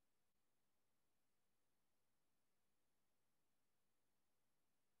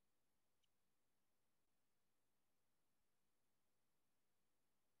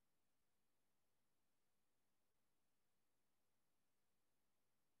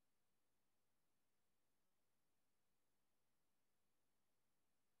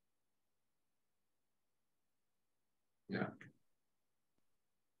 Yeah.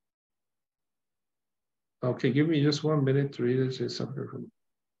 Okay, give me just 1 minute to read it. Say something from.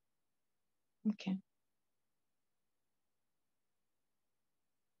 Okay.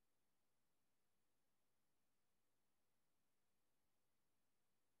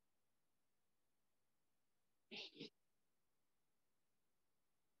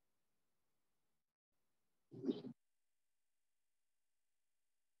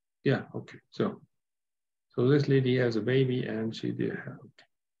 Yeah, okay. So this lady has a baby and she did have.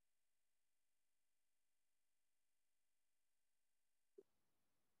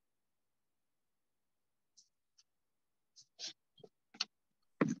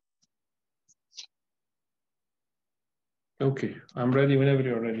 Okay, I'm ready whenever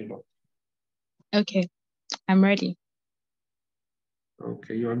you're ready, Doc. Okay, I'm ready.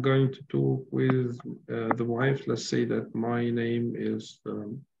 Okay, you are going to talk with the wife. Let's say that my name is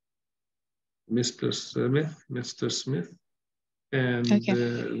Mr. Smith, and Okay.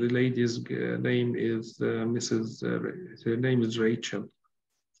 the lady's name is Mrs. Her name is Rachel.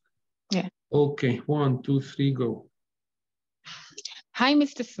 Yeah. Okay, 1, 2, 3, go. Hi,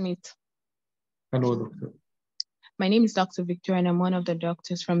 Mr. Smith. Hello, doctor. My name is Dr. Victor, and I'm one of the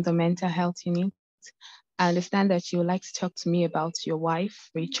doctors from the mental health unit. I understand that you would like to talk to me about your wife,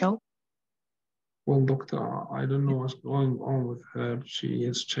 Rachel. Well, doctor, I don't know what's going on with her. She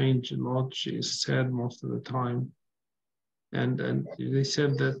has changed a lot. She is sad most of the time. And they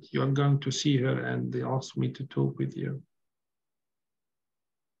said that you are going to see her, and they asked me to talk with you.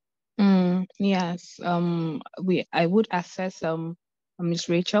 Yes. I would assess Miss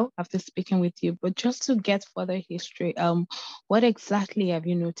Rachel after speaking with you, but just to get further history, what exactly have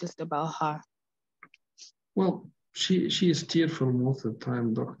you noticed about her? Well, she is tearful most of the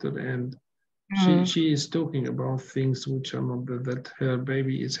time, doctor, and she is talking about things which are not that her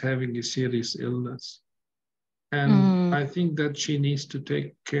baby is having a serious illness. And I think that she needs to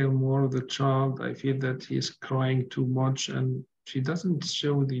take care more of the child. I feel that he's crying too much and she doesn't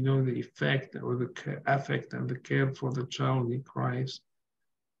show the, the effect or the affect and the care for the child he cries.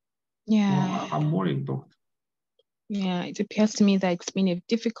 Yeah. Well, I'm worried, doctor. Yeah, it appears to me that it's been a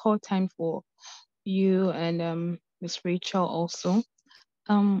difficult time for you and Miss Rachel also.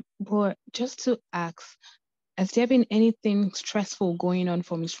 But just to ask, has there been anything stressful going on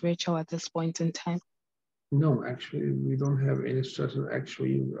for Miss Rachel at this point in time? No, actually, we don't have any stress.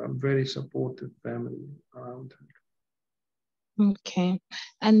 Actually, I'm very supportive family around her. Okay.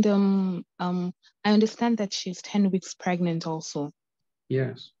 And I understand that she's 10 weeks pregnant also.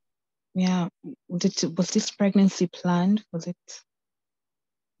 Yes. Yeah. Was this pregnancy planned? Was it?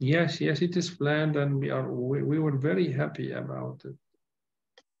 Yes, it is planned, and we were very happy about it.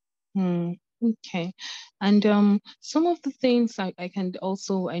 Okay. And some of the things I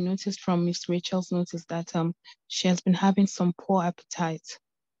noticed from Miss Rachel's notice that she has been having some poor appetite.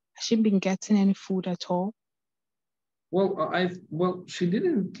 Has she been getting any food at all? Well, she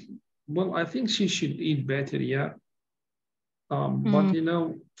didn't. Well, I think she should eat better, yeah. But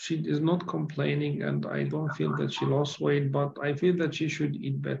she is not complaining, and I don't feel that she lost weight, but I feel that she should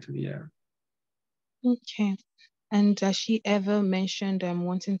eat better, yeah. Okay. And has she ever mentioned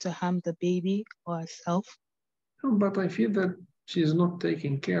wanting to harm the baby or herself? No, but I feel that she is not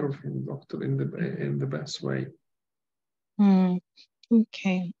taking care of him, doctor, in the best way.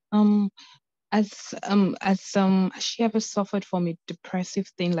 Okay. Has she ever suffered from a depressive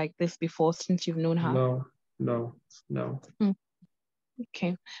thing like this before since you've known her? No.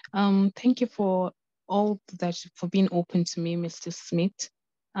 Okay. Thank you for all that, for being open to me, Mr. Smith.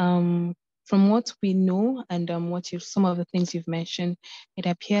 From what we know and some of the things you've mentioned, it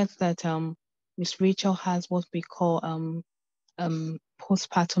appears that Miss Rachel has what we call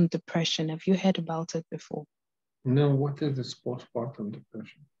postpartum depression. Have you heard about it before? No, what is this postpartum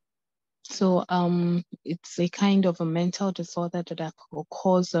depression? So it's a kind of a mental disorder that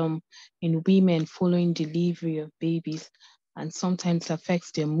occurs in women following delivery of babies, and sometimes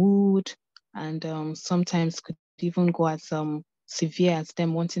affects their mood, and sometimes could even go as severe as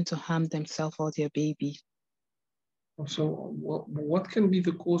them wanting to harm themselves or their baby. So what can be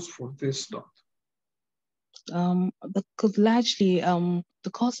the cause for this, doctor? Largely,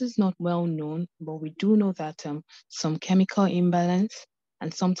 the cause is not well known, but we do know that some chemical imbalance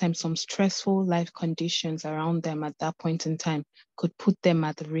and sometimes some stressful life conditions around them at that point in time could put them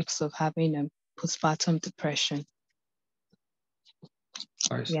at the risk of having postpartum depression.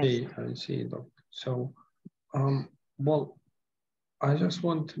 I see, doctor. So, well, I just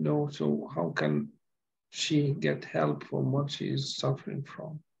want to know, so how can she get help from what she is suffering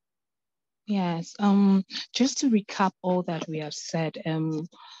from? Yes, just to recap all that we have said,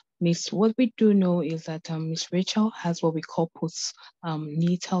 what we do know is that Miss Rachel has what we call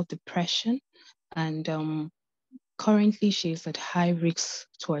natal depression, and currently she is at high risk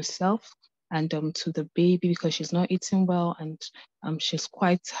to herself and to the baby because she's not eating well, and she's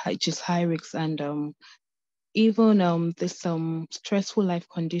high risk, and even this stressful life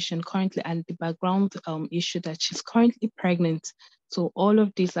condition currently, and the background issue that she's currently pregnant. So all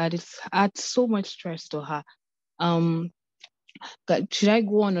of this add so much stress to her. Should I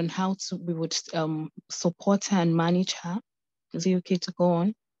go on how we would support her and manage her? Is it okay to go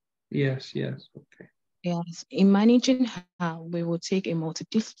on? Yes, okay. Yes, in managing her, we will take a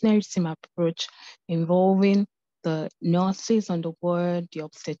multidisciplinary team approach involving the nurses on the ward, the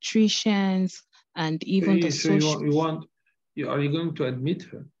obstetricians, and even the social. Are you going to admit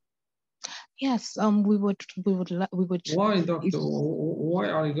her? Yes, we would. Why, doctor? Why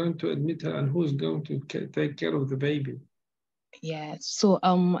are you going to admit her, and who's going to take care of the baby? Yes, so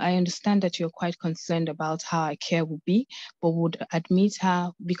I understand that you're quite concerned about how our care will be, but would admit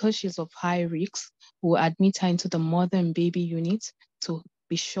her because she's of high risk. We'll admit her into the mother and baby unit to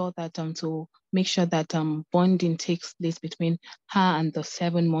be sure that to make sure that bonding takes place between her and the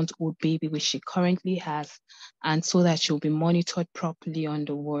 7-month-old baby, which she currently has, and so that she'll be monitored properly on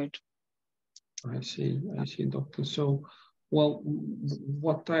the ward. I see, doctor. So, well,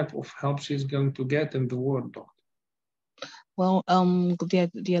 what type of help she's going to get in the ward, doctor? Well, there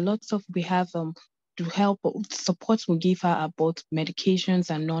are lots of, we have to help, support will give her both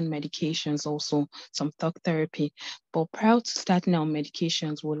medications and non-medications, also some talk therapy. But prior to starting our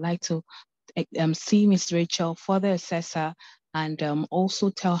medications, we'd like to see Miss Rachel, further assess her, and also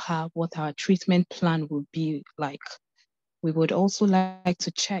tell her what our treatment plan would be like. We would also like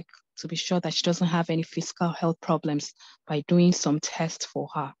to check to be sure that she doesn't have any physical health problems by doing some tests for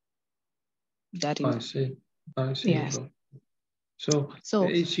her. I see. Yes. So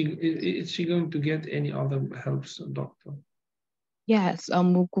is she going to get any other helps, doctor? Yes,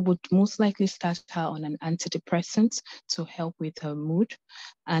 we would most likely start her on an antidepressant to help with her mood,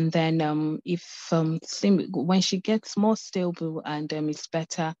 and then when she gets more stable and is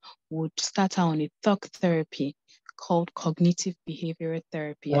better, would start her on a talk therapy called cognitive behavioral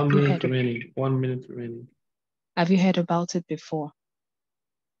therapy. 1 minute remaining. 1 minute remaining. Have you heard about it before?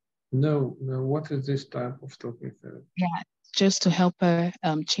 No. What is this type of talking therapy? Yeah, just to help her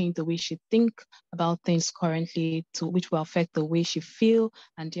change the way she think about things currently, which will affect the way she feel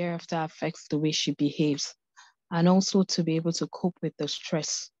and thereafter affects the way she behaves. And also to be able to cope with the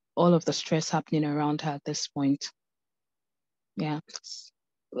stress, all of the stress happening around her at this point. Yeah.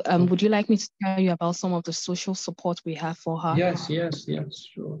 Would you like me to tell you about some of the social support we have for her? Yes,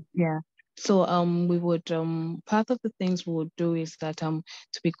 sure. Yeah. So we would part of the things we would do is that to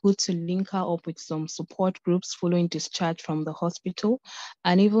be good to link her up with some support groups following discharge from the hospital,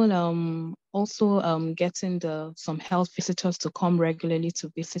 and even also getting some health visitors to come regularly to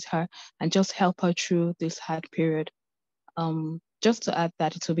visit her and just help her through this hard period. Just to add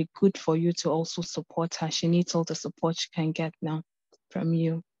that it will be good for you to also support her. She needs all the support she can get now from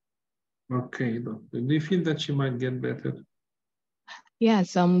you. Okay, doctor. Do you feel that she might get better?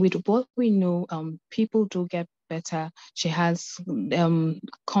 Yes, with what we know, people do get better. She has knowing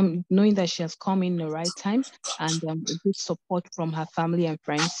that she has come in the right time and good support from her family and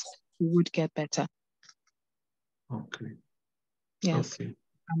friends, she would get better. Okay. Yes. Okay.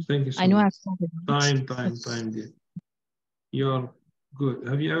 Thank you so I know much. I've said it. Time, dear. You're good.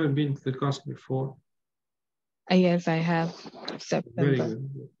 Have you ever been to the cost before? Yes, I have. Very September.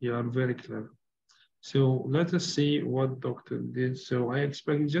 good. You are very clever. So let us see what doctor did. So I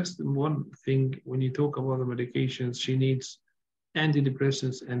expect just one thing when you talk about the medications, she needs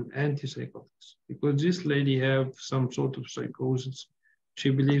antidepressants and antipsychotics because this lady have some sort of psychosis. She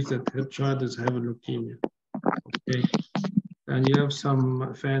believes that her child is having leukemia. Okay. And you have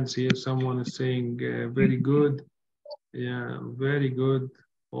some fans here. Someone is saying very good. Yeah, very good.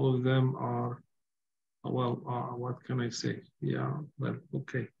 All of them are, well, what can I say? Yeah, well,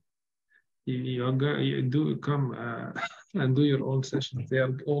 okay. You do come and do your own sessions. They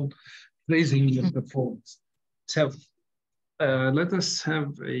are all praising your performance. So let us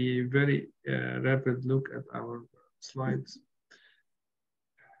have a very rapid look at our slides.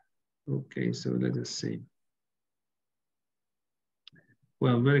 Okay, so let us see.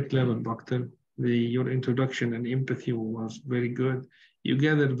 Well, very clever, doctor. Your introduction and empathy was very good. You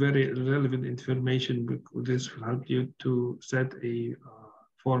gathered very relevant information because this will help you to set a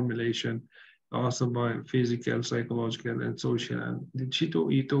formulation also by physical, psychological, and social. And did she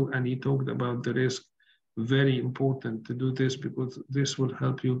talk, you talked about the risk. Very important to do this because this will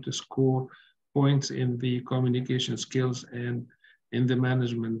help you to score points in the communication skills and in the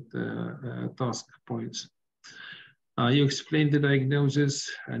management task points. You explained the diagnosis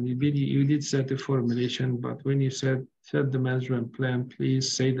and you did set a formulation, but when you set the management plan,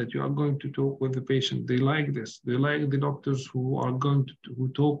 please say that you are going to talk with the patient. They like this. They like the doctors who are going to who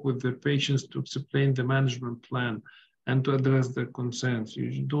talk with their patients to explain the management plan and to address their concerns.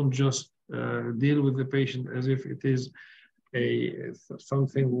 You don't just deal with the patient as if it is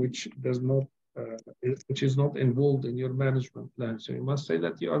something which does not which is not involved in your management plan. So you must say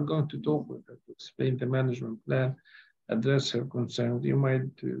that you are going to talk with her to explain the management plan, address her concerns. You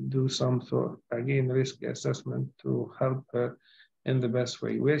might do some sort, again, risk assessment to help her in the best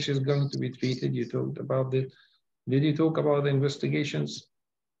way. Where she's going to be treated, you talked about it. Did you talk about the investigations?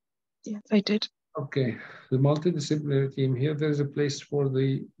 Yes, I did. Okay, the multidisciplinary team here, there's a place for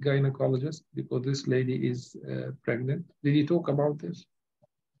the gynecologist because this lady is pregnant. Did you talk about this?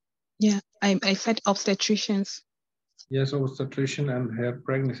 Yeah, I said obstetricians. Yes, obstetrician, and her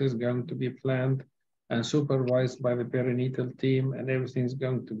pregnancy is going to be planned and supervised by the perinatal team, and everything's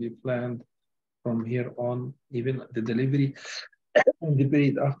going to be planned from here on, even the delivery. The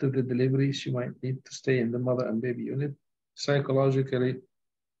period after the delivery, she might need to stay in the mother and baby unit. Psychologically,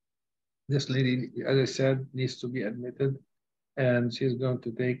 this lady, as I said, needs to be admitted, and she's going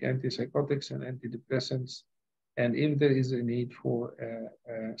to take antipsychotics and antidepressants. And if there is a need for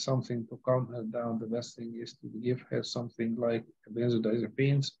something to calm her down, the best thing is to give her something like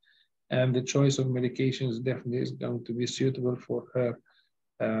benzodiazepines. And the choice of medications definitely is going to be suitable for her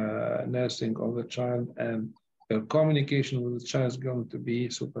nursing of the child, and her communication with the child is going to be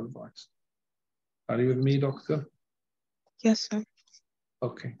supervised. Are you with me, doctor? Yes, sir.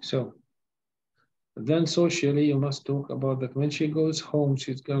 Okay, so then socially, you must talk about that when she goes home,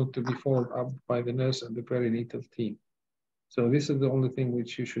 she's going to be followed up by the nurse and the perinatal team. So this is the only thing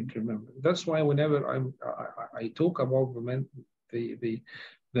which you should remember. That's why whenever I talk about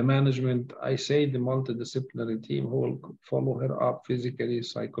the management, I say the multidisciplinary team who will follow her up physically,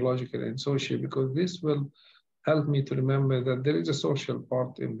 psychologically, and socially, because this will help me to remember that there is a social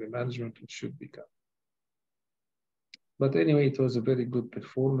part in the management which should be covered. But anyway, it was a very good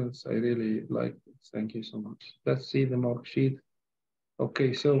performance. I really liked it. Thank you so much. Let's see the mark sheet.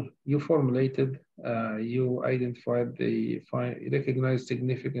 Okay, so you formulated, you identified the recognized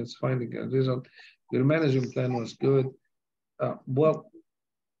significance, finding a result. Your management plan was good. Well,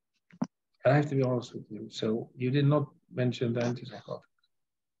 I have to be honest with you. So you did not mention the antipsychotics.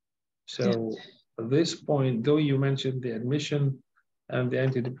 So at this point, though you mentioned the admission and the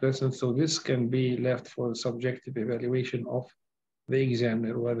antidepressants, so this can be left for subjective evaluation of the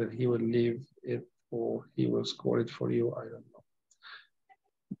examiner, whether he will leave it or he will score it for you, I don't know.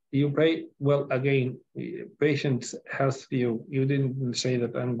 You pay, well, again, patient's health view, you didn't say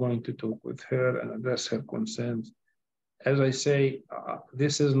that I'm going to talk with her and address her concerns. As I say,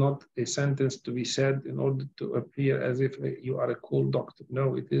 this is not a sentence to be said in order to appear as if you are a cool doctor.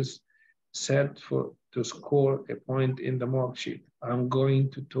 No, it is said to score a point in the mark sheet. I'm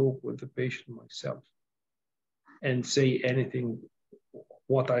going to talk with the patient myself and say anything.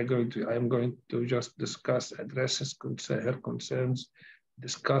 What I'm going to just discuss, address her concerns,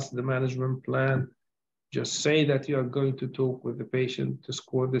 discuss the management plan. Just say that you are going to talk with the patient to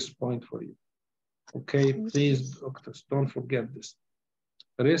score this point for you. Okay, please, doctors, don't forget this.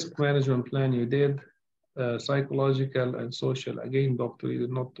 Risk management plan you did. psychological and social. Again, doctor, you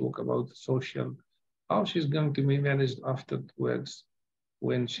did not talk about social. How she's going to be managed afterwards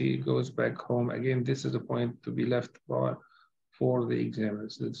when she goes back home. Again, this is a point to be left for the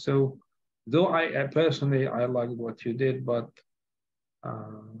examiners. So, though I personally, I liked what you did, but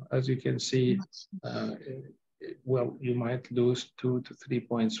as you can see, well, you might lose 2 to 3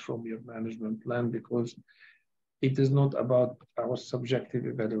 points from your management plan because it is not about our subjective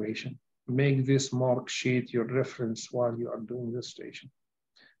evaluation. Make this mark sheet your reference while you are doing this station.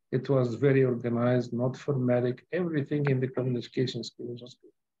 It was very organized, not formatic. Everything in the communication skills was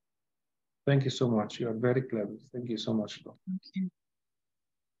good. Thank you so much. You are very clever. Thank you so much, Doctor. Okay.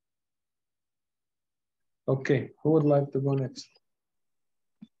 Okay, who would like to go next?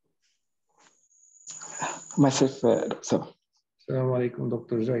 Myself, sir. Assalamu alaikum,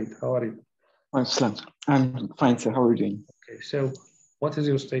 Dr. Zaid. How are you? I'm fine, sir. How are you doing? Okay, so what is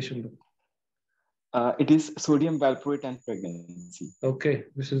your station? It is sodium valproate and pregnancy. Okay,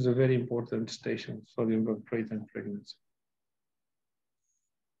 this is a very important station, sodium valproate and pregnancy.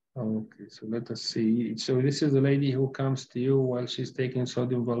 Okay, so let us see. So this is the lady who comes to you while she's taking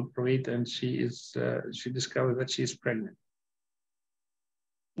sodium valproate, and she discovered that she is pregnant.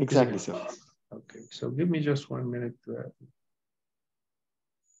 Exactly, sir. Okay, so give me just 1 minute.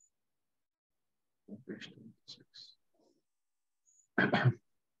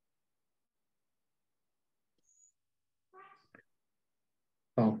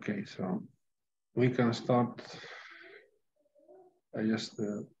 Okay, so we can start. I just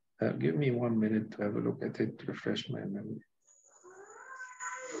give me 1 minute to have a look at it, refresh my memory.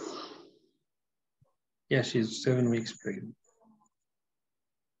 Yeah, she's 7 weeks pregnant.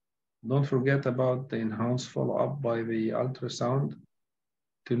 Don't forget about the enhanced follow-up by the ultrasound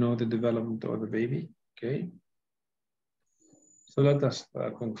to know the development of the baby, okay? So let us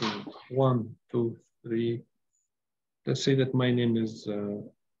continue. 1, 2, 3. Let's say that my name is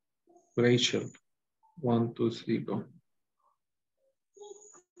Rachel. 1, 2, 3, go.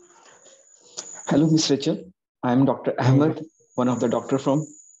 Hello, Ms. Rachel. I'm Dr. Ahmed, one of the doctor from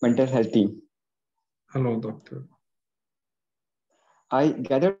mental health team. Hello, doctor. I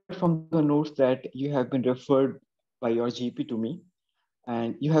gathered from the notes that you have been referred by your GP to me,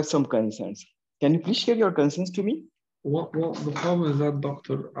 and you have some concerns. Can you please share your concerns to me? Well, the problem is that,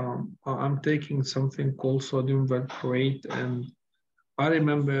 doctor, I'm taking something called sodium valproate, and I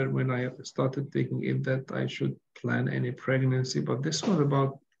remember when I started taking it that I should plan any pregnancy, but this was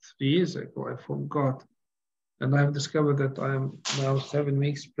about 3 years ago. I forgot. And I've discovered that I am now 7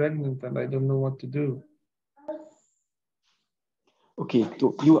 weeks pregnant and I don't know what to do. Okay,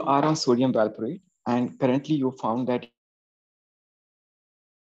 so you are on sodium valproate, and currently you found that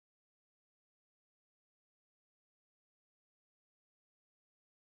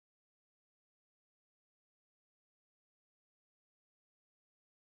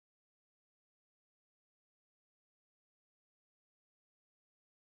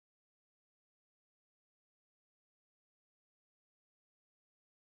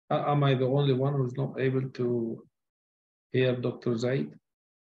Am I the only one who's not able to hear Dr. Zaid?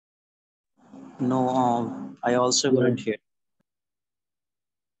 No, I also couldn't hear.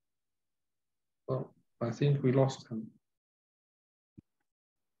 Well, I think we lost him.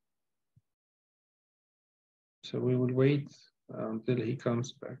 So we will wait until he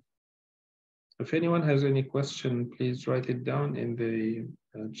comes back. If anyone has any question, please write it down in the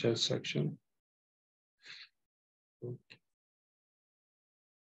chat section. Okay.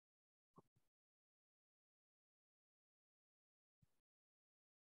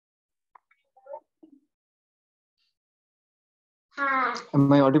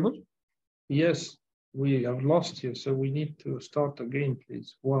 Am I audible? Yes, we have lost you, so we need to start again,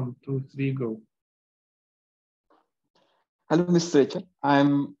 please. 1, 2, 3, go. Hello, Ms. Rachel.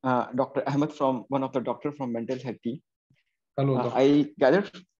 I'm Dr. Ahmed from one of the doctor from mental health team. Hello, doctor. I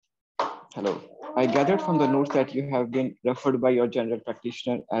gathered from the notes that you have been referred by your general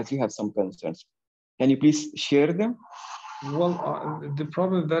practitioner as you have some concerns. Can you please share them? Well, the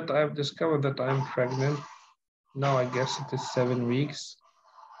problem that I've discovered that I'm pregnant. Now I guess it is 7 weeks.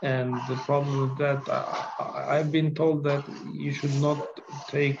 And the problem with that, I've been told that you should not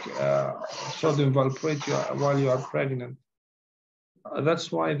take sodium valproate while you are pregnant.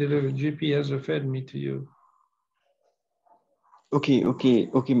 That's why the GP has referred me to you. Okay,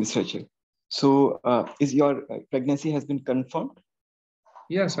 Ms. Rachel. So is your pregnancy has been confirmed?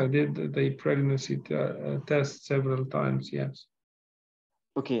 Yes, I did the pregnancy test several times, yes.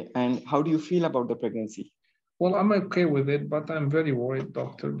 Okay, and how do you feel about the pregnancy? Well, I'm okay with it, but I'm very worried,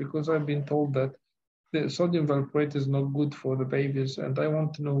 doctor, because I've been told that the sodium valproate is not good for the babies, and I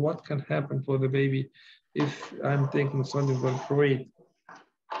want to know what can happen for the baby if I'm taking sodium valproate.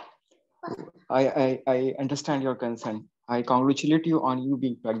 I understand your concern. I congratulate you on you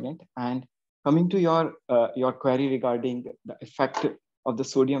being pregnant. And coming to your query regarding the effect of the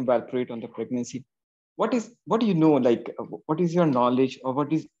sodium valproate on the pregnancy, what do you know? Like, what is your knowledge, or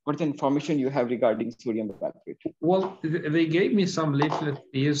what's the information you have regarding sodium valproate? Well, they gave me some leaflet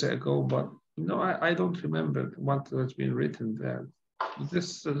years ago, but I don't remember what has been written there.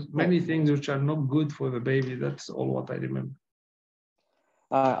 This many things which are not good for the baby. That's all what I remember.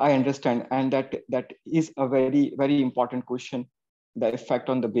 I understand, and that is a very important question, the effect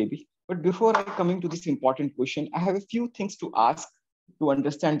on the baby. But before I coming to this important question, I have a few things to ask to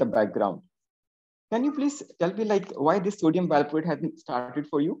understand the background. Can you please tell me, like, why this sodium valproate has been started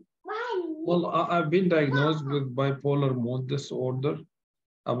for you? Well, I've been diagnosed with bipolar mood disorder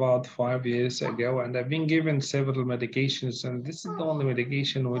about 5 years ago, and I've been given several medications, and this is the only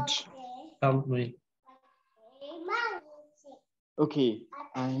medication which helped me. Okay,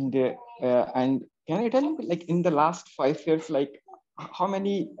 and can you tell me, like, in the last 5 years, like, how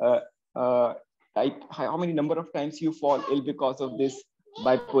many how many number of times you fall ill because of this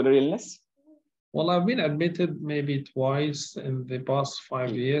bipolar illness? Well, I've been admitted maybe twice in the past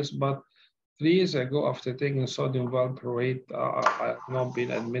 5 years, but 3 years ago, after taking sodium valproate, I have not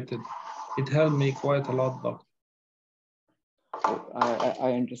been admitted. It helped me quite a lot, doctor.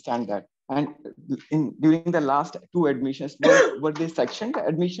 I understand that. And during the last 2 admissions, were they sectioned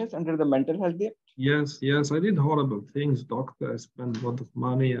admissions under the mental health there? Yes, I did horrible things, doctor. I spent a lot of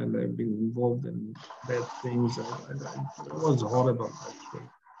money, and I've been involved in bad things. It was horrible, actually.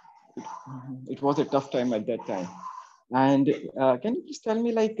 It was a tough time at that time. And can you please tell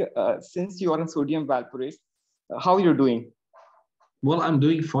me, like, since you are on sodium valproate, how you're doing? Well, I'm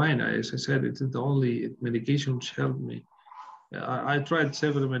doing fine. As I said, it is the only medication which helped me. I tried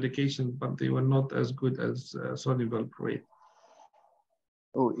several medications, but they were not as good as sodium valproate.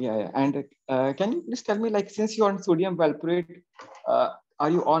 Oh, yeah. And can you please tell me, like, since you're on sodium valproate, are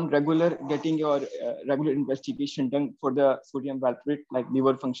you on getting your regular investigation done for the sodium valproate, like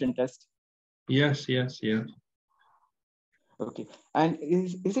liver function test? Yes. Okay. And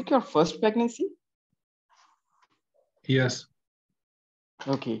is it your first pregnancy? Yes.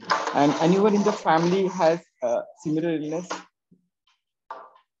 Okay. And anyone in the family has similar illness?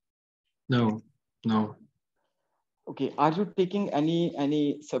 No. Okay. Are you taking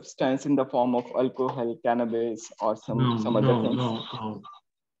any substance in the form of alcohol, cannabis, or some other things? No.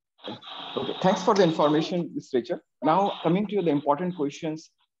 Okay. Thanks for the information, Mr. Richard. Now, coming to the important questions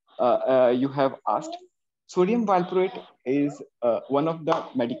you have asked. Sodium valproate is one of the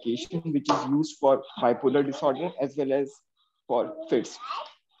medication which is used for bipolar disorder as well as for fits.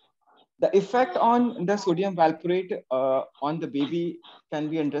 The effect on the sodium valproate on the baby can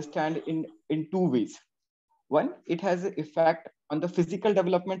be understood in 2 ways. One, it has an effect on the physical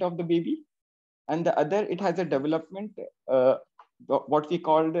development of the baby, and the other, it has a development, what we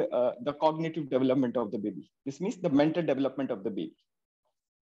called the cognitive development of the baby. This means the mental development of the baby.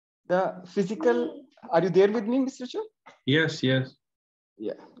 The physical, are you there with me, Mr. Cho? Yes. Yeah.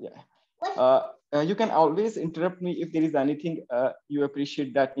 You can always interrupt me if there is anything you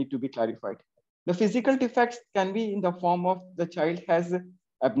appreciate that need to be clarified. The physical defects can be in the form of the child has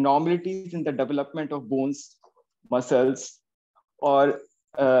abnormalities in the development of bones, muscles, or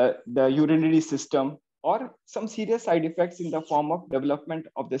the urinary system, or some serious side effects in the form of development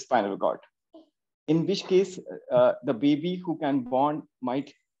of the spinal cord. In which case, the baby who can born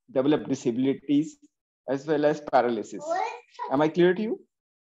might develop disabilities as well as paralysis. Am I clear to you?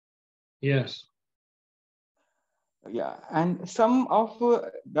 Yes. Yeah, and some of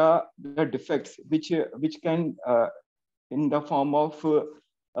the defects which can in the form of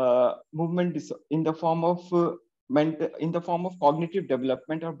movement, in the form of cognitive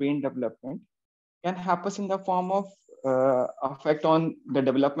development or brain development, can happen in the form of effect on the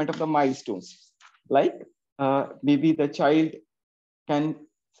development of the milestones. Like maybe the child can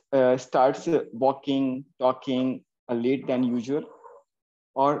starts walking, talking late than usual,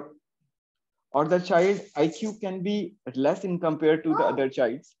 or the child IQ can be less in compared to the other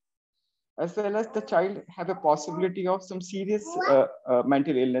childs, as well as the child have a possibility of some serious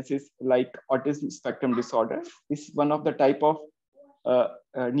mental illnesses like autism spectrum disorder. This is one of the type of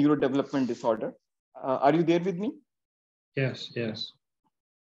neurodevelopment disorder. Are you there with me? Yes.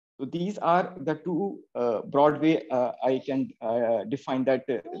 So these are the 2 broad way I can define that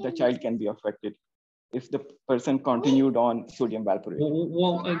the child can be affected if the person continued on sodium valproate.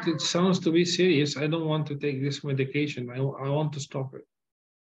 Well, it sounds to be serious. I don't want to take this medication. I want to stop it.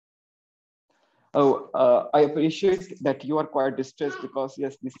 Oh, I appreciate that you are quite distressed because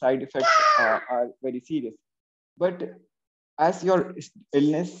yes, the side effects are very serious. But as your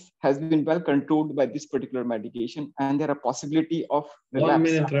illness has been well controlled by this particular medication and there are possibility of relapse. 1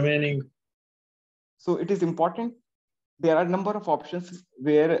 minute remaining. So it is important. There are a number of options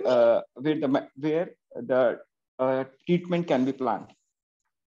where the treatment can be planned.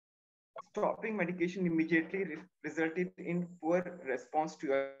 Stopping medication immediately resulted in poor response to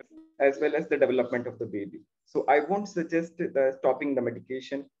your as well as the development of the baby. So I won't suggest stopping the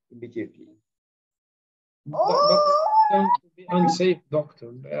medication immediately. But it's going to be unsafe,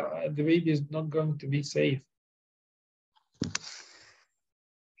 doctor. The baby is not going to be safe.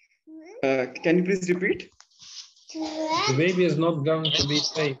 Can you please repeat? The baby is not going to be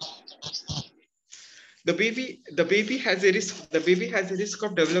safe. The baby has a risk. The baby has a risk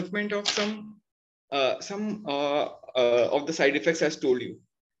of development of some of the side effects as told you.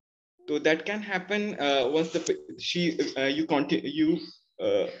 So that can happen once you continue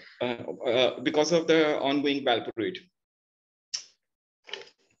because of the ongoing valproat.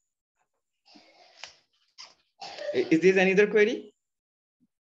 Is there any other query?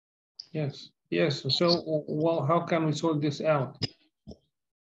 Yes. So, well, how can we sort this out?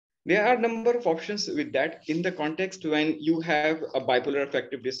 There are a number of options with that in the context when you have a bipolar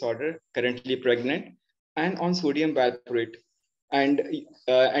affective disorder, currently pregnant, and on sodium valproate, and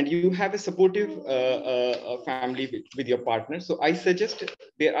you have a supportive family with your partner. So I suggest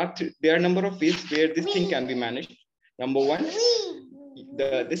there are a number of ways where this thing can be managed. Number one,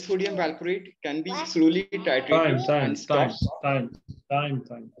 this sodium valproate can be slowly titrated and stopped. Time.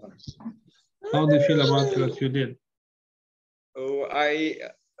 How do you feel about what you did? Oh,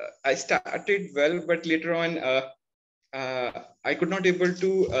 I started well, but later on, I could not able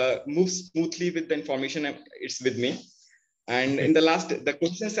to move smoothly with the information it's with me. And in the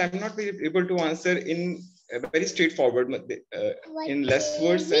questions I'm not able to answer in very straightforward, in less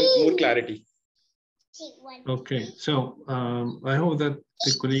words and more clarity. Okay, so I hope that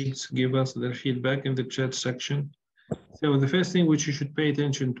the colleagues give us their feedback in the chat section. So the first thing which you should pay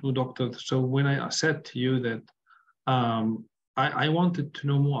attention to, doctor, so when I said to you that I wanted to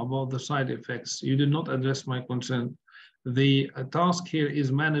know more about the side effects, you did not address my concern. The task here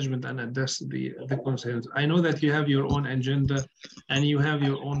is management and address the concerns. I know that you have your own agenda and you have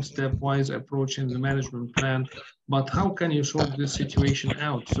your own stepwise approach in the management plan, but how can you sort this situation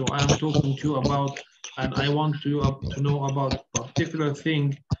out? So I'm talking to you about, and I want to know about a particular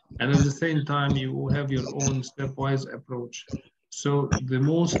thing, and at the same time, you have your own stepwise approach. So the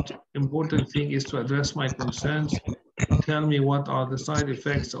most important thing is to address my concerns, tell me what are the side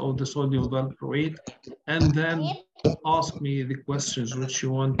effects of the sodium valproate, and then ask me the questions which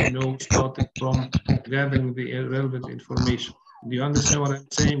you want to know, starting from gathering the relevant information. Do you understand what I'm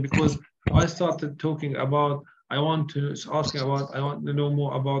saying? Because I started talking about, I want to know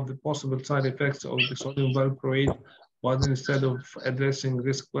more about the possible side effects of the sodium valproate, but instead of addressing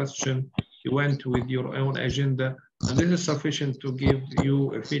this question, you went with your own agenda, and this is sufficient to give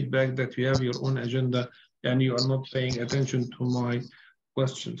you a feedback that you have your own agenda and you are not paying attention to my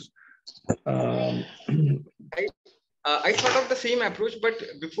questions. I thought of the same approach, but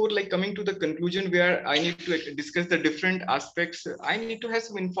before coming to the conclusion where I need to discuss the different aspects, I need to have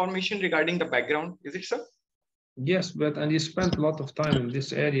some information regarding the background. Is it so? Yes, and you spent a lot of time in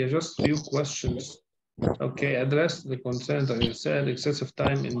this area, just few questions. Okay, address the concerns that you said, excessive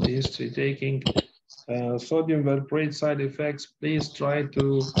time in the history taking, sodium valproate side effects. Please try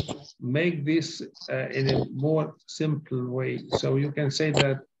to make this in a more simple way. So you can say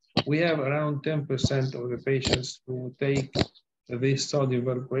that we have around 10% of the patients who take this sodium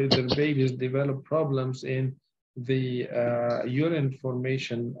valproate, their babies develop problems in the urine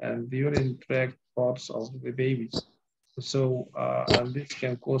formation and the urine tract parts of the babies. So, and this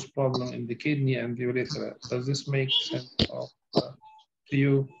can cause problem in the kidney and the urethra. Does this make sense to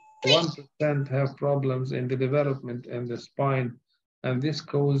you? 1% have problems in the development and the spine, and this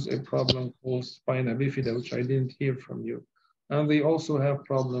causes a problem called spina bifida, which I didn't hear from you. And they also have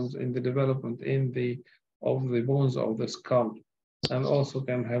problems in the development of the bones of the skull, and also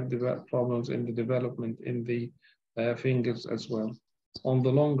can have problems in the development in the fingers as well. On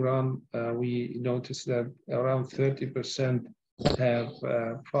the long run, we noticed that around 30% have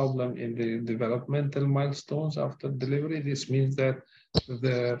a problem in the developmental milestones after delivery. This means that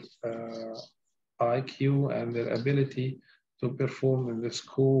their IQ and their ability to perform in the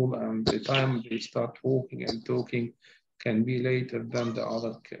school and the time they start walking and talking can be later than the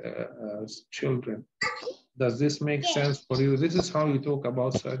other children. Does this make sense for you? This is how you talk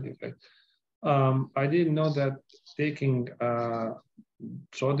about side effects. I didn't know that taking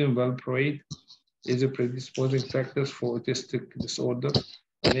sodium valproate is a predisposing factors for autistic disorder.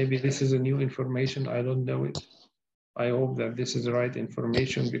 Maybe this is a new information, I don't know it. I hope that this is the right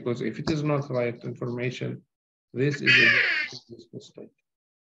information, because if it is not right information, this is a very serious mistake.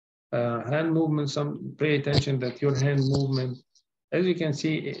 Hand movement, pay attention that your hand movement, as you can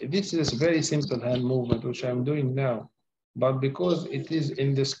see, this is a very simple hand movement, which I'm doing now. But because it is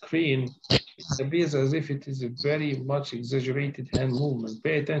in the screen, it appears as if it is a very much exaggerated hand movement.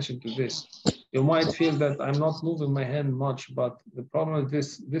 Pay attention to this. You might feel that I'm not moving my hand much, but the problem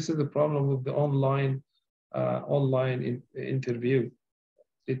is this is the problem with the online interview.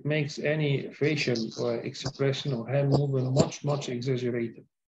 It makes any facial expression or hand movement much exaggerated.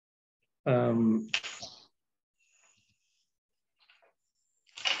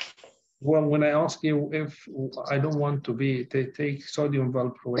 Well, when I ask you if I don't want to take sodium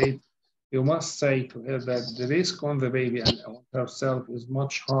valproate, you must say to her that the risk on the baby and on herself is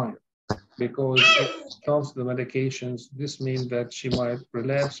much higher, because if she stops the medications, this means that she might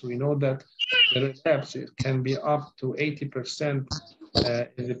relapse. We know that the relapse can be up to 80%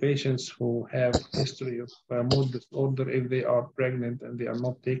 in the patients who have history of mood disorder if they are pregnant and they are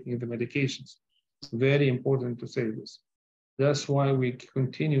not taking the medications. Very important to say this. That's why we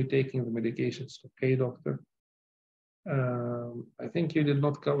continue taking the medications. Okay, doctor? I think you did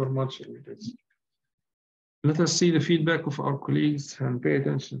not cover much of this. Let us see the feedback of our colleagues and pay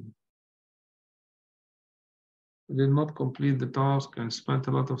attention. Did not complete the task and spent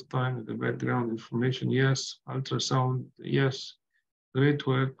a lot of time with the background information. Yes. Ultrasound. Yes. Great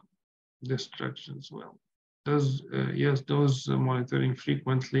work. Distractions. Well. Yes, those monitoring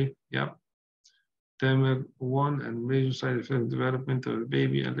frequently. Yeah. Tamer 1 and major side effect development of the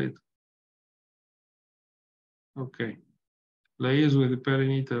baby and later. Okay. Liaise with the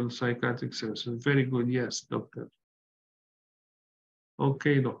perinatal psychiatric services. Very good. Yes, doctor.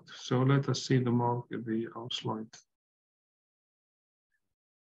 Okay, doctor. So let us see the mark of the slide.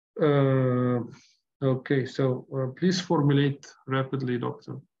 Okay, so please formulate rapidly,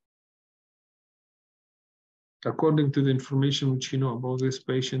 doctor. According to the information which you know about this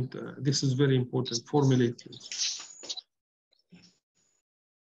patient, this is very important. Formulate, please.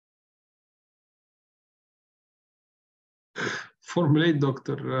 Formulate,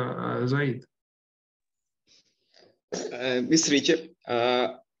 Dr. Zaid. Miss Richard,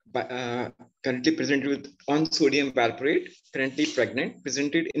 currently presented with on sodium valproate, currently pregnant,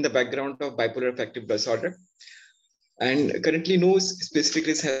 presented in the background of bipolar affective disorder, and currently no specific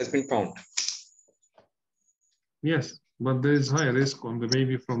risk has been found. Yes, but there is high risk on the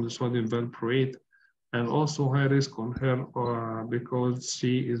baby from the sodium valproate, and also high risk on her because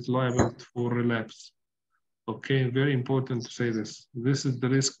she is liable for relapse. Okay, very important to say this. This is the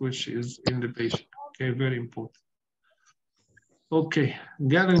risk which is in the patient. Okay, very important. Okay,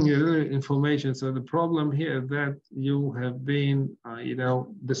 gathering information. So the problem here is that you have been,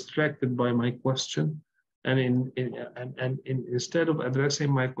 distracted by my question, and instead of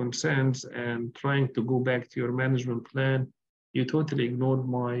addressing my concerns and trying to go back to your management plan, you totally ignored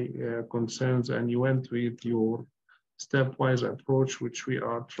my concerns and you went with your stepwise approach, which we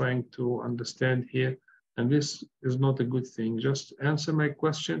are trying to understand here. And this is not a good thing. Just answer my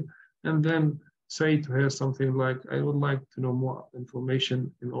question and then say to her something like, I would like to know more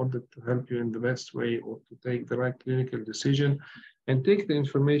information in order to help you in the best way or to take the right clinical decision, and take the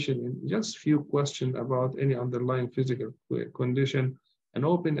information in just few questions about any underlying physical condition, an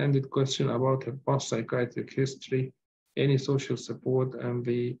open-ended question about her past psychiatric history, any social support, and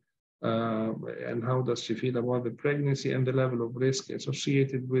and how does she feel about the pregnancy and the level of risk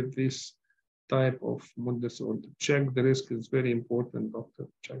associated with this type of mood disorder. Check the risk is very important, doctor,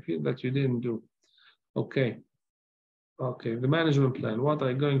 which I feel that you didn't do. Okay. Okay, the management plan. What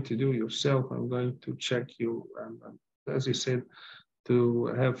are you going to do yourself? I'm going to check you, and as you said, to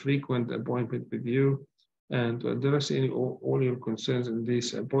have frequent appointment with you and to address all your concerns in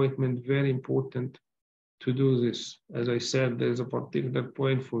this appointment. Very important to do this. As I said, there's a particular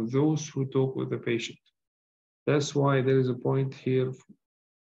point for those who talk with the patient. That's why there is a point here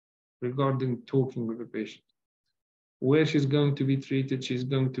regarding talking with the patient. Where she's going to be treated, she's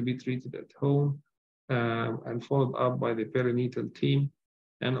going to be treated at home and followed up by the perinatal team.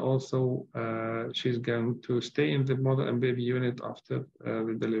 And also she's going to stay in the mother and baby unit after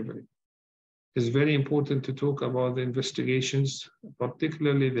the delivery. It's very important to talk about the investigations,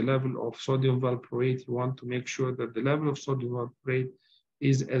 particularly the level of sodium valproate. You want to make sure that the level of sodium valproate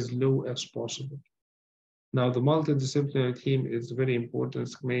is as low as possible. Now, the multidisciplinary team is very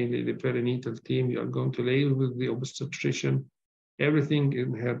important, mainly the perinatal team. You are going to liaise with the obstetrician. Everything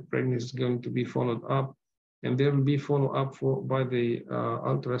in her pregnancy is going to be followed up. And there will be follow-up by the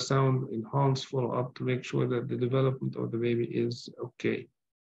ultrasound, enhanced follow-up to make sure that the development of the baby is okay.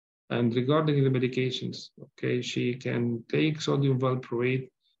 And regarding the medications, okay, she can take sodium valproate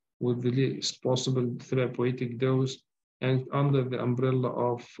with the least possible therapeutic dose and under the umbrella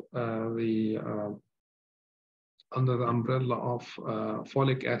of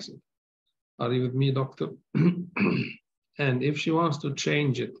folic acid. Are you with me, doctor? And if she wants to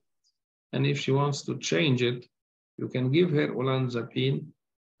change it, you can give her olanzapine,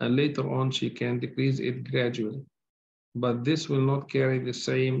 and later on she can decrease it gradually. But this will not carry the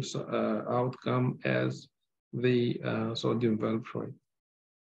same outcome as the sodium valproate.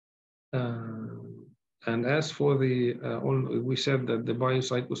 And as for the, we said that the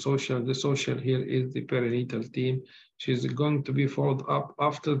biopsychosocial, the social here is the perinatal team. She's going to be followed up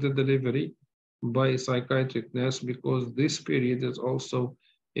after the delivery by a psychiatric nurse, because this period is also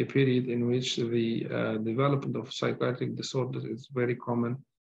a period in which the development of psychiatric disorders is very common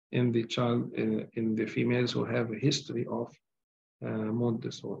in the child, in the females who have a history of mood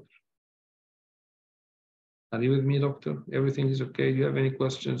disorder. Are you with me, doctor? Everything is okay? Do you have any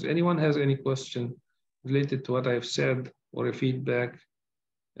questions? Anyone has any question related to what I've said or a feedback?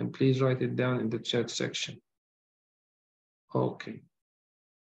 And please write it down in the chat section. Okay.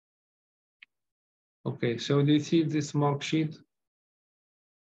 Okay, so do you see this mark sheet?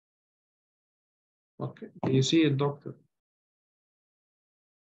 Okay, can you see it, doctor?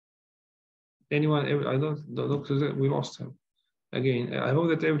 Anyone, I don't, the doctor, we lost him. Again, I hope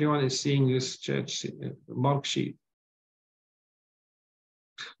that everyone is seeing this chat sheet, mark sheet.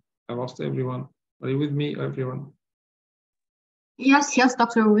 I lost everyone. Are you with me, everyone? Yes, yes,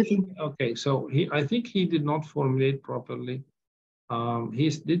 doctor, we're with you. Okay, so I think he did not formulate properly. He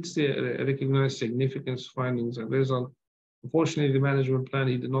did recognize significance findings and result. Unfortunately, the management plan,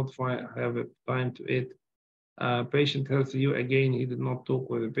 he did not have a time to it. Patient health review, again, he did not talk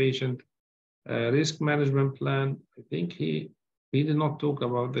with the patient. Risk management plan, I think he did not talk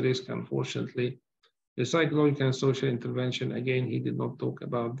about the risk, unfortunately. The psychological and social intervention, again, he did not talk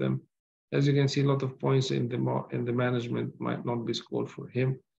about them. As you can see, a lot of points in the management might not be scored for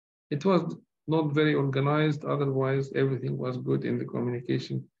him. It was not very organized. Otherwise, everything was good in the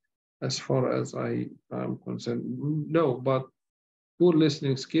communication as far as I am concerned. No, but poor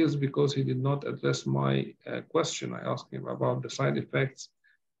listening skills because he did not address my question. I asked him about the side effects,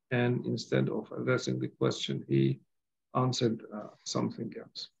 and instead of addressing the question, he answered something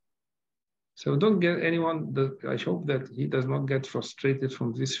else. So don't get anyone, I hope that he does not get frustrated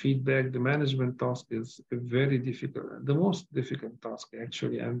from this feedback. The management task is very difficult, the most difficult task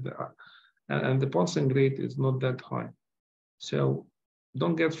actually, and the passing rate is not that high. So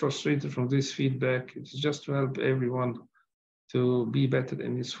don't get frustrated from this feedback. It's just to help everyone to be better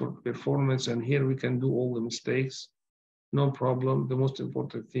in his performance. And here we can do all the mistakes, no problem. The most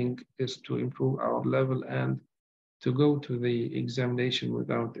important thing is to improve our level and to go to the examination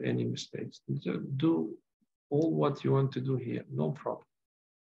without any mistakes. Do all what you want to do here, no problem.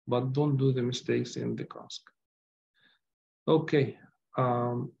 But don't do the mistakes in the task. Okay,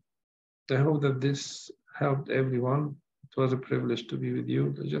 I hope that this helped everyone. It was a privilege to be with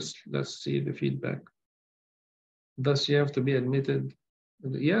you. Let's see the feedback. Does she have to be admitted?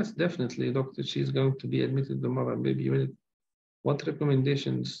 Yes, definitely, doctor. She's going to be admitted tomorrow, baby unit. What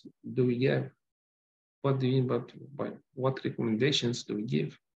recommendations do we give? What do you mean by what recommendations do we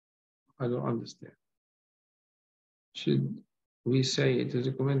give? I don't understand. Should we say it is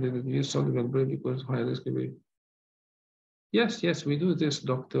recommended that you use soluble bread because high risk of baby? Yes, yes, we do this,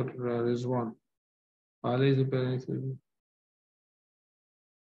 Dr. Rizwan.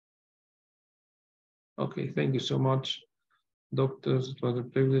 Okay, thank you so much, doctors. It was a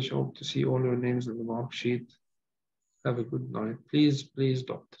privilege. Hope to see all your names on the mark sheet. Have a good night. Please, please,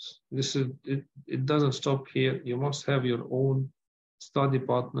 doctors. It doesn't stop here. You must have your own study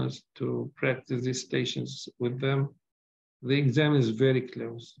partners to practice these stations with them. The exam is very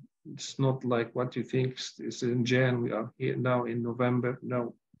close. It's not like what you think is in Jan. We are here now in November.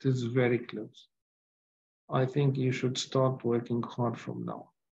 No, it is very close. I think you should start working hard from now.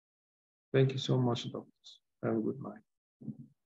 Thank you so much, doctors. Have a good night.